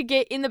 So to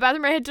get in the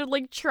bathroom, I had to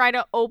like try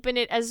to open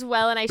it as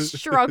well, and I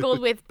struggled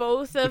with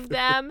both of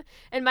them,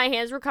 and my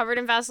hands were covered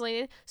in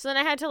Vaseline. So then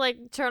I had to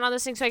like turn on the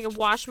sink so I could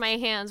wash my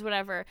hands,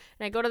 whatever.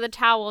 And I go to the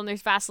towel, and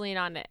there's Vaseline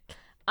on it.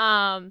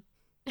 On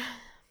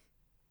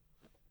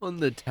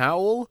the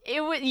towel?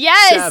 It was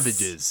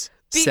yes.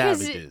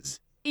 Savages.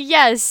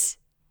 Yes,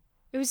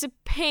 it was a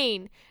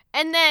pain,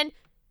 and then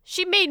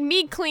she made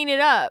me clean it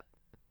up.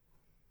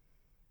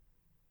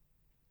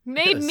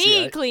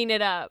 Clean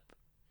it up.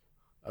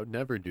 I would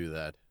never do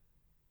that.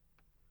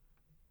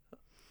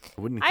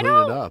 I wouldn't clean it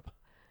up.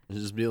 I'd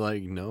just be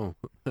like, no,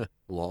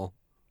 lol.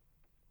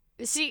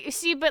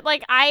 See, but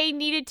like I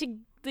needed to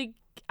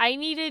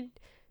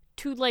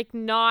like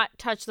not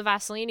touch the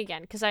Vaseline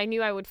again because I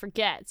knew I would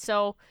forget.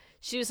 So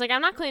she was like,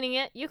 I'm not cleaning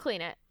it. You clean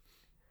it.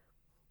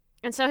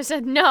 And so I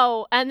said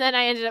no, and then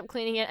I ended up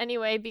cleaning it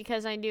anyway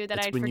because I knew that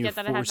I'd forget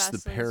that I had Vaseline.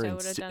 That's when you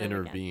force the parents to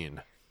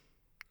intervene.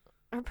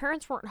 Our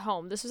parents weren't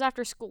home. This was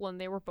after school, and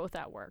they were both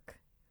at work.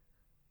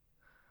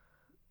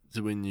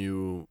 So when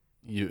you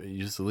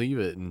just leave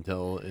it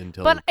until.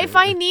 But if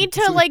I need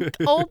to like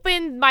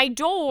open my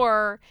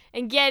door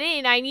and get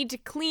in, I need to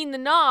clean the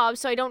knob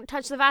so I don't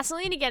touch the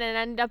Vaseline again and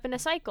end up in a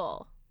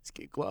cycle. Let's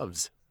get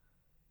gloves.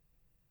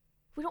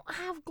 We don't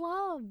have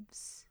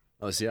gloves.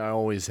 Oh, see, I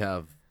always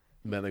have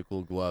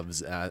medical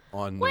gloves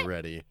on the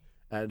ready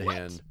at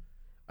hand.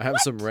 I have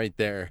some right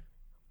there.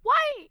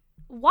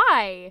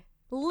 Why?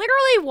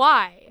 Literally,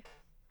 why?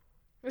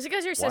 Was it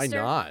because your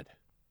sister? Why not?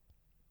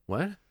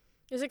 What?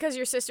 Is it because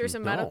your sister's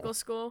in medical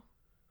school?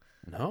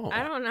 No.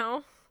 I don't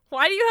know.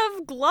 Why do you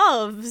have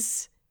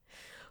gloves?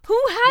 Who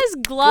has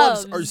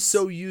gloves? Gloves are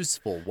so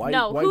useful. Why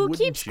who wouldn't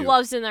keeps you?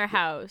 gloves in their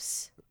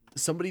house?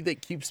 Somebody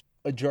that keeps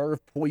a jar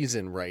of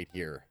poison right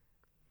here.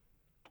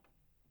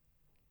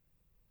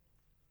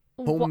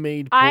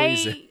 Homemade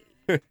poison.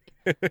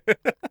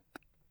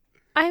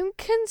 I'm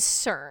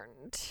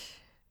concerned,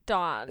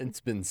 Dawn. It's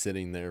been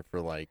sitting there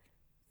for like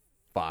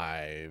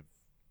 5,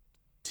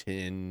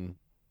 10,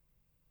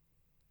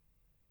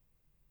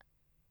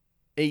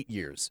 8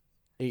 years.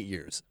 8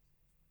 years.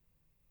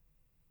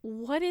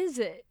 What is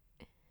it?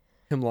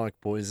 Hemlock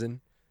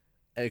poison,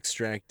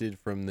 extracted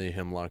from the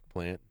hemlock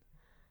plant.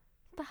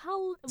 The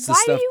hell? It's the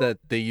stuff that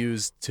they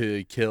used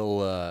to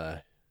kill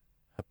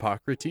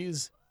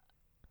Hippocrates.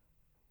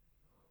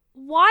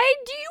 Why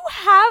do you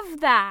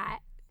have that?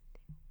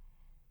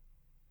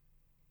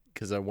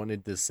 Because I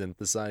wanted to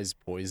synthesize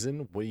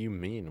poison? What do you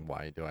mean,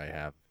 why do I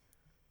have...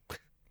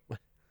 What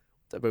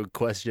type of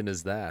question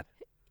is that?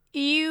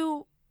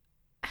 You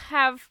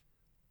have...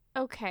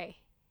 Okay.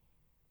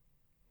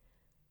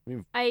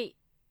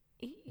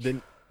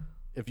 Then,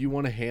 if you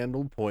want to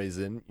handle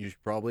poison, you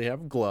should probably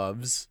have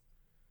gloves.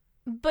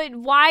 But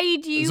why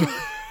do you...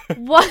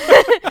 What?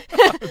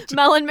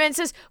 Melonman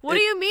says, what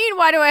do you mean,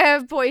 why do I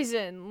have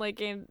poison? Like,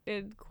 in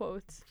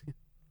quotes.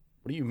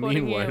 What do you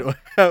mean, why do I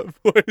have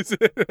poison?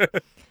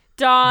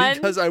 Dawn.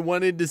 Because I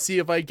wanted to see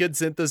if I could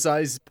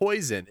synthesize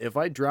poison. If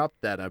I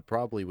dropped that, I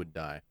probably would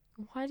die.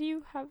 Why do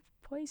you have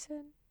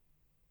poison?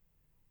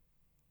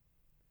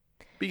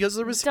 Because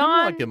there was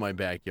hemlock in my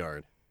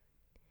backyard.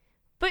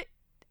 But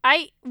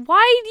why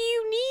do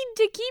you need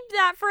to keep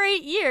that for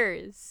 8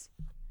 years?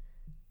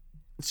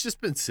 It's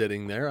just been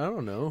sitting there. I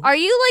don't know. Are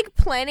you like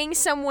planning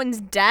someone's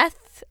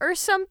death or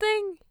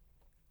something?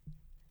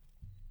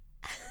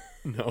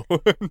 No.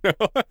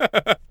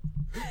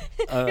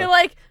 You're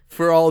like,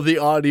 for all the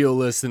audio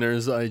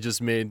listeners, I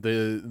just made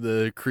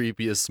the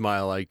creepiest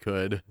smile I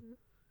could.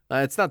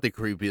 It's not the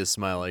creepiest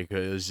smile I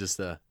could. It was just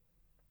a...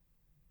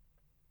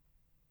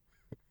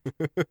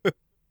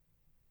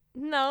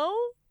 No,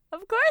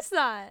 of course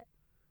not.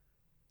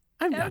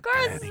 I'm not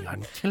planning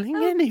on killing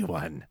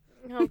anyone.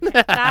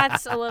 Okay,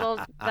 that's a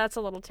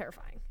little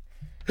terrifying.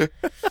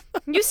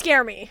 You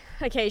scare me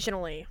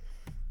occasionally.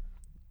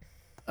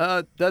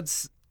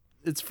 It's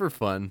for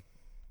fun.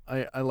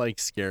 I like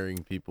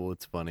scaring people.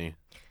 It's funny.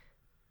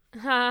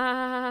 If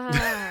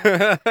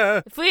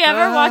we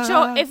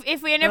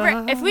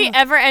ever if we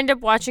ever end up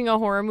watching a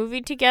horror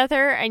movie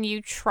together and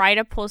you try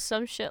to pull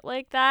some shit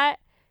like that,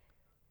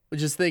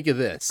 just think of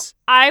this.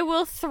 I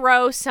will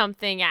throw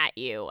something at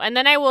you, and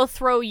then I will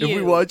throw you. If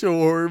we watch a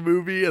horror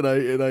movie and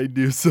I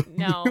do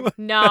something.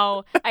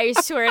 No, I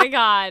swear to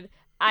God,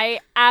 I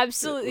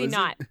absolutely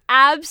not.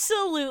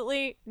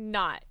 Absolutely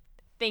not.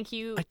 Thank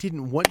you. I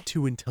didn't want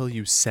to until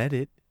you said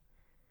it.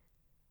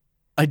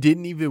 I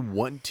didn't even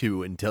want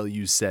to until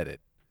you said it.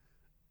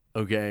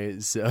 Okay,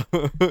 so.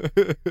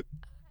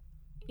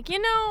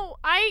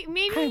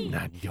 I'm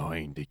not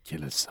going to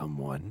kill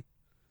someone.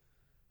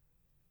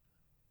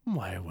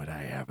 Why would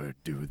I ever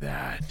do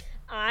that?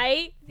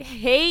 I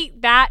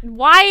hate that.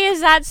 Why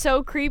is that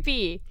so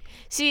creepy?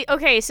 See,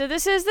 okay, so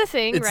this is the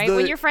thing, right?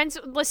 When you're friends,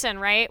 listen,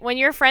 right? When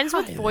you're friends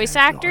with voice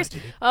actors,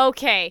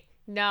 okay,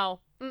 no,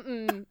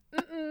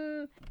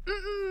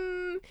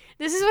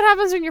 This is what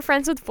happens when you're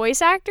friends with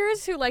voice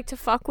actors who like to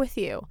fuck with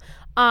you,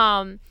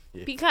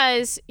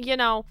 because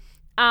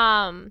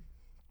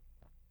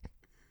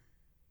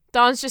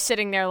Dawn's just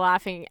sitting there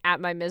laughing at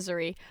my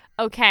misery.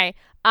 Okay,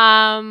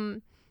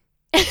 I'm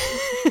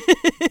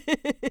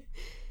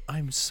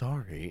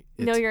sorry.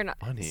 No, you're not.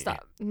 Funny.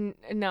 Stop.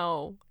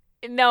 No,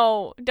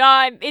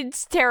 Dawn.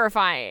 It's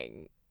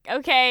terrifying.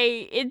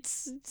 Okay,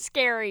 it's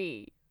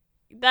scary.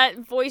 That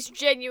voice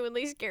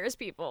genuinely scares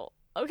people.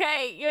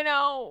 Okay,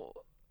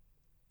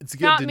 It's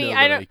good to know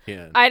that I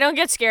can. I don't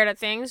get scared at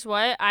things.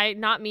 What?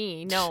 Not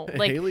me. No.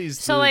 Like Haley's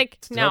so. The Like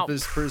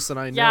toughest person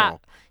I know. Yeah.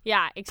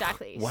 Yeah.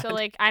 Exactly. What? So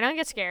like, I don't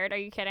get scared. Are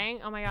you kidding?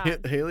 Oh my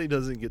god. Haley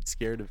doesn't get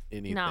scared of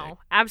anything. No,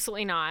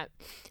 absolutely not.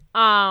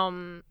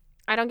 I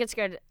don't get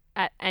scared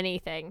at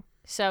anything.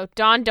 So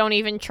Dawn, don't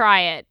even try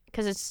it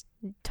because it's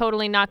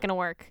totally not gonna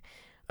work.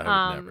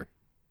 I would never.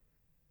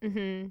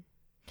 I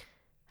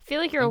feel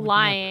like you're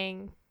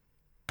lying.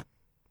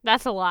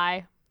 That's a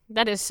lie.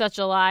 That is such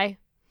a lie.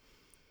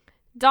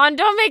 Dawn,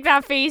 don't make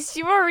that face.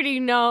 You already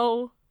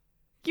know.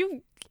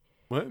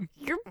 What?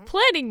 You're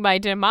planning my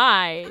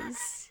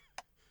demise.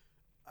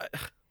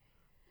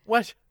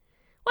 What?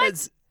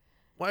 What?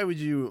 Why would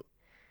you?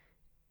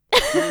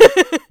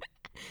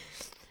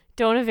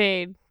 Don't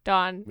evade,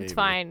 Dawn. Maybe. It's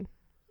fine.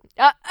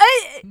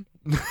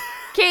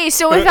 Okay,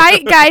 so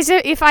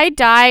if I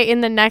die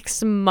in the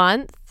next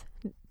month,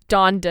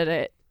 Dawn did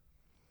it.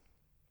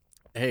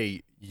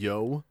 Hey,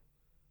 yo.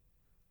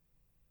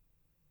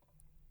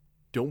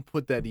 Don't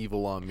put that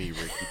evil on me,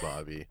 Ricky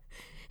Bobby.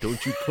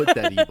 Don't you put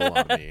that evil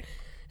on me.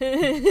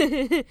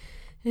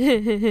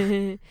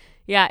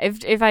 Yeah,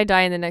 if I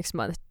die in the next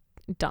month,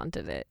 Dawn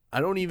did it.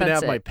 I don't even That's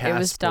have my it. It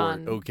was passport,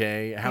 done.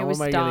 okay? How It was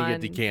am I going to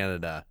get to done.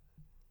 Canada?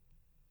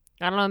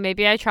 I don't know,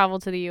 maybe I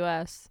traveled to the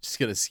US. Just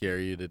going to scare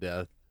you to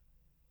death.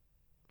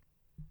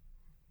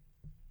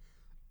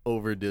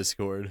 Over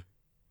Discord.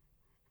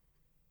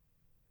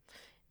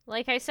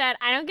 Like I said,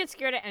 I don't get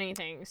scared at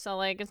anything, so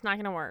like it's not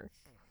gonna work.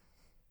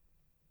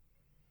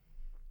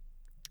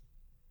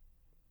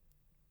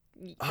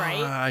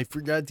 Right? I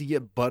forgot to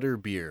get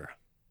butterbeer.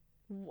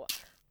 What?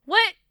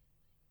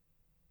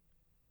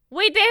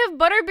 Wait, they have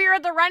butterbeer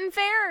at the Ren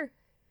Fair?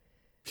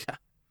 Yeah.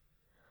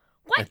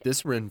 What? At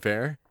this Ren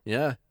Fair?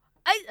 Yeah.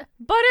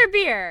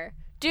 Butterbeer.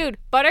 Dude,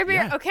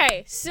 butterbeer. Yeah.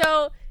 Okay,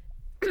 so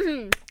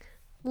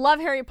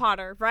love Harry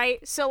Potter,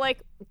 right? So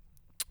like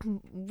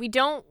we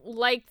don't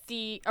like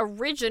the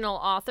original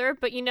author,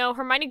 but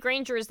Hermione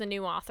Granger is the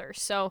new author,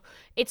 so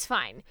it's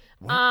fine.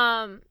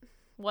 What?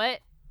 What?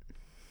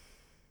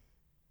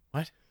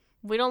 What?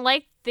 We don't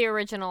like the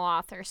original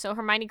author, so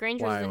Hermione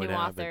Granger is the new would I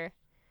have author.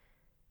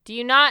 Do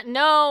you not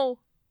know?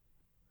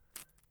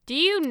 Do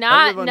you I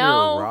not live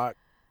know? under a rock.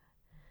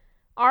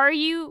 Are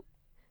you?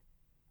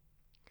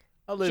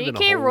 I live in a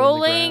J.K. hole in the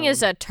Rowling is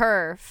ground. a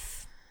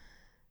TERF.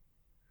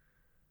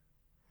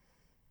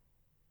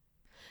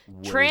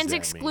 What does Trans that mean?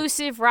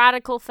 exclusive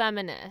radical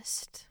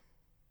feminist.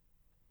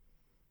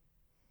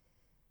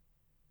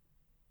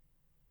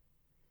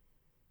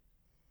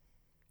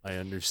 I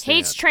understand.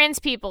 Hates trans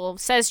people.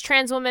 Says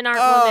trans women aren't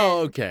Oh,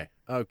 women.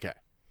 okay.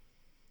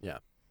 Yeah.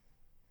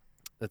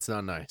 That's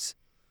not nice.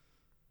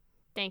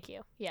 Thank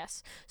you.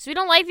 Yes. So we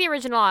don't like the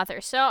original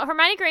author. So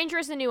Hermione Granger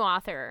is the new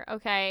author.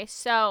 Okay.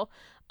 So,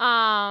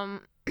 so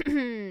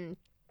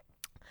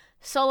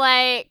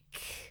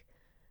like,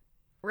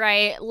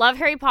 right. Love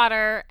Harry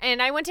Potter.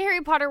 And I went to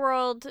Harry Potter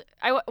World.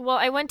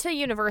 I went to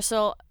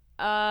Universal,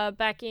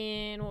 back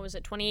in, what was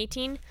it?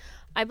 2018.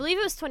 I believe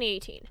it was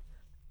 2018.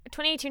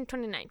 2018,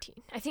 2019.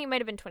 I think it might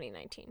have been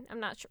 2019. I'm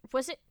not sure.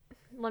 Was it?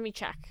 Let me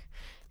check.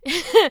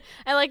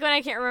 I like when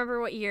I can't remember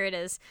what year it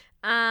is.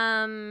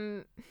 Oh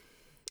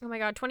my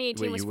god,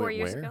 2018 Wait, was you 4 went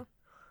years where? ago.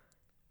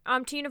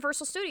 To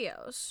Universal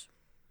Studios.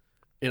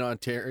 In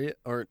Ontario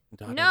or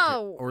not No,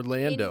 Ontario,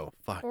 Orlando.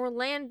 Fuck.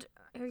 Orlando.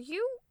 Are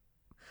you?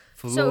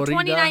 Florida? So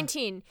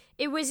 2019.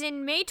 It was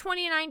in May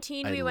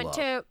 2019.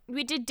 I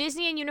We did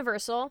Disney and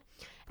Universal,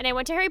 and I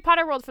went to Harry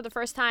Potter World for the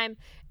first time.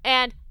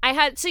 And I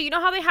had, so you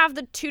know how they have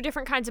the two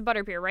different kinds of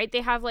butterbeer, right?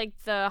 They have like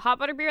the hot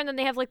butterbeer, and then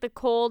they have like the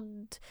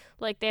cold,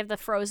 like they have the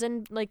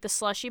frozen, like the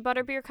slushy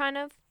butterbeer kind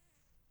of.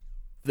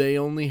 They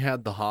only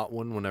had the hot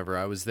one whenever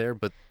I was there,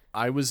 but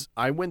I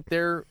went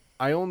there.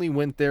 I only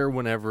went there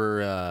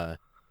whenever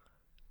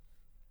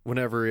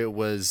it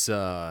was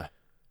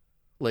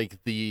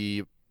like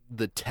the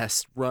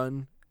test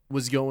run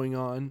was going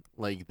on.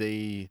 Like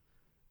they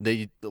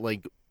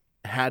like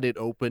had it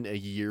open a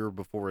year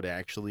before it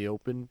actually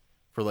opened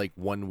for like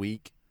 1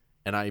 week,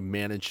 and I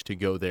managed to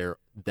go there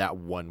that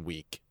 1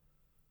 week.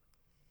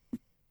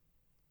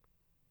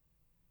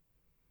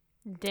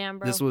 Damn,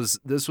 bro.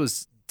 This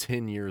was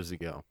 10 years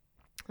ago,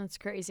 That's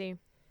crazy.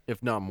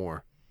 if not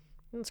more.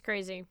 That's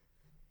crazy.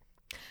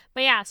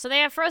 But yeah, so they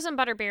have frozen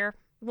butterbeer.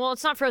 Well,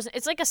 it's not frozen.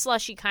 It's like a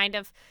slushy kind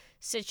of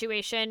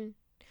situation.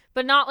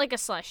 but not like a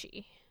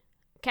slushie.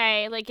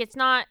 Okay, like it's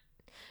not.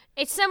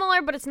 It's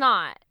similar, but it's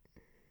not.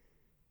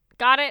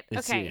 Got it?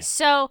 Okay,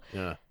 so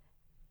yeah.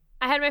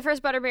 I had my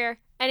first butterbeer,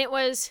 and it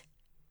was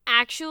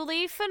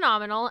actually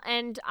phenomenal,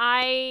 and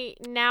I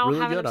now really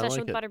have an good.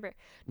 obsession with butterbeer.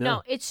 Yeah.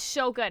 No, it's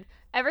so good.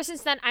 Ever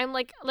since then, I'm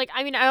like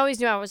I mean, I always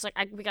knew I was like,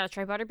 we gotta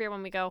try butterbeer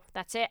when we go.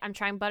 That's it. I'm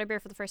trying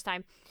butterbeer for the first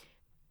time.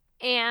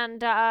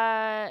 And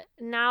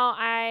now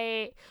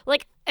I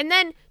like, and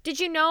then did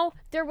you know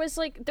there's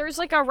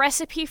like a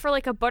recipe for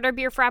like a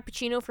butterbeer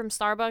frappuccino from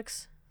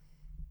Starbucks?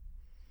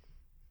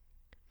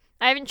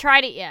 I haven't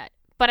tried it yet,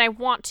 but I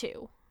want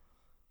to.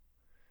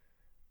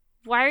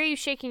 Why are you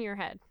shaking your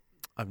head?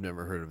 I've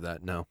never heard of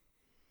that. No.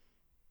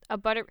 A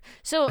butter.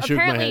 So I apparently,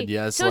 shook my head,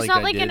 yes, so like it's not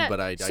I like did, but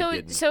I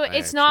didn't. So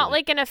it's not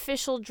like an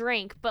official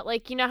drink, but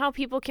like you know how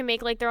people can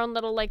make like their own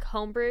little like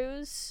home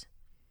brews.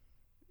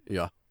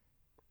 Yeah.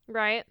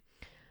 Right.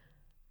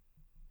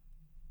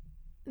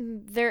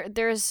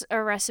 There's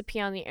a recipe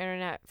on the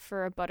internet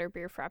for a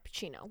butterbeer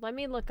frappuccino. Let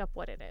me look up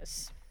what it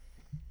is.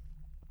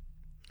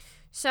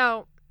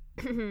 So.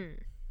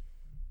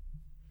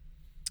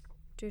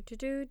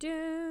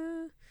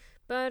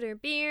 Butterbeer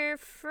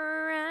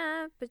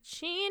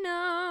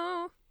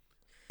frappuccino.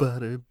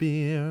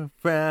 Butterbeer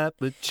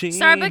frappuccino.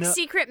 Starbucks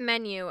secret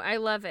menu. I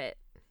love it.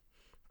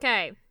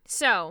 Okay,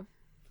 so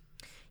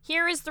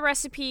here is the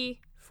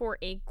recipe for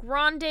a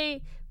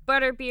grande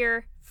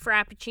butterbeer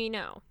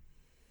frappuccino.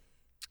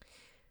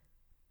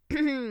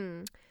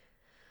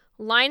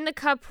 Line the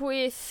cup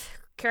with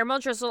caramel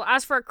drizzle.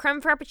 Ask for a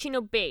creme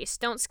frappuccino base.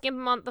 Don't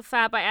skim on the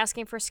fat by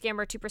asking for skim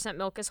or 2%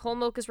 milk, as whole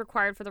milk is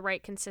required for the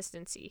right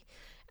consistency.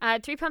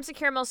 Add 3 pumps of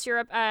caramel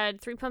syrup.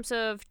 Add 3 pumps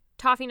of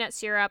toffee nut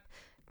syrup.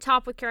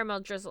 Top with caramel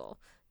drizzle.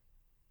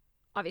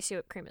 Obviously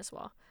with cream as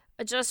well.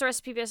 Adjust the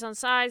recipe based on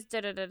size.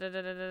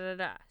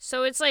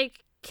 So it's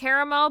like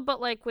caramel,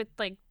 but like with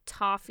like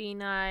toffee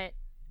nut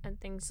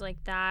and things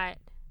like that.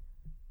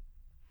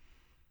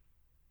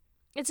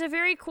 It's a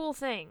very cool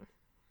thing.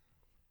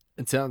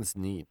 It sounds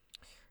neat.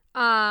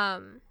 Well,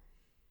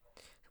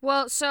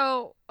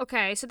 so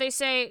they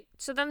say,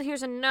 so then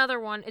here's another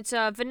one. It's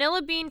a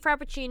vanilla bean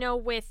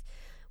frappuccino with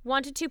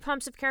 1 to 2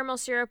 pumps of caramel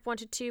syrup, 1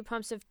 to 2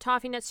 pumps of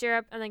toffee nut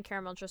syrup, and then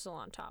caramel drizzle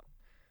on top.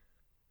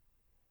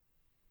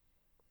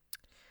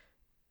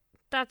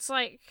 That's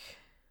like,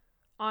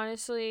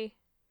 honestly,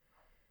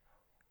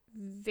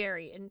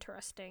 very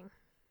interesting.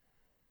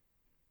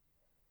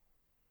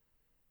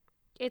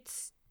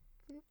 It's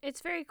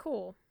very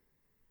cool.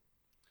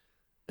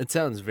 It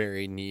sounds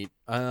very neat.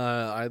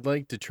 I'd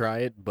like to try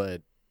it,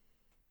 but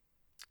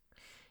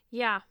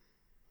yeah.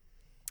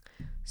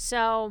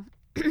 So,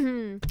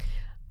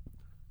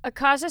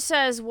 Akaza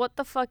says, "What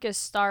the fuck is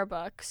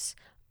Starbucks?"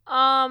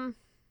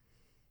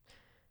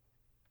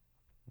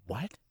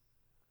 What?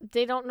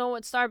 They don't know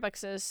what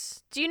Starbucks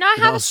is. Do you not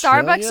have a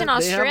Starbucks in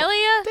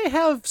Australia? They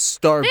have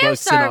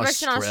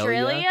Starbucks in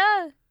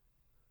Australia.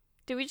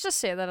 Did we just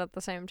say that at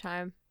the same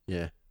time?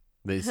 Yeah,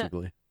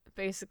 basically.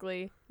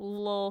 Basically,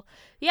 lol.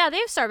 Yeah, they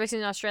have Starbucks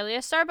in Australia.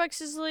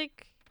 Starbucks is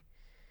like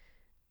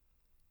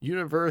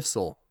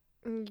universal.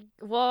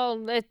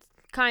 Well, it's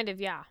kind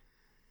of, yeah.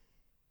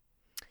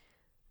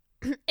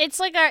 It's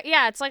like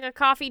a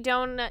coffee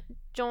donut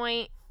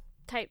joint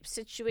type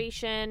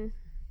situation.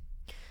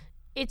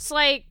 It's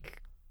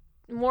like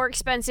more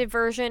expensive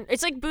version.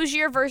 It's like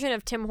bougier version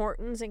of Tim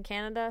Hortons in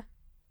Canada.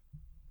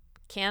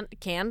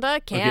 Canada.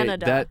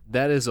 Okay,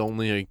 that is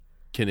only a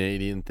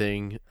Canadian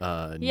thing.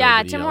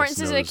 Yeah, Tim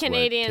Hortons is a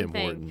Canadian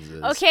thing.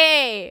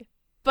 Okay,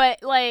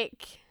 but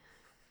like,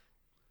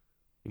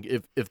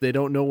 if they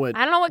don't know what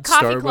I don't know what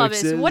Coffee Starbucks Club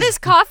is. What is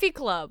Coffee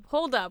Club?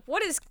 Hold up.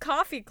 What is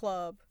Coffee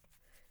Club?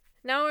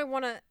 Now I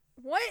want to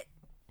what?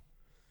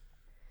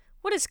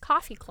 What is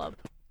Coffee Club?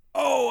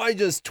 Oh, I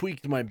just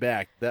tweaked my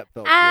back. That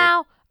felt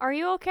Ow. Good. Are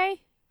you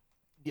okay?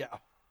 Yeah.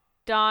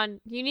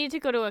 Dawn, you need to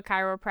go to a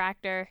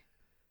chiropractor.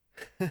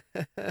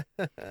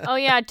 Oh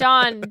yeah,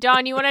 Dawn,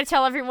 you want to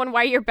tell everyone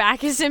why your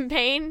back is in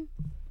pain?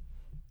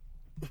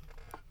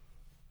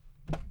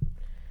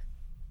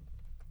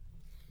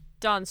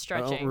 Dawn's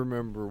stretching. I don't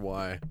remember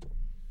why.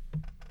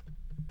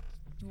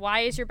 Why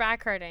is your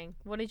back hurting?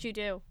 What did you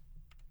do?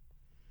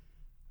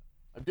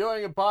 I'm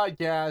doing a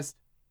podcast.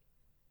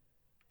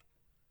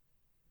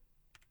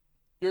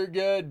 You're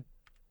good.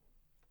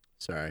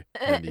 Sorry.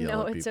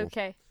 No, it's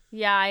okay.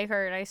 Yeah, I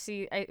heard. I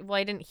see. I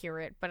didn't hear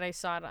it, but I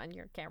saw it on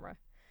your camera.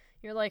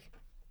 You're like,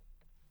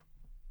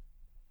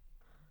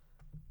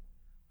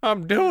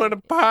 I'm doing a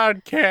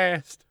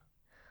podcast.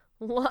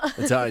 What?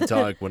 That's how I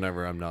talk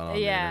whenever I'm not on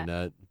the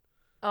internet.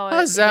 Oh,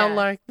 I sound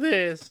like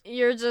this.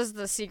 You're just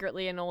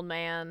secretly an old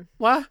man.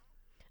 What?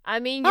 I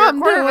mean, I'm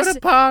doing a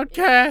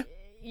podcast.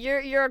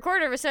 You're a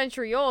quarter of a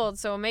century old,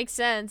 so it makes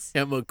sense.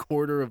 I'm a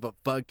quarter of a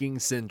fucking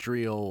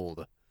century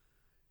old.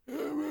 I'm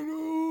an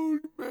old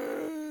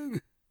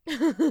man.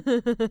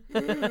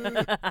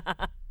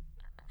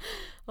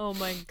 Oh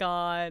my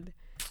god.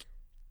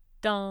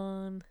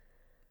 Dawn.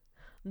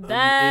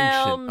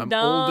 I'm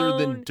older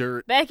than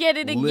dirt. Back at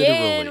it again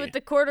literally. with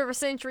the quarter of a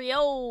century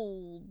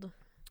old.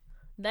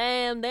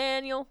 Damn,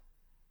 Daniel.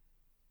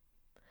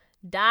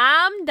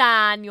 Damn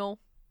Daniel.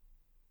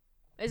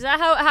 Is that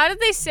how did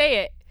they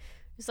say it?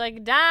 It's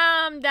like,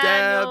 damn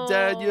Daniel.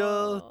 Damn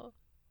Daniel.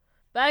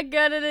 Back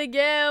at it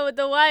again with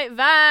the white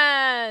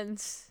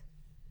vans.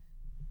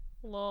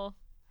 Lol.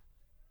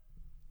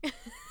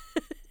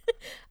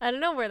 I don't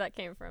know where that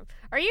came from.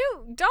 Are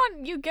you, Don,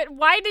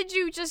 why did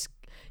you just,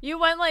 you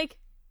went like.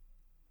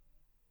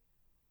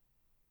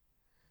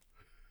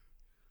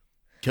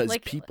 Because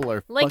like, people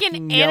are like fucking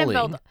an yelling.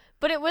 Annabelle,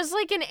 but it was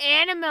like an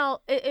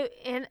Annabelle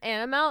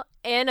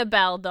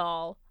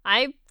doll.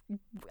 I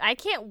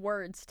can't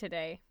words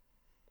today.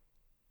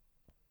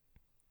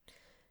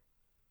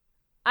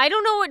 I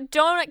don't know what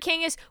Donut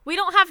King is. We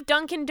don't have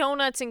Dunkin'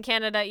 Donuts in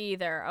Canada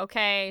either,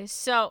 okay?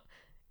 So,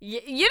 you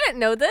didn't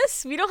know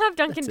this? We don't have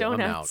Dunkin'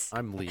 Donuts.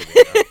 I'm leaving.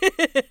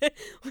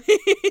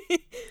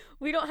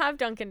 We don't have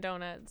Dunkin'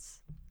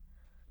 Donuts.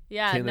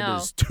 Yeah,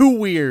 Canada's too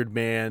weird,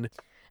 man.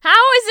 How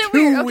is it Too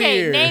weird?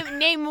 Okay, weird.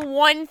 name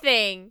one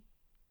thing.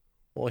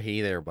 Well,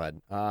 hey there,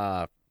 bud.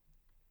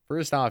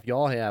 First off,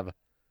 y'all have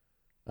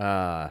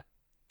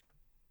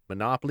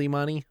Monopoly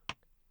money.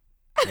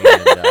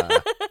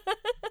 And,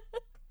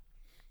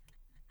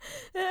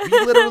 we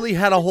literally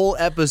had a whole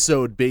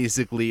episode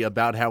basically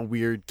about how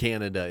weird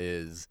Canada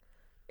is.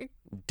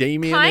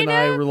 Damien and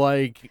I were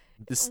like,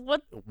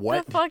 What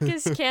the fuck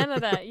is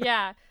Canada?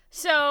 Yeah.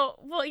 So,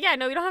 well, yeah,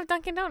 no, we don't have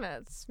Dunkin'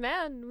 Donuts.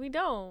 Man, we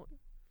don't.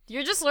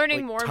 You're just learning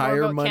Like more and tire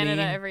more about money?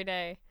 Canada every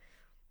day.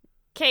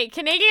 Okay,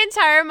 Canadian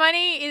Tire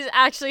money is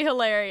actually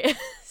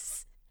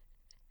hilarious.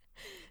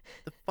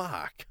 the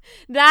fuck?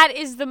 That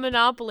is the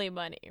Monopoly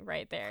money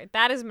right there.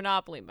 That is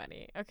Monopoly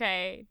money,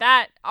 okay?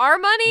 Our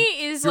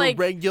money is Your like...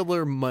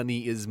 regular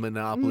money is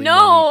Monopoly money,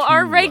 No,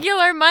 our too.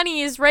 regular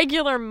money is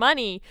regular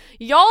money.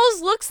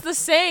 Y'all's looks the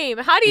same.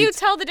 How do you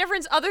tell the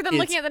difference other than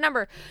looking at the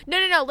number?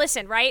 No,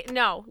 listen, right?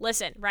 No,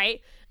 listen,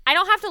 right? I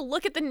don't have to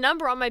look at the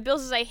number on my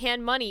bills as I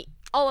hand money.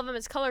 All of them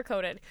is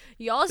color-coded.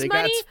 Y'all's They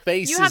money, got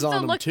faces you have to on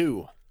them, look...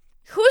 too.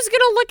 Who's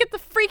gonna look at the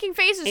freaking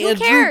faces? Who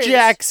Andrew cares?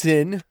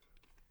 Jackson.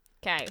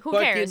 Okay, who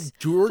Fucking cares?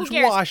 George Who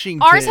cares?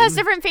 Washington. Ours has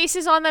different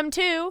faces on them,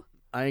 too.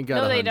 I ain't got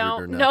No, 100 they or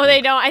don't. nothing. No,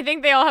 they don't. I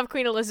think they all have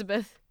Queen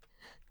Elizabeth.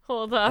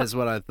 Hold up. That's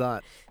what I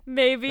thought.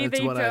 Maybe That's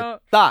they what don't. I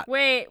thought.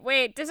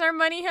 Wait. Does our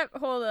money have...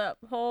 Hold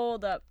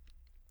up.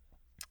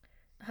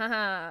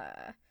 Haha.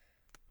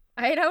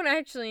 I don't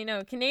actually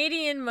know.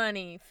 Canadian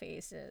money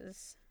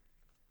faces.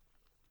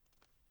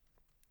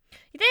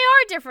 They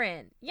are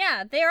different.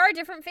 Yeah, they are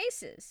different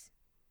faces.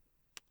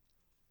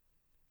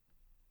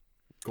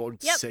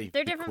 God Yep, save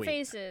they're the different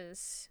Queen.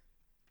 faces.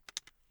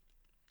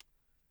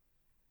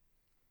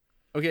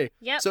 Okay,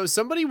 Yep. so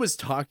somebody was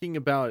talking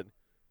about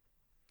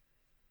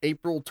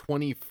April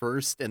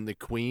 21st and the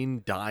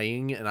Queen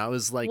dying, and I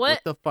was like,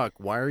 what the fuck?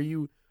 Why are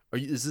you...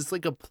 Is this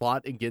like a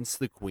plot against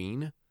the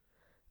Queen?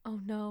 Oh,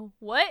 no.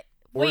 What?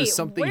 Or Wait, is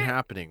something where...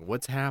 happening?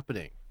 What's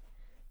happening?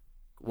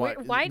 Why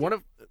One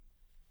of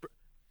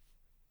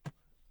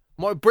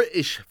my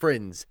British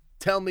friends,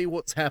 tell me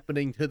what's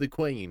happening to the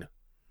Queen.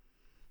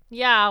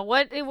 Yeah,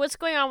 what's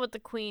going on with the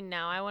Queen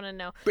now? I want to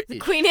know. British. The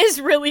Queen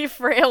is really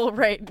frail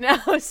right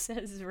now,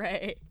 says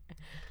Ray.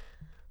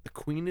 The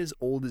Queen is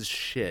old as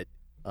shit.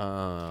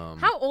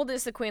 How old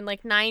is the Queen?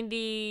 Like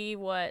 90,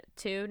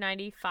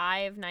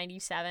 95,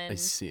 97? I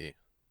see.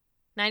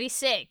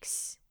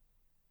 96.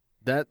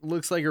 That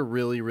looks like a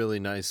really,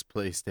 really nice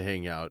place to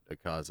hang out,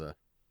 Akaza.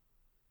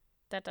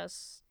 That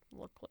does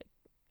look like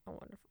a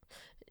wonderful...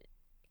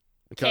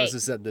 Akaza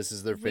said this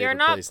is their We are favorite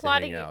not place to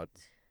plotting hang out.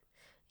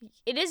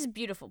 It is a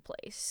beautiful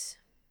place.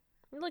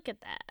 Look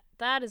at that.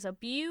 That is a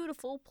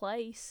beautiful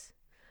place.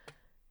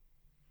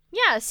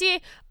 Yeah, see,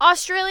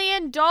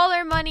 Australian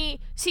money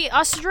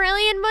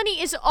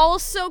is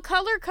also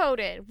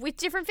color-coded with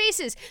different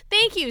faces.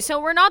 Thank you.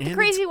 So we're not the And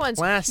crazy it's ones.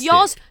 plastic.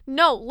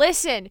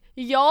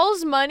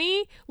 Y'all's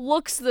money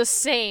looks the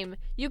same.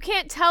 You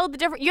can't tell the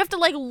difference. You have to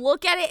like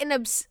look at it and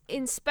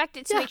inspect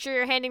it to make sure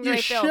you're handing the you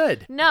right bill.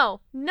 should. No.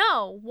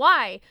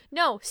 Why?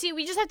 No. See,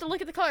 we just have to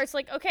look at the color. It's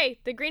like, okay,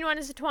 the green one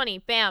is a 20.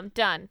 Bam,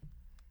 done.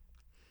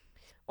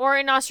 Or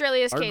in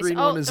Australia's case, green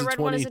one is the a red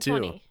one is a 22.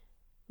 20.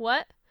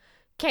 What?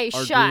 Okay,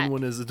 Our shut. green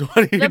one is a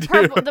 22.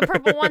 The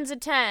purple one's a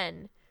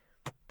 10.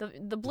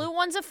 The blue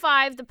one's a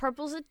 5. The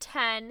purple's a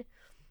 10.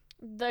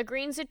 The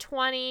green's a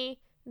 20.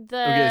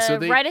 The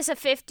red is a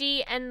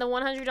 50, and the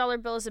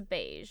 $100 bill is a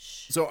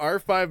beige. So our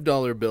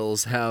 $5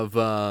 bills have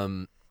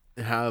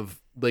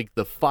like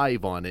the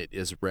 5 on it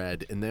is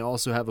red, and they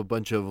also have a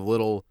bunch of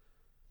little.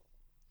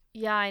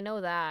 Yeah, I know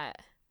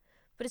that,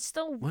 but it's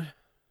still What?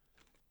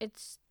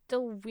 It's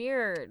still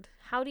weird.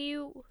 How do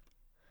you?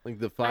 Like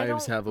the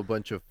 5s have a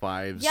bunch of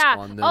 5s Yeah.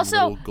 on them.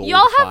 Also, little gold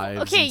y'all have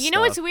 5s okay. and You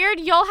know what's stuff.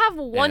 weird? Y'all have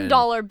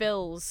 $1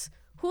 bills.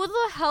 Who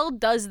the hell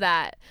does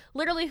that?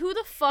 Literally, who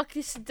the fuck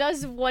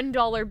does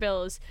 $1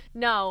 bills?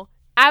 No,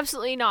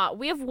 absolutely not.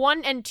 We have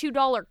 $1 and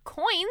 $2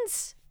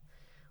 coins.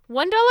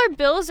 $1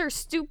 bills are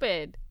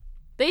stupid.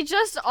 They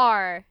just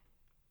are.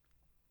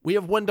 We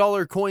have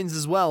 $1 coins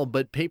as well,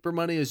 but paper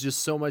money is just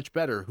so much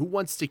better. Who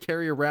wants to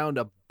carry around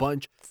a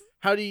bunch?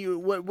 How do you?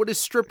 What do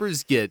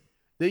strippers get?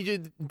 They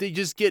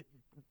just get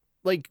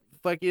like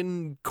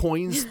fucking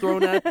coins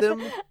thrown at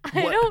them?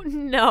 I don't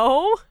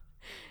know.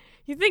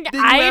 You think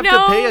Then I you have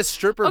know? to pay a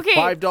stripper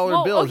 $5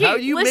 bills. Okay, How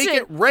do you listen, make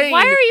it rain?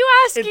 Why are you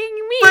asking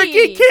me?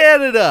 Freaking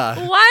Canada.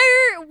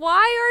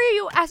 Why are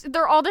you asking?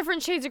 They're all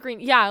different shades of green.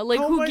 Yeah, like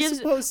How who am I gives?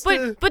 supposed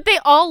to- But they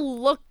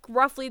all look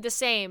roughly the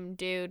same,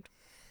 dude.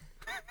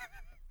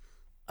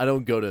 I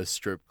don't go to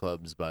strip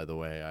clubs, by the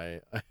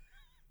way.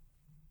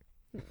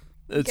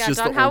 It's Yeah, just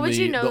Don, how would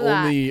you know the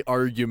that? only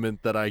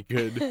argument that I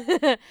could.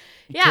 Yeah,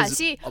 Because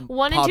see, of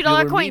 $1 and $2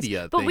 popular coins,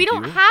 media, but we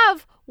thank don't you.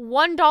 have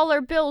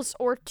 $1 bills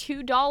or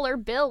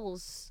 $2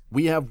 bills.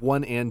 We have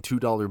 $1 and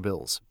 $2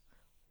 bills.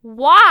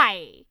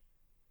 Why?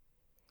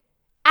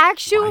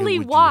 Actually,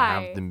 would why?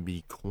 you have them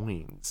be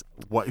coins?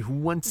 What? Who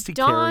wants to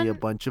Don- carry a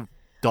bunch of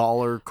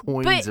dollar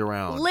coins But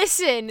around?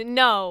 listen,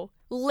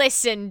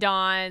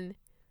 Don.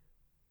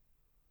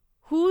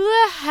 Who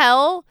the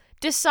hell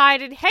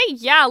decided, hey,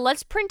 yeah,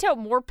 let's print out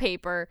more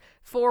paper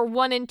for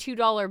 $1 and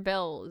 $2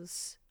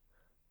 bills?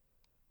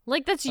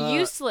 Like, that's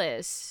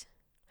useless.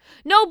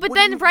 No, but what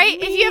then, do you right?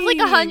 If you have like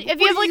mean? if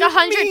you have What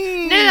like do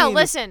you 100, no, mean?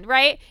 listen,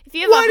 right? If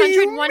you have What do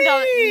you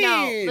 $101,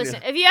 no, mean?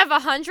 listen. If you have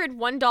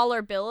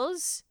 $101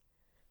 bills,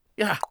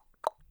 Yeah.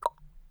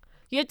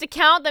 you have to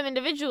count them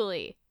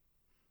individually.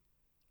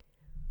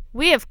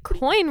 We have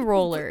coin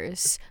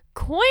rollers.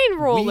 Coin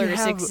rollers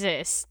have-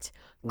 exist.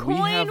 we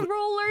Coin have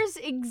rollers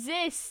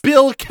exist.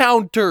 bill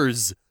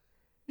counters.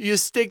 You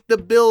stick the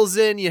bills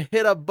in, you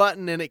hit a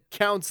button, and it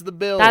counts the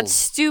bills. That's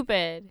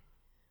stupid.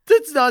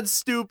 That's not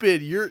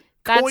stupid.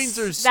 Coins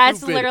are stupid.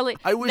 That's literally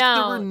I wish no,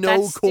 there were no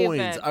that's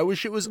coins. stupid. I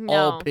wish it was No.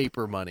 all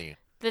paper money.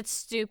 That's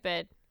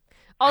stupid.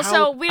 Also,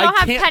 How- we don't I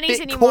have can't pennies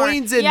fit anymore.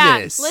 coins in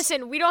yeah, this.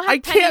 listen, we don't I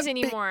have pennies can't fit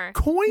anymore.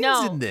 coins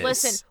no, in this.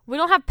 listen, we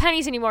don't have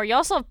pennies anymore. You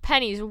also have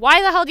pennies.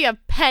 Why the hell do you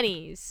have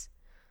pennies?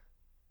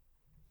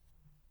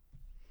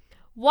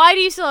 Why do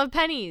you still have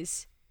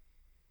pennies?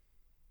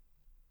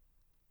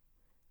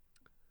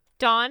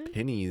 Don?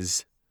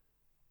 Pennies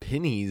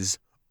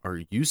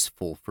are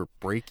useful for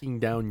breaking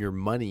down your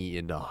money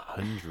into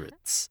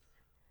hundreds.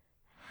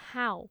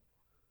 How?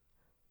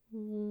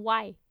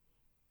 Why?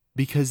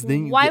 Because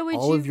then you Why get would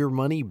all of you- your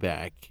money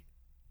back.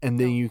 And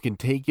then No. you can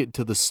take it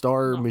to the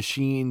star No.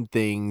 machine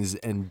things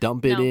and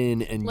dump it No.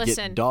 in and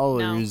Listen, get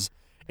dollars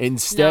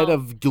instead No.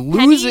 of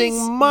losing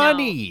Pennies?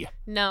 money.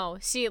 No.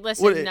 See,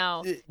 listen, What-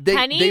 no. They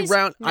Pennies?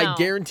 round. I No.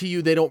 guarantee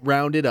you they don't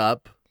round it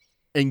up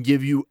and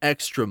give you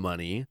extra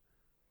money.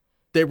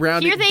 They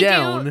round Here it they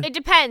down do. It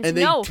depends. and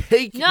they no.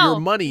 take no. your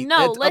money.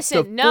 No. That's listen.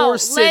 up to no. 4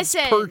 cents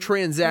listen. per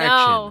transaction.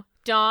 No.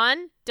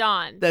 Don.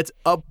 That's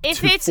up If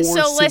to it's 4 so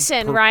cents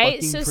listen, per right?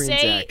 fucking So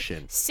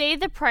transaction. say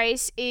the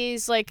price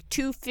is like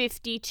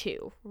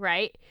 $2.52,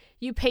 right?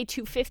 You pay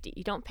 $2.50.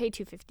 You don't pay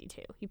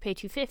 $2.52. You pay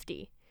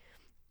 $2.50.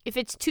 If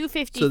it's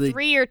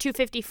 $2.53 or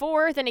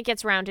 $2.54, then it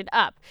gets rounded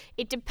up.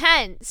 It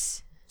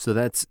depends. So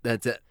that's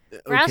it.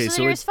 Round Okay, to the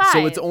so nearest it's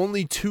 5.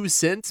 only 2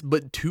 cents,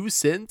 but 2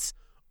 cents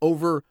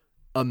over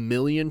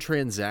 1,000,000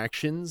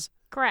 transactions.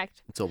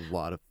 Correct. It's a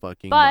lot of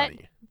fucking But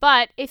money.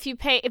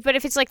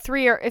 if it's like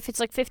 3 or if it's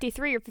like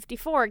 53 or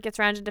 54, it gets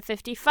rounded to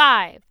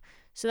 55.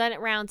 So then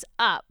it rounds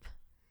up.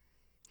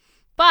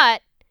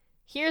 But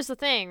here's the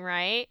thing,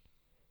 right?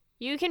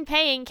 You can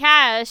pay in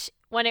cash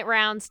when it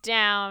rounds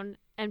down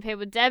and pay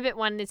with debit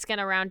when it's going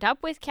to round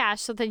up with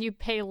cash, so then you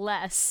pay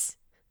less.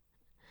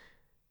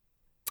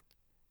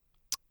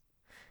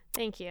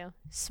 Thank you.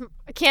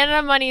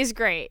 Canada money is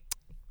great.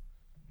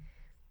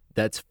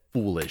 That's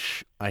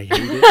foolish. I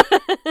hate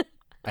it.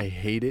 I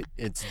hate it.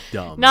 It's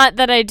dumb. Not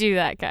that I do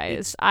that, guys.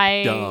 It's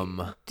I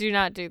dumb. do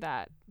not do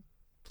that.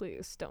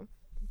 Please don't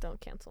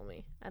cancel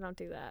me. I don't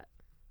do that.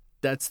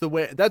 That's the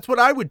way. That's what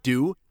I would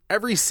do.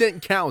 Every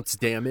cent counts,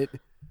 damn it.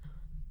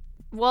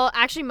 Well,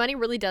 actually, money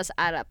really does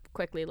add up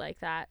quickly like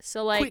that.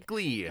 So, like,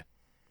 Quickly.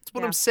 That's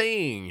what Yeah. I'm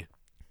saying.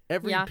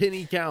 Every Yeah.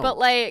 penny counts. but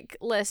like,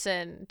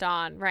 listen,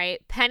 Don,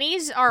 right?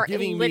 Pennies are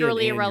Giving me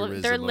literally an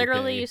irrelevant. They're aneurysm,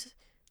 literally. okay?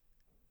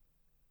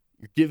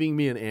 You're giving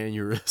me an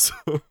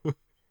aneurysm.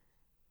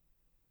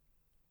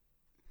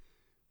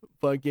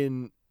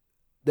 Fucking,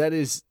 that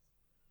is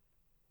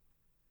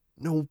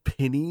no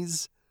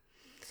pennies.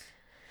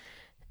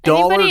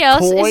 Anybody Dollar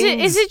else? coins?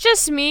 Is it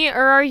just me, or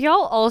are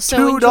y'all also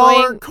 $2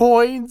 enjoying?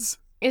 coins?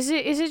 Is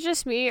it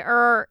just me,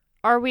 or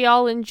are we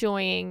all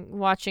enjoying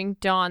watching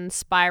Don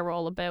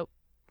spiral about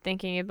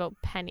thinking about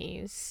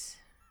pennies?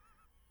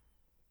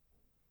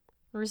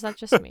 Or is that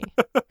just me?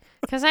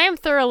 Because I am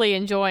thoroughly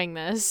enjoying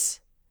this.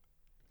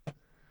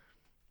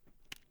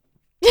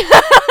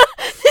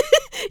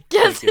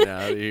 Get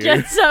out of here.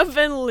 Gets up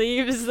and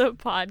leaves the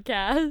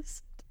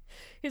podcast.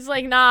 He's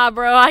like, nah,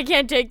 bro, I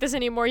can't take this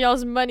anymore.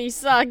 Y'all's money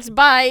sucks.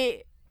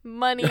 Bye.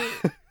 Money.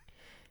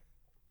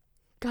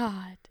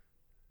 God.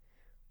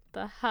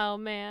 The hell,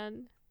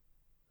 man.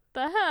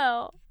 The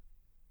hell,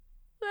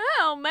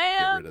 Get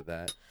man. rid of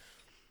that.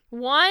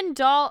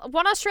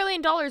 $1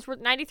 Australian dollar is worth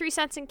 93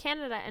 cents in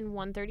Canada and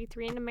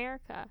 1.33 in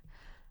America.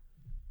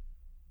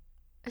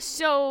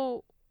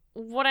 So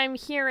what I'm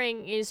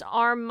hearing is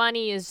our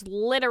money is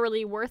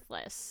literally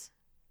worthless.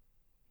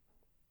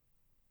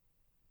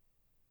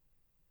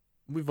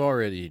 We've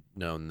already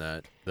known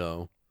that,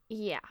 though.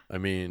 Yeah. I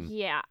mean...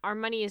 Yeah, our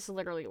money is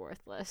literally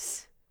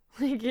worthless.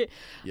 Like,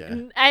 yeah.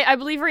 I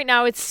believe right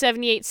now it's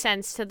 78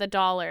 cents to the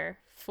dollar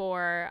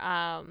for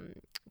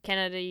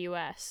Canada,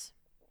 US.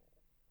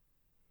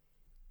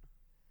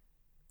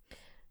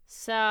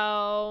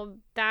 So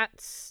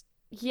that's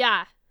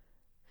yeah.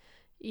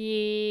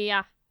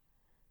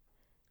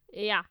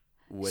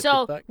 What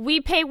So the fuck? we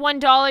pay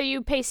 $1,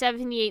 you pay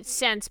 78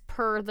 cents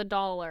per the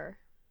dollar.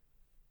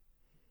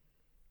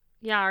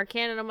 Yeah, our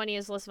Canada money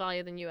is less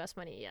value than US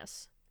money,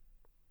 yes.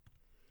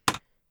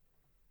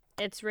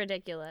 It's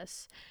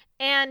ridiculous.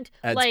 And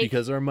That's like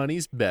because our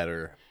money's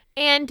better.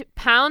 and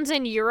pounds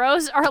and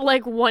euros are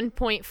like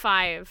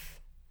 1.5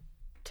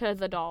 to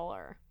the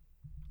dollar.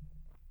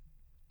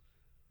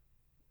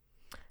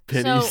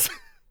 Pennies. So,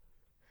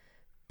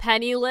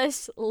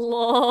 penniless,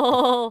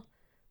 lol.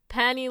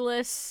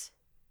 Penniless.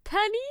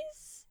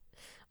 Pennies?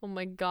 Oh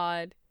my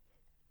god.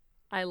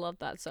 I love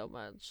that so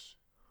much.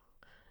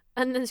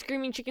 And then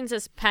Screaming Chicken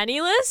says,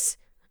 penniless?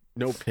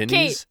 No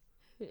pennies?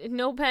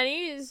 No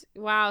pennies?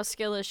 Wow,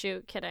 skill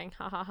issue. Kidding.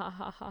 Ha ha ha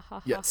ha ha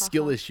ha. Yeah,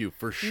 skill issue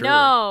for sure.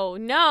 No.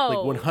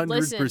 Like 100%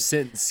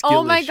 Listen. skill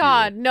Oh my issue.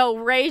 god. No,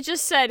 Ray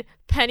just said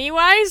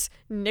Pennywise,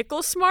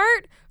 nickel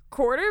smart,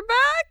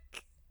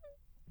 quarterback.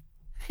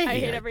 Hey, I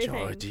hate everything.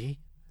 Georgie.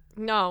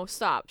 No,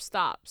 stop.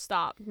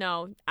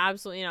 No,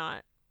 absolutely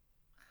not.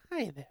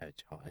 Hi there,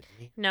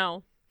 Georgie.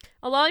 No.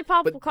 A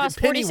lollipop will cost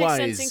 46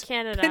 cents in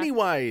Canada.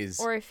 Pennywise.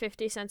 Or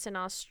 50 cents in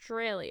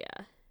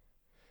Australia.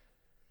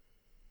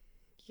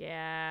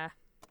 Yeah.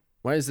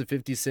 Why is the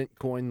 50-cent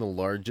coin the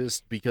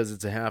largest? Because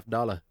it's a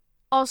 $50.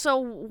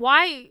 Also,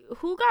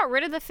 who got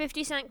rid of the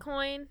 50-cent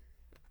coin?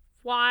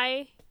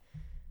 Why?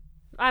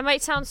 I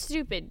might sound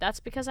stupid. That's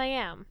because I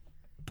am.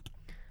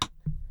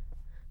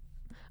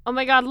 Oh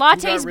my god,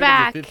 Latte's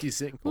back.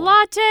 50-cent coin?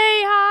 Latte,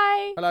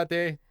 hi. Hi,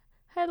 Latte.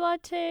 Hi,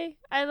 Latte.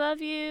 I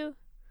love you.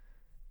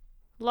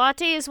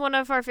 Latte is one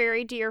of our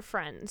very dear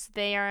friends.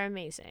 They are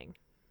amazing.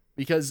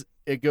 Because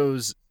it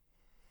goes...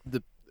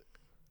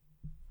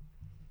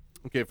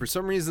 Okay, for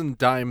some reason,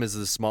 dime is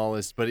the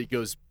smallest, but it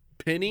goes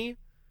penny,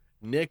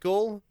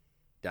 nickel,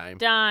 dime,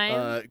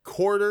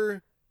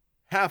 quarter,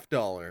 $50.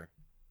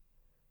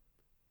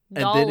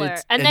 Dollar.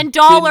 And then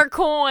dollar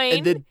coin.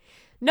 And then,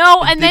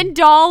 and then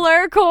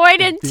dollar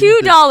coin and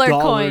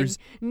 $2 coin.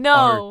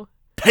 No.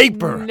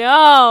 Paper.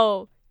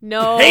 No.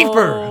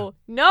 Paper.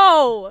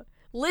 No.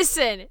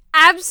 Listen,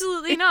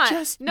 absolutely It not.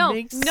 just No,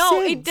 makes no,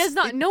 sense. it does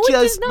not. It No, it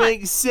does just not.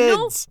 makes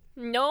sense.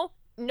 No,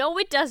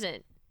 it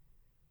doesn't.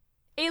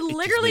 It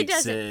literally makes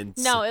doesn't.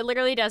 sense. No, it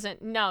literally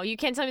doesn't. No, you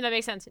can't tell me that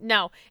makes sense.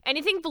 No.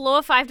 Anything below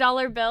a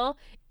 $5 bill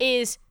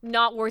is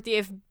not worthy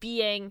of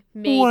being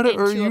made What into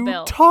are a you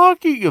bill.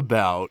 talking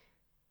about?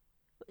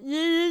 What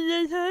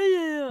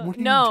are No. you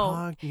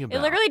talking about?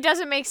 It literally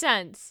doesn't make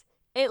sense.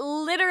 It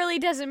literally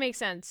doesn't make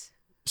sense.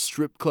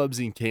 Strip clubs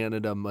in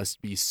Canada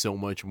must be so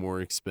much more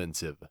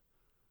expensive.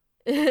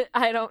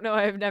 I don't know.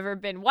 I've never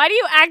been. Why do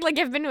you act like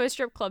you've been to a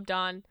strip club,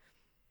 Don?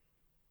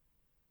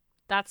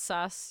 That's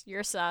sus.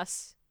 You're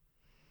sus.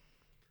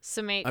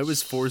 I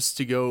was forced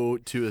to go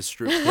to a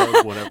strip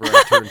club whenever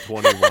I turned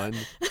 21.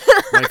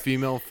 My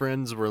female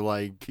friends were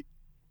like,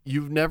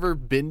 "You've never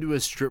been to a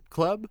strip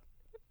club?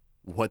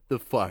 What the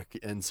fuck?"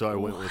 And so I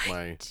went with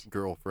my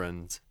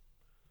girlfriends.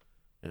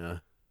 Yeah.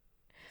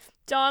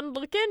 Don,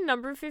 look at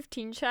number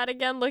 15 chat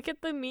again. Look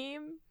at the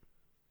meme.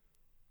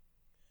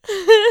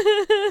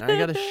 I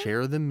gotta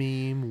share the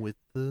meme with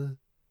the...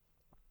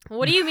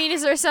 What do you mean?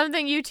 Is there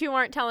something you two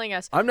aren't telling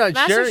us? I'm not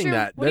Master sharing Shroom,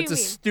 that. what do That's you a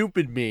mean?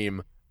 stupid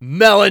meme.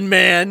 Melon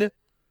Man!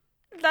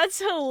 That's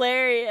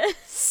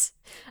hilarious.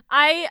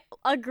 I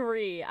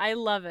agree. I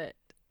love it.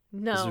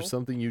 No. Is there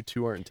something you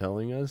two aren't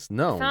telling us?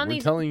 No, Found we're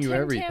these telling you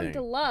Tim everything. Tam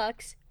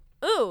Deluxe.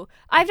 Ooh,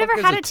 I've The fuck never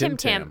is had a a Tim Tim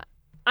Tam. Tam?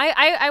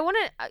 I want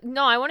to.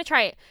 No, I want to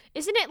try it.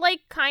 Isn't it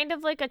like kind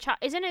of like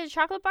isn't it a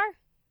chocolate bar?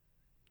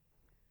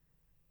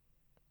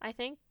 I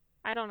think.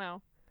 I don't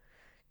know.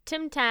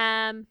 Tim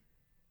Tam.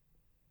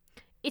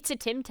 It's a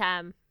Tim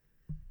Tam.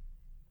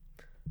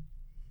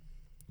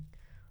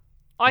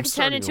 I I'm could turn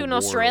starting into a an war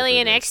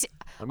Australian over this. accent.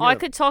 I'm I gonna-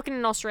 could talk in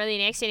an Australian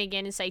accent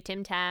again and say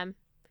Tim Tam.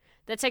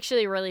 That's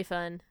actually really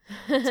fun.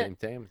 Tim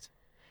Tams.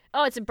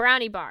 Oh, it's a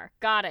brownie bar.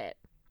 Got it.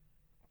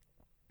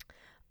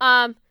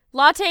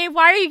 Latte,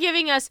 why are you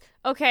giving us...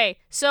 Okay,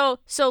 so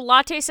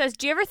Latte says,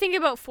 do you ever think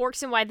about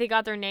forks and why they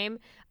got their name?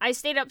 I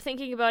stayed up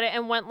thinking about it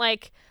and went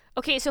like,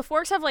 okay, so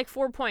forks have like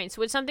 4 points.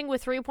 Would something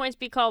with 3 points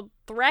be called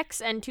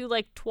threx and 2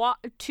 like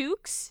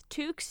toques?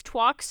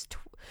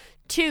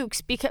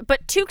 Toques,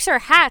 but toques are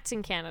hats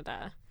in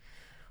Canada.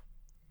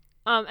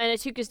 And a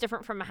toque is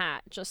different from a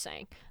hat, just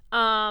saying.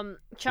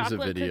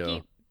 Chocolate video.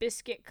 cookie,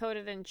 biscuit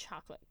coated in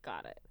chocolate.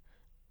 Got it.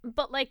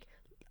 But like,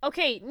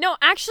 okay, no,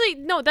 actually,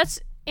 no, that's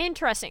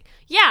interesting.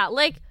 Yeah,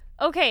 like,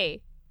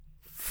 okay,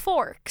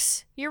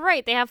 forks. You're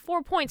right, they have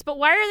 4 points, but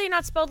why are they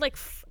not spelled like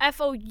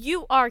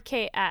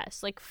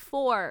F-O-U-R-K-S? Like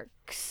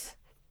forks.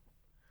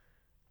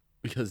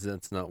 Because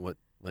that's not what,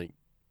 like...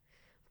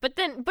 But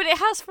it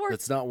has 4.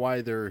 That's not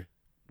why they're...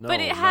 No, But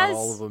it not has-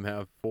 all of them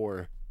have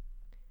 4.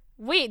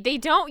 Wait, they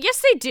don't?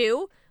 Yes, they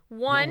do.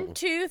 1,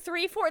 2,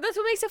 3, 4. That's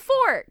what makes a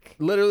fork.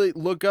 Literally,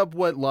 look up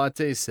what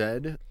Latte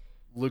said.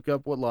 Look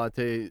up what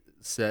Latte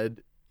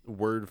said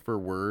word for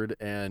word,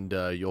 and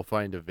you'll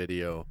find a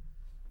video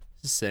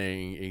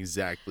saying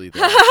exactly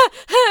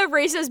that.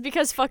 Ray says,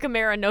 because fuck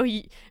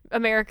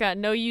America,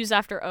 no U's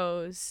after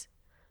O's.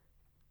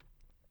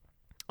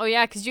 Oh,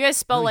 yeah, because you guys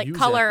spell, No like, U's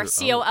color, after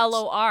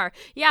C-O-L-O-R.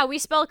 Yeah, we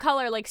spell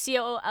color like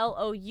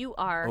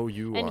C-O-L-O-U-R.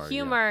 O-U-R, And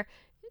humor,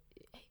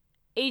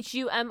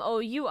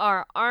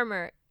 H-U-M-O-U-R.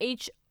 Armor,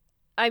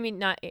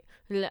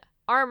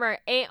 armor,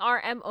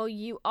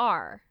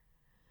 A-R-M-O-U-R.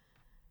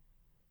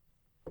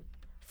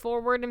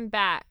 Forward and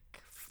back.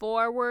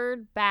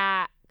 Forward,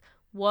 back.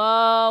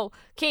 Whoa.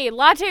 Okay,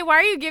 Latte, why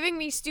are you giving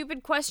me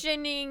stupid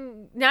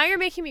questioning? Now you're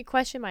making me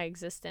question my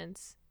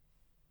existence.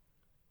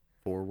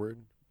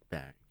 Forward,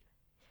 back.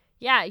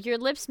 Yeah, your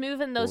lips move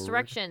in those Forward,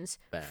 directions.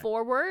 back.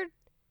 Forward,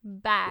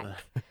 back.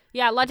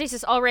 Yeah, Latte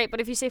says, all right,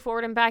 but if you say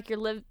forward and back, your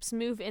lips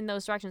move in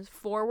those directions.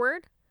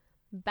 Forward,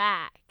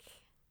 back.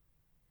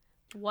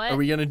 What? Are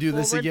we gonna do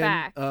this Forward, again?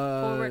 back.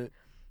 Forward.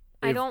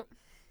 I don't.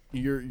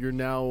 You're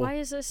now. Why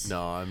is this?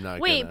 No, I'm not.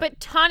 Wait, but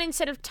ton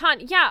instead of ton.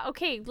 Yeah,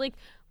 okay. Like,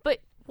 but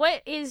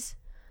what is?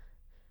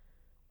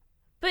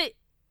 But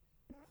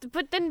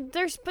then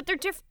there's they're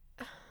different.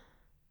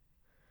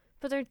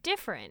 But they're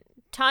different.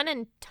 Ton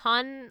and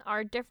ton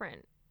are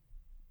different.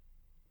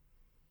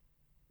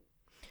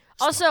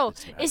 Also,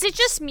 is it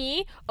just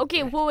me?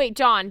 Okay, wait,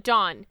 John.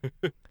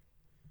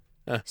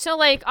 So,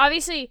 like,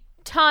 obviously,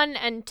 ton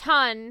and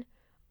ton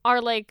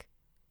are, like,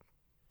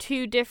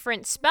 two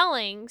different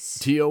spellings.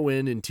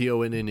 T-O-N and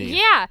T-O-N-N-E.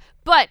 Yeah,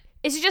 but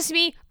is it just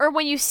me? Or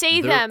when you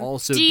say They're them,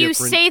 also do you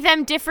different. say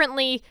them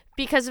differently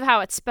because of how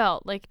it's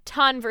spelled? Like,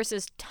 ton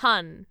versus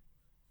ton.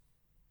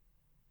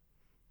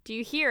 Do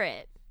you hear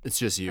it? It's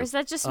just you. Or is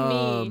that just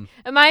me?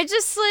 Am I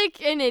just,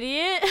 like, an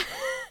idiot?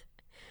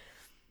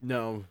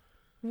 No.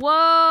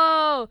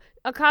 Whoa!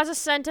 Akaza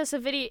sent us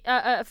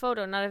a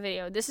photo, not a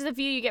video. This is a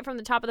view you get from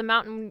the top of the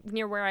mountain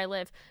near where I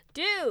live.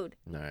 Dude!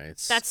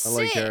 Nice. That's I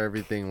like how sick.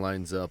 everything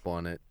lines up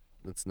on it.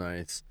 That's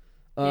nice.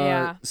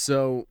 Yeah.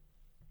 So,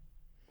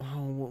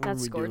 what That's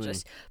were we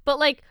gorgeous. doing? But,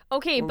 like,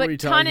 okay, What were we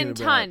but ton talking and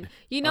about? ton.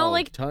 You know, Oh,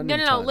 like, ton no,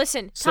 and no, ton.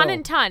 listen. So- Ton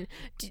and ton.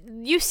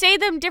 You say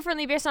them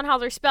differently based on how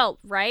they're spelled,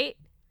 right?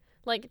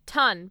 Like,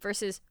 ton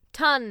versus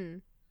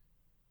ton.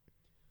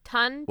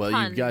 Ton, Well,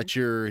 ton. you've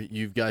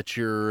got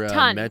your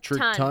Ton, metric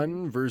ton.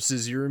 ton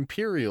versus your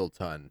imperial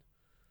ton.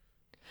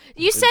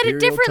 You said it Imperial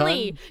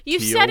differently. ton, You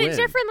said it T-O-N.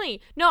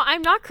 differently. No,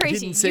 I'm not I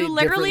crazy. didn't say You it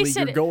literally differently. said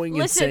You're it. going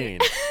Listen. insane.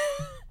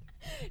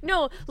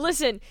 No,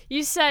 listen.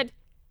 You said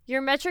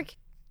your metric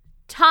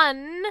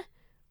ton,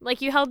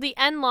 like you held the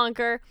N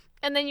longer,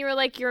 and then you were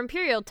like your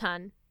imperial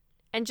ton,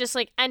 and just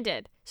like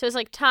ended. So it's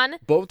like ton,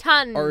 Both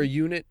ton. are a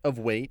unit of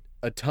weight.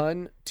 A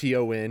ton,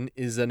 T-O-N,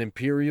 is an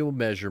imperial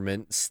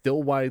measurement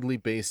still widely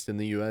based in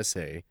the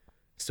USA,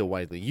 still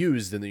widely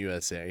used in the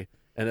USA,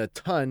 and a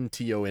ton,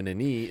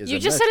 T-O-N-N-E, is You a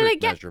just said it metric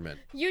again. measurement.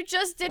 You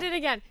just did it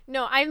again.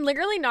 No, I'm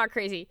literally not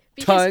crazy.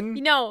 Because, Ton.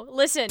 No,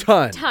 listen.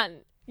 Ton.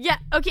 Ton. Yeah,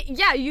 okay,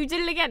 yeah, you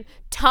did it again.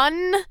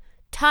 Ton,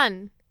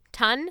 ton,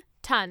 ton,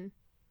 ton,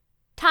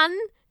 ton,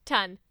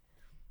 ton.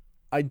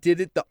 I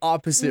did it the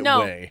opposite No,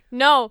 way.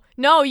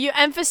 no, you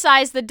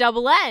emphasize the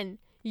double N.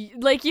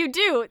 Like you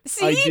do.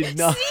 See? I did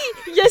not. See?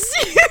 Yes,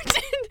 you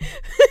did.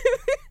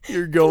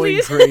 You're going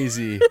Please.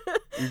 crazy.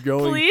 You're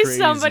going Please, crazy.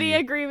 somebody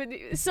agree with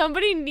you.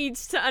 Somebody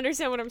needs to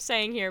understand what I'm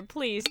saying here.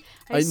 Please.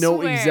 I know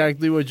swear.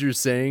 exactly what you're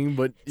saying,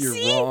 but you're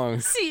See?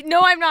 wrong. See,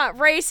 no, I'm not.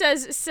 Ray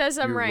says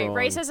I'm You're right.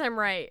 Ray wrong. says I'm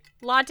right.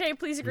 Latte,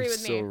 please agree You're with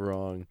so me.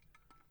 wrong.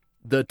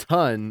 The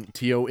ton,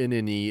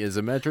 T-O-N-N-E, is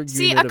a metric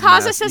See, unit of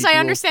Akaza mass says I equal-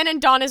 understand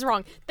and Dawn is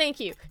wrong. Thank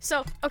you.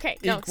 So, okay,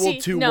 no, equal see,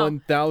 to no.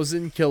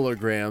 1,000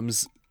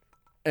 kilograms,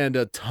 and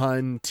a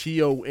ton,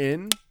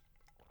 T-O-N,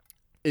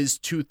 is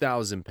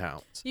 2,000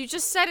 pounds. You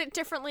just said it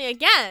differently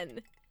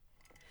again.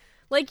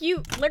 Like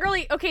you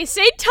literally, okay,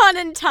 say ton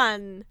and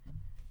ton.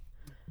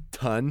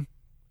 Ton.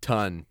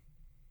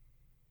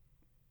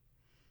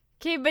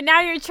 Okay, but now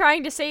you're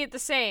trying to say it the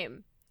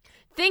same.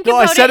 Think No,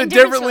 I about said it it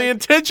differently individually.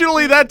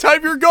 intentionally that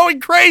time. You're going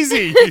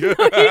crazy.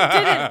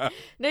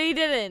 No, you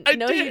didn't. I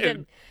no,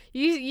 did.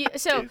 you didn't.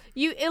 So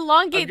you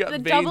elongate I've got the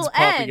veins double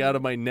popping N. out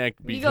of my neck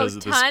You go because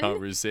of this ton,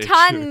 conversation.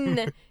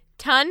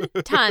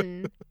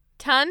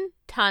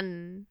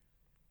 ton.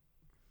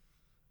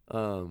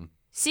 Um,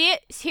 See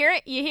it? Hear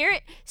it? You hear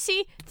it?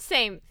 See?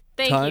 Same.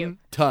 Thank you.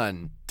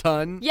 ton.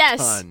 Yes.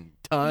 Ton.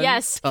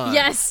 Yes. ton.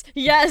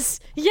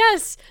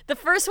 Yes. The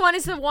first one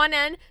is the one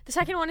N. The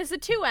second one is the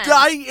two N.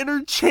 I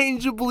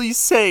interchangeably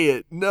say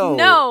it. No.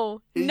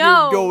 No.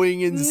 You're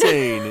going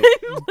insane.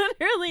 I'm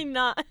literally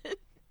not.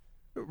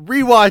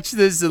 Rewatch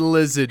this and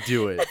listen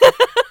to it.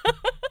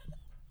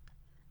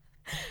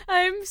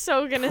 I'm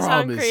so gonna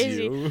sound Promise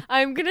crazy. you.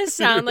 I'm gonna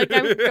sound like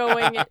I'm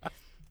going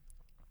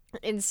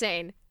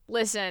insane.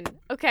 Listen,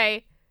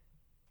 okay.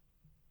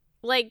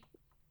 Like,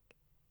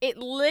 it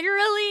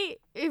literally,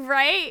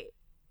 right?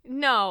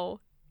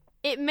 No.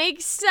 It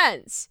makes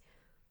sense.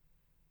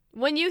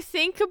 When you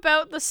think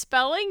about the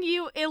spelling,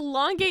 you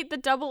elongate the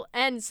double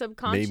N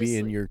subconsciously. Maybe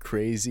in your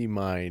crazy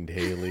mind,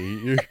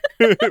 Haley.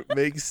 It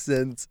makes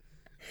sense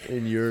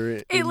in your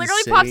It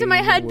literally popped in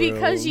my head world.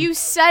 because you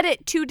said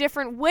it 2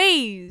 different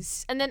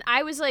ways. And then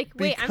I was like,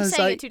 wait, I'm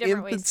saying it 2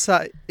 different ways.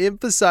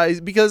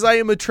 Emphasize, because I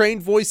am a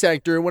trained voice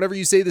actor, and whenever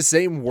you say the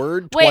same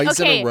word twice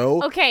in a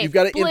row, you've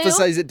got to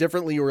emphasize it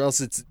differently, or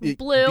else it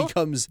Blue,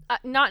 becomes...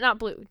 not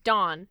Blue.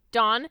 Dawn,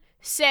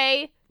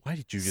 say... Why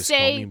did you just call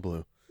me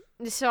Blue?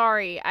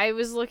 Sorry, I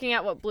was looking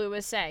at what Blue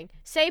was saying.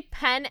 Say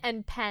pen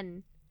and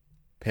pen.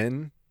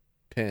 Pen.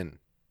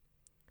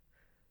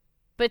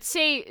 But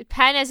say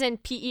pen as in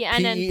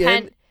P-E-N and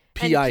pen.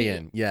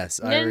 P-I-N,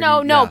 yes.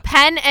 No,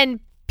 pen and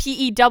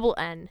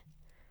P-E-double-N.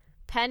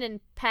 Pen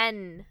and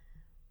pen.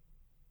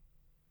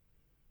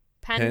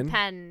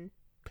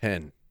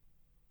 Pen.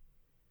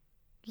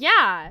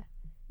 Yeah.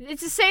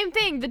 It's the same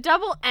thing. The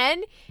double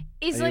N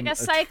is like a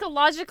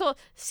psychological...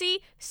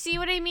 See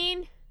what I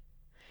mean?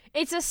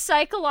 It's a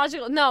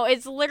psychological... No,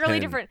 it's literally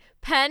different.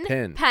 Pen.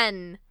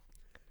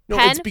 No,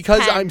 pen, it's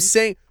because pen. I'm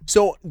saying...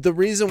 So the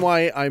reason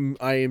why I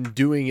am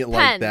doing it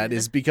like that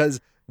is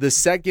because the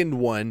second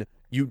one,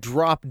 you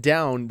drop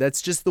down.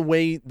 That's just the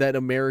way that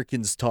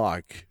Americans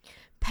talk.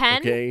 Pen.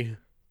 Okay?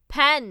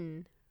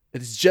 Pen.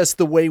 It's just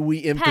the way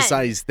we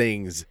emphasize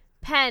things.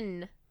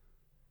 Pen.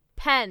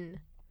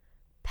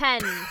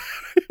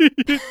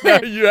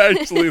 Now you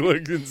actually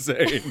look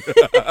insane.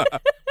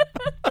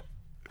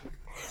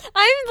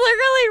 I'm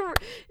literally...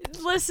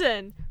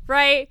 Listen,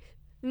 right?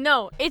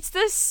 No, it's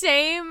the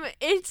same.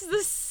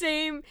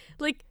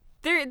 Like,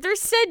 they're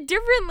said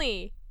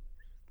differently.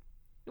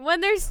 When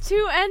there's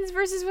 2 N's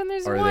versus when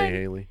there's 1. Are they,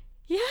 Haley?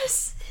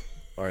 Yes.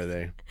 Are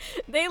they?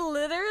 They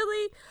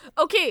literally...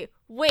 Okay,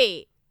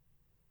 wait.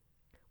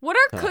 What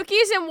are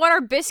cookies and what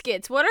are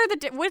biscuits? What's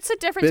the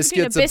difference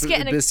between a biscuit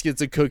and a...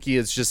 Biscuit's a cookie.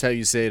 It's just how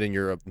you say it in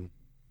Europe.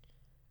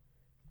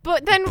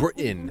 But then...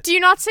 Britain. Do you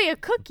not say a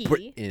cookie?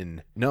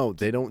 Britain. No,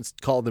 they don't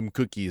call them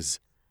cookies.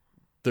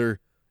 They're...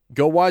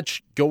 Go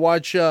watch,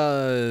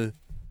 I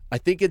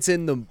think it's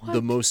in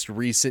the most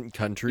recent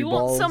Country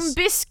Balls. You want some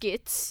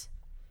biscuits?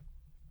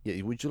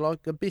 Yeah, would you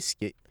like a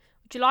biscuit?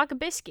 Would you like a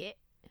biscuit?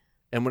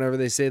 And whenever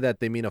they say that,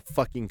 they mean a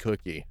fucking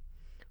cookie.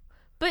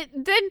 But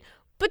then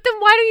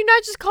why do you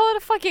not just call it a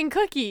fucking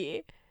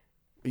cookie?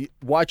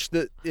 Watch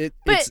the...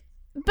 But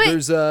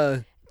there's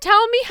a...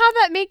 Tell me how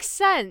that makes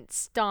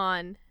sense,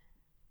 Don.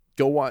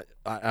 Go watch...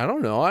 I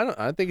don't know.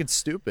 I think it's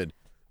stupid.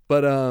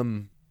 But,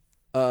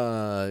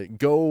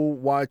 go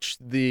watch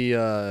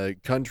the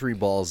Country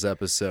Balls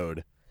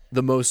episode,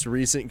 the most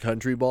recent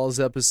Country Balls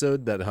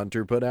episode that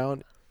Hunter put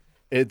out.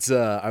 It's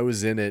I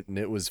was in it and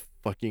it was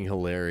fucking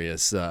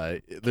hilarious.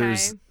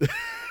 There's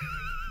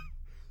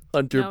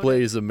Hunter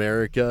plays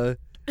America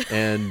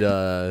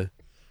and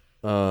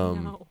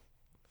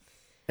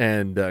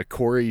and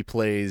Corey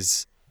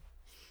plays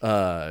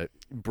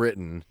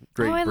Britain.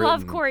 Great I Britain,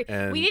 love Corey.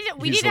 We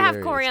need to have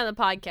hilarious. Corey on the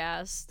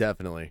podcast.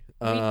 Definitely.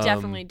 We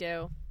definitely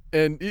do.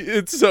 And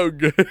it's so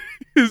good.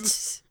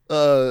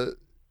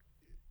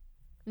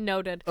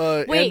 Noted.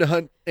 Wait.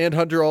 And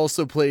Hunter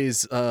also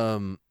plays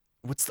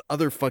what's the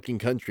other fucking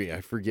country?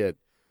 I forget.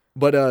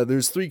 But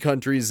there's 3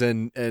 countries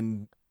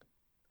and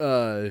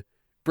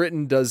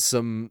Britain does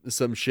some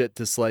shit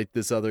to slight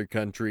this other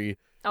country.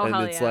 Oh, and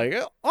hell it's yeah. like,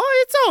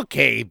 oh, it's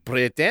okay,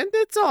 Britain.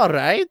 It's all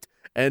right.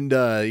 And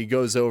he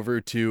goes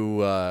over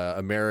to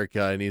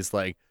America and he's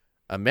like,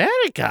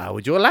 America,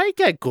 would you like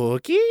a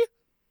cookie?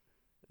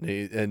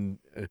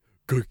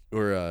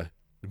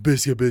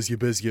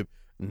 Biscuit.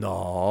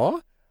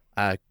 No,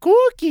 a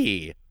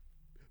cookie.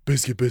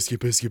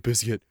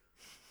 Biscuit.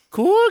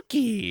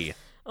 Cookie.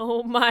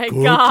 Oh my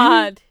Cookie?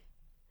 God.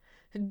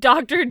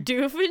 Dr.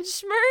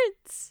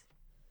 Doofenshmirtz?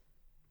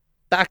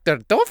 Dr.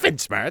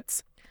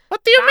 Doofenshmirtz?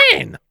 What do you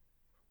mean?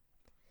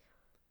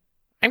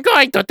 I'm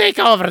going to take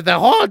over the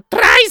whole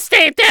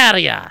tri-state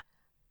area.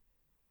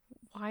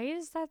 Why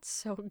is that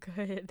so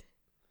good?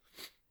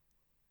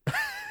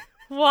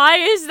 Why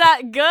is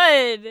that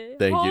good?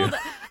 Thank you.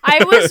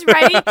 I was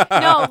ready.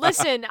 No,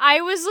 listen. I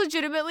was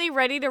legitimately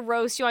ready to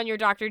roast you on your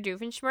Dr.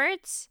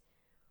 Doofenshmirtz.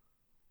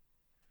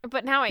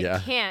 But now I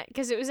can't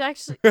because it was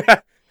actually...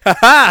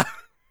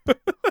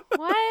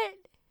 What?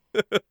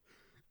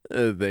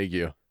 Thank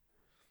you.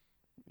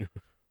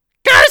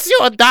 Curse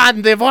you,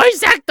 Don, the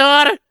voice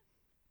actor!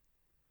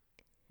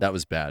 That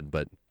was bad,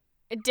 but...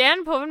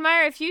 Dan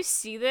Povenmire, if you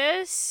see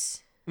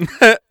this...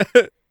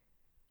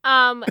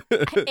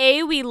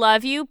 A, we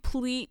love you.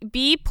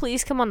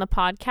 Please come on the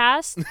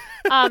podcast.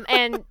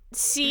 And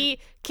C,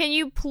 can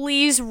you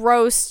please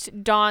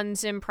roast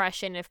Don's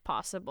impression if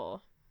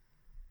possible?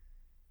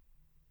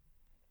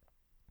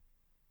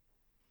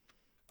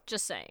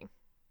 Just saying.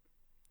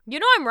 You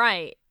know I'm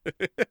right.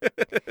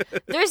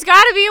 There's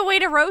got to be a way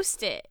to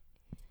roast it.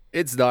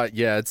 It's not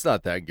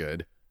that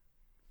good.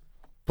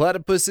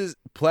 Platypuses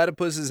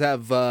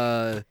have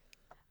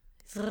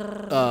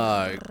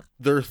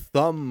their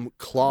thumb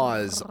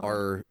claws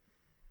are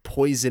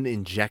poison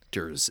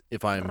injectors,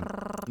 if I'm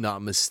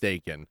not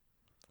mistaken.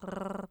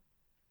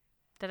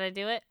 Did I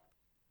do it?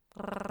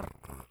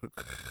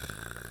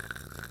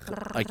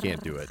 I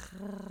can't do it.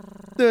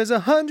 There's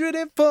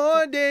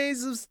 104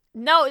 days of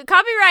No,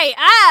 copyright.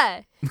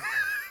 Ah.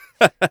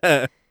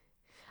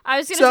 I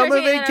was gonna start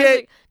summer saying that, and I was vacation.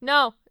 like,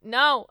 no,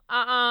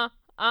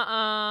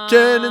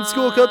 Jen and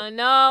school club.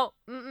 No,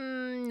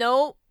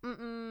 no,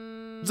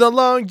 It's a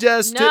long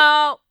gesture.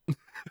 no.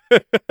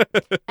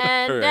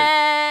 And Alright.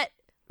 that.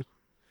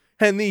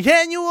 And the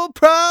annual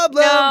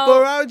problem No.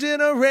 for our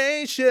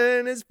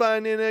generation is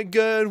finding a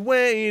good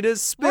way to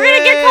spend We're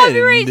gonna get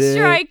copyright it.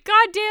 strike.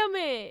 God damn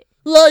it.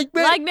 Like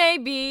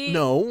maybe.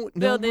 No,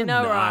 Building we're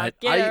a not.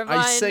 rocket.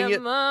 I sang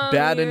it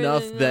bad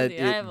enough that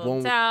it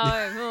won't.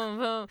 Tower, boom,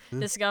 boom,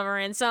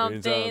 discovering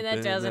something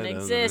that doesn't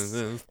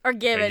exist. Or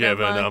giving a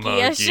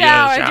monkey a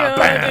shower.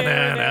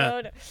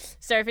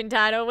 Surfing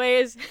tidal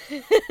waves.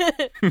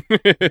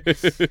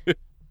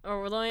 Or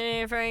we're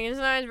looking at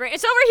Frankenstein's brain.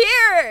 It's over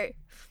here.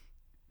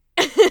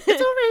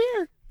 It's over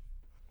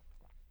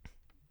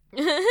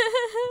here.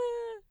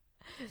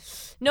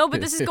 No,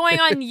 but this is going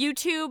on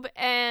YouTube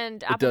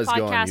and Apple does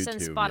go on Podcasts and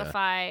YouTube,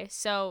 Spotify.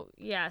 So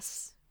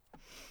yes.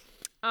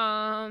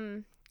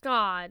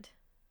 God.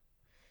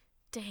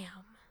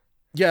 Damn.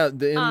 Yeah,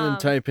 the inland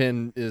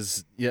type-in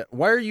is... Yeah.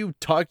 Why are you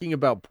talking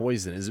about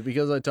poison? Is it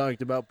because I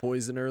talked about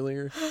poison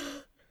earlier?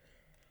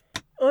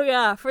 Oh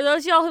yeah. For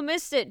those of y'all who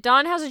missed it,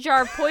 Don has a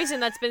jar of poison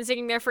that's been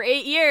sitting there for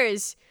 8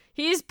 years.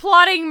 He's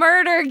plotting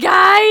murder,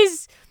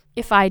 guys.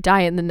 If I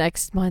die in the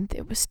next month,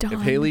 it was Don. If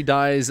Haley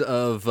dies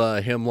of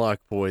hemlock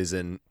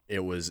poison,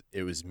 it was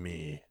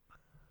me.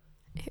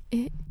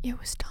 It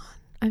was Don.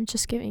 I'm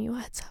just giving you a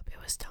heads up. It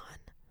was Don.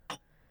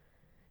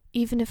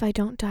 Even if I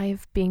don't die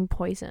of being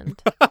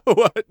poisoned.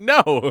 What?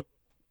 No.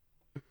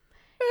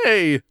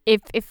 Hey.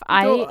 If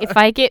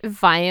I get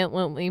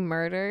violently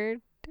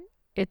murdered,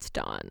 it's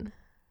Don.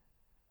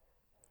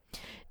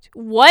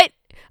 What?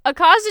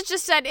 Akaza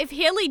just said, if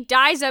Haley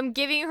dies, I'm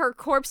giving her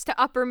corpse to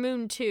Upper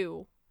Moon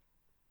 2.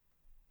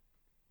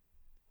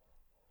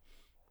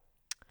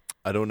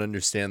 I don't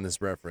understand this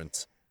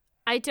reference.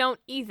 I don't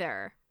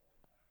either.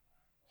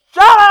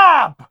 Shut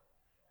up!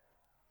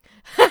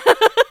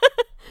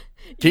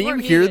 Can you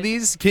weren't hear muted.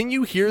 these? Can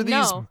you hear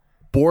these No.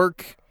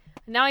 bork?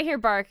 Now I hear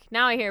bark.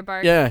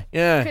 Yeah.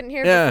 Couldn't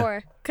hear it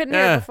before. Couldn't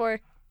hear it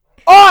before.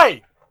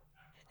 Oi!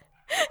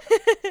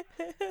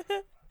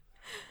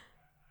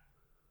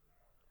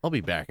 I'll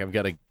be back. I've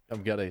got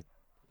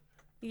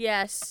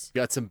Yes.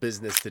 some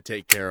business to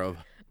take care of.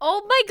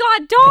 Oh my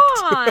God,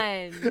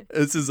 Dawn!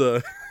 This is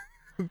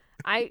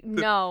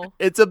No.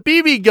 it's a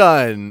BB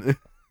gun.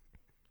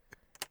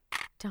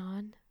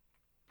 Dawn.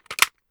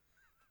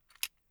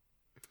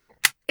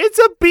 It's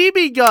a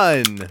BB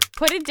gun.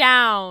 Put it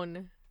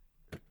down.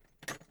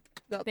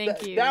 No,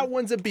 Thank you. That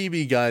one's a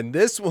BB gun.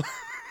 This one.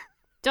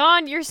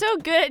 Dawn, you're so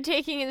good at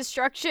taking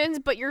instructions,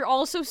 but you're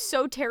also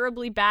so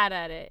terribly bad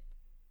at it.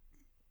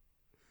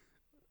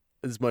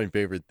 It's my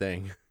favorite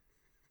thing.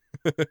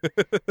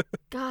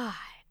 God.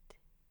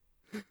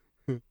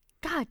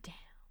 God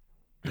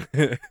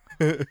damn.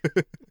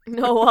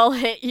 No, I'll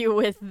hit you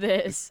with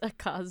this.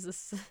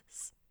 Akaza.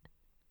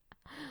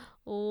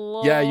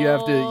 Yeah, you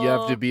have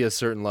to be a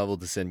certain level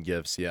to send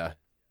gifts, yeah.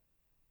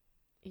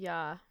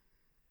 Yeah.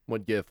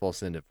 What gift? I'll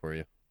send it for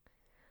you.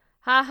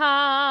 Ha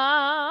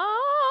ha.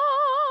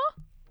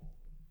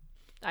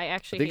 I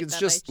actually I think hate it's that.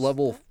 just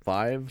level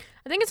 5.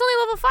 I think it's only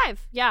level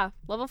 5. Yeah,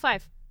 level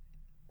 5.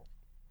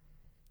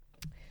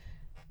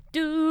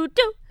 Do.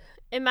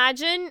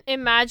 Imagine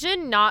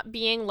not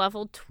being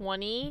level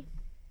 20.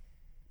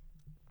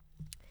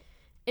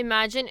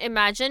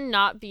 Imagine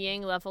not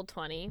being level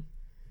 20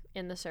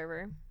 in the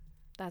server.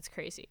 That's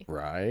crazy.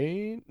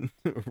 Right?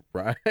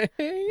 Right?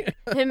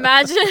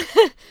 Imagine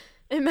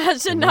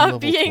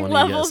not being 20,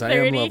 level yes, 30. I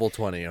am level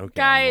 20. Okay.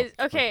 Guys,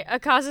 okay,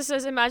 Akaza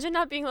says, imagine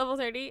not being level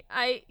 30.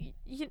 I'm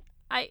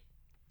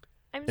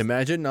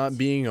Imagine not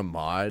being a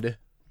mod.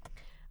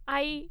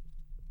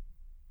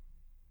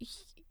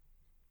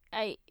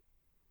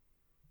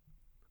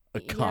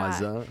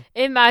 Akaza.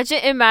 Yeah.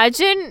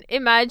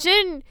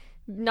 Imagine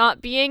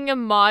not being a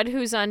mod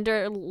who's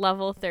under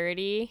level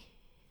 30.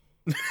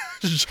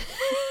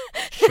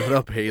 Shut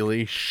up,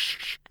 Haley.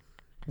 Shh.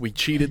 We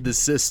cheated the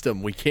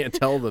system. We can't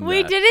tell them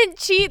We that. didn't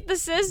cheat the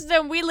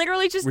system. We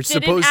literally just We're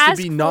didn't supposed ask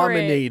to be for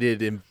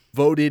nominated and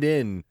voted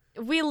in.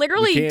 it. We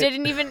literally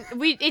didn't even.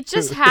 It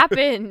just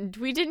happened.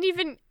 We didn't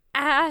even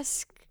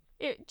ask.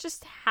 It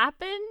just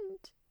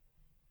happened.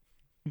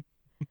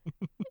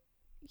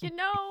 You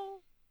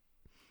know.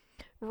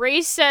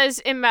 Ray says,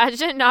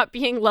 imagine not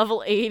being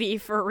level 80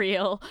 for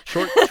real.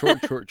 Short.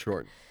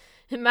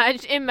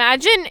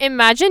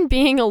 Imagine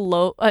being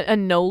a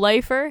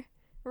no-lifer,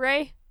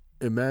 Ray.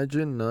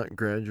 Imagine not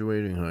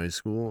graduating high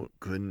school.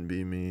 Couldn't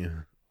be me.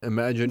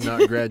 Imagine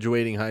not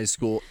graduating high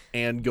school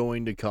and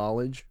going to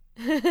college.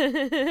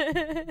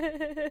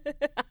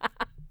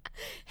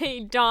 Hey,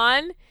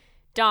 Dawn.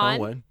 Oh,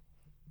 what?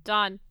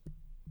 Dawn.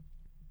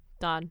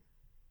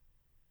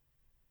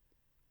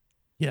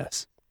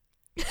 Yes.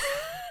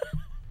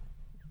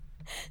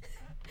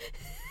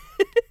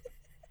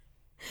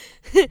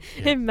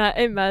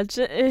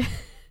 Imagine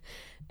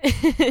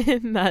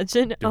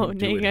Imagine Don't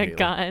do owning it, a Haley.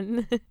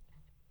 gun.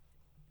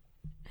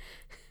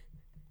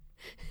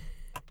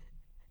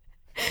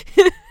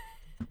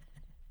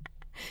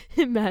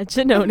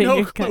 Imagine I have owning no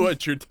a clue gun.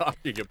 what you're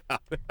talking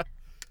about.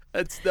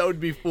 That would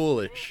be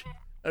foolish.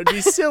 That would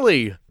be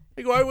silly.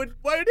 Like, why would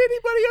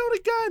anybody own a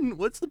gun?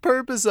 What's the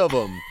purpose of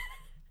them?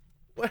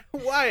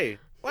 Why?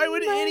 Why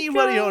would my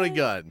anybody own a God.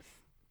 gun?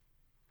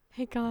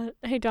 Hey,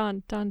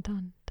 Don.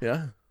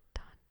 Yeah.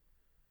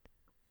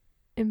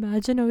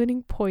 Imagine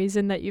owning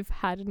poison that you've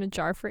had in a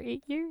jar for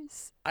 8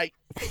 years.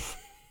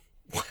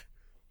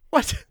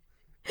 What?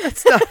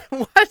 That's not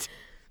what.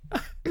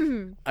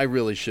 I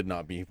really should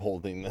not be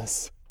holding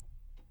this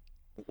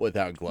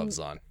without gloves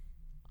on.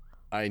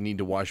 I need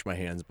to wash my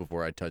hands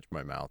before I touch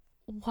my mouth.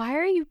 Why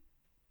are you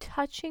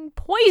touching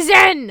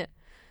poison?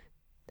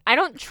 I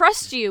don't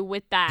trust you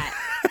with that.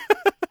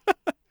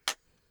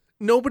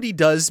 Nobody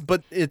does,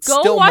 but it's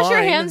Go still wash your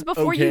mine, hands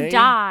before okay? you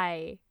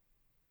die.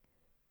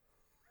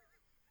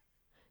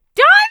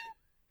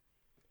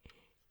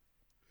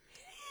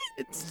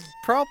 It's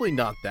probably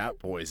not that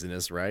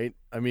poisonous, right?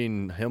 I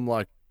mean,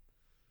 hemlock,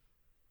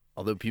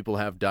 although people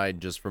have died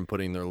just from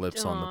putting their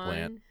lips on the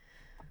plant. Dawn.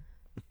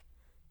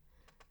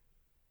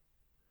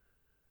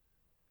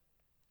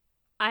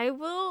 I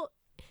will,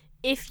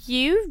 if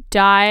you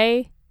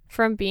die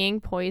from being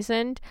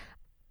poisoned,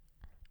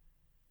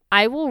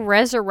 I will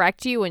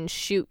resurrect you and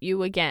shoot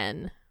you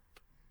again.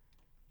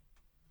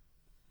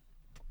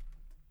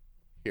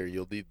 Here,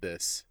 you'll need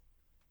this.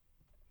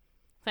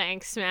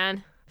 Thanks,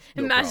 man.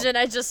 No Imagine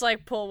I just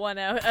like pull one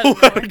out. Oh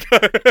my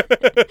God.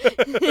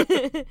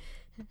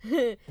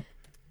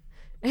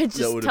 It just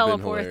That would have been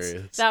teleports.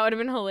 hilarious. That would have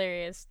been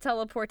hilarious.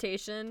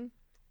 Teleportation.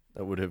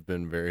 That would have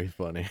been very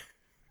funny.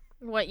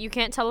 What, you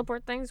can't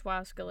teleport things?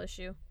 Wow, skill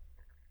issue.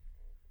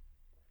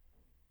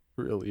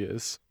 Really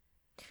is.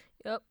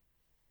 Yep.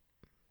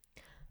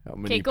 How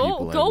many Okay, go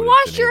people I go would have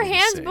wash been your able to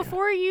hands save.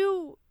 before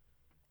you.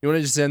 You want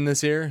to just end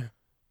this here?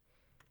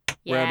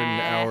 Yeah. We're at an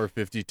hour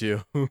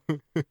 52.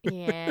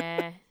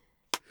 Yeah.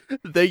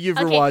 Thank you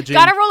for Okay, watching.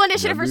 gotta roll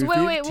initiative first.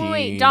 Number Wait.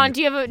 15, Don,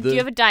 do you have the-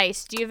 a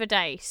dice? Do you have a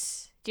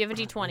dice? Do you have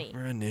a d20?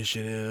 For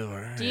initiative. All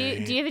right. Do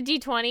you have a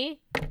d20?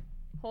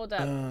 Hold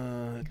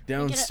up.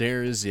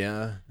 Downstairs,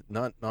 yeah.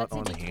 Not That's a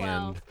on d12.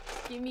 hand.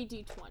 Give me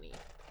d20.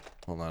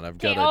 Hold on, I've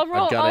Okay, got I'll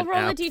roll an a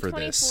app d20 for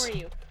this. for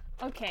you.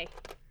 Okay.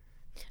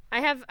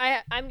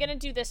 I'm gonna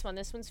do this one.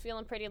 This one's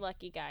feeling pretty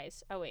lucky,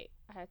 guys. Oh wait,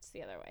 that's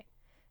the other way.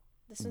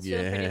 This one's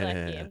feeling pretty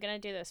lucky. Yeah. I'm gonna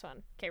do this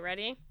one. Okay,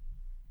 ready?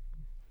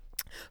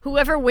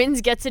 Whoever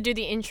wins gets to do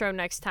the intro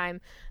next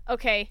time.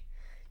 Okay,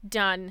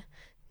 done.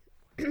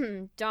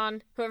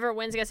 Don, whoever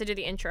wins gets to do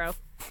the intro.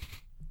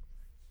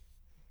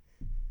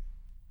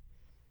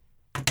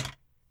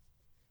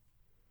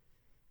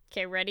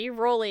 Okay, ready?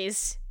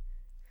 Rollies.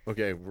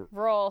 Okay,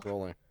 Roll.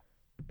 rolling.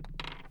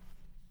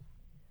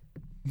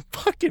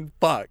 Fucking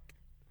fuck.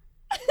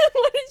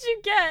 What did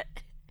you get?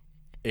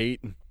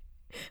 8.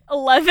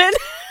 11.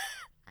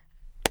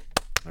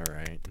 All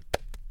right.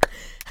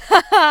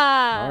 All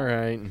All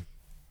right.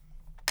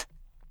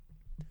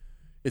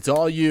 It's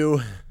all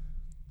you,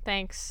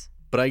 Thanks.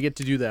 but I get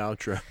to do the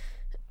outro.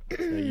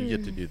 Yeah, you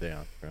get to do the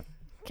outro.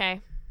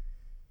 Okay.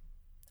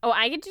 Oh,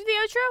 I get to do the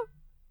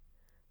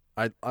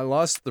outro? I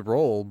lost the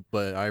roll,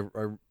 but I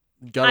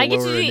got I a get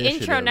to lower do the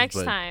intro initiative, next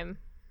but- time.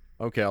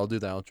 Okay, I'll do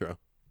the outro.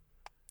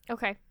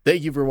 Okay.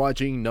 Thank you for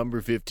watching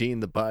number 15,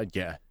 the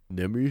podcast.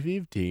 Number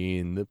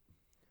 15, the...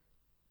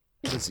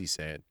 What does he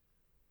say?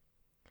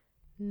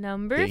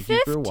 Number Thank 15.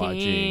 you for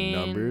watching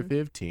number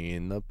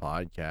 15, the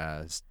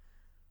podcast.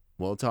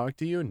 We'll talk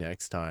to you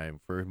next time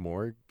for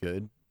more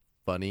good,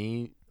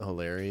 funny,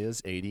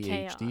 hilarious ADHD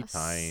Chaos.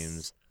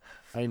 times.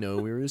 I know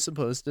we were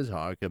supposed to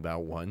talk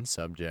about one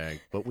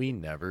subject, but we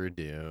never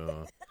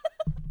do.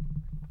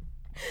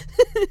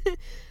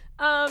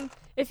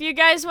 If you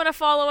guys want to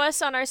follow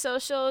us on our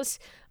socials,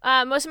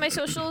 most of my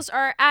socials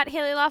are at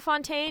Haley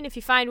LaFontaine. If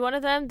you find one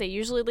of them, they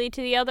usually lead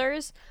to the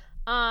others.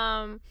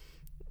 Don,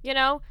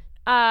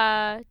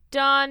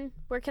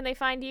 where can they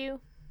find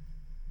you?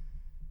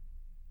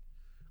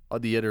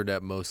 On the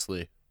internet,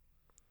 mostly.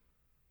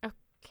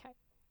 Okay.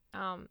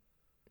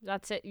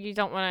 That's it. You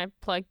don't want to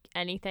plug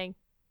anything.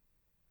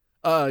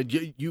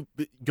 You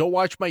go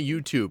watch my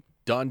YouTube,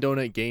 Don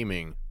Donut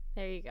Gaming.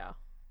 There you go.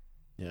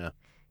 Yeah.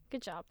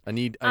 Good job. I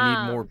need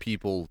more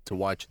people to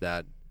watch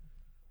that.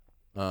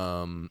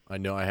 I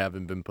know I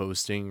haven't been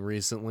posting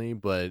recently,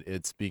 but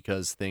it's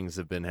because things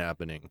have been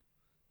happening.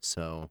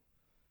 So,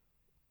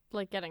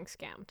 Like getting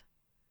scammed.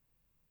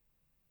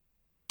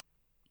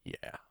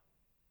 yeah.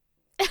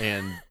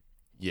 And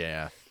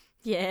yeah.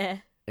 Yeah.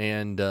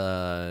 And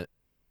a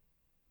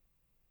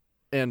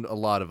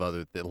lot of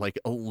other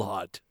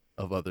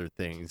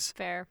things.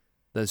 Fair.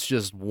 That's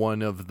just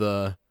one of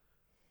the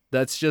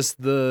that's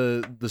just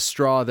the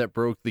straw that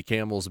broke the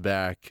camel's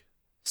back,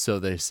 so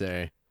they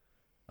say.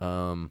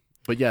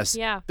 But yes,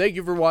 Yeah. thank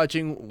you for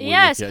wating. We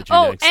Yes. will catch you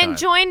Oh, next and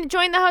time.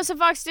 join the House of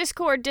Vox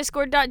Discord,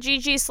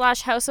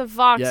 discord.gg/House of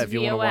Vox. Yeah, if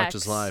you want to watch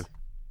us VOX. live.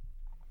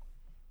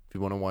 If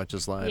you want to watch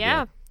us live.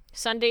 Yeah.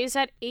 Sundays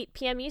at 8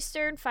 p.m.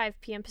 Eastern,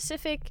 5 p.m.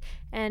 Pacific,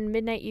 and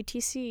midnight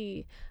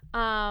UTC.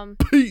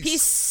 Peace.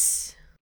 Peace.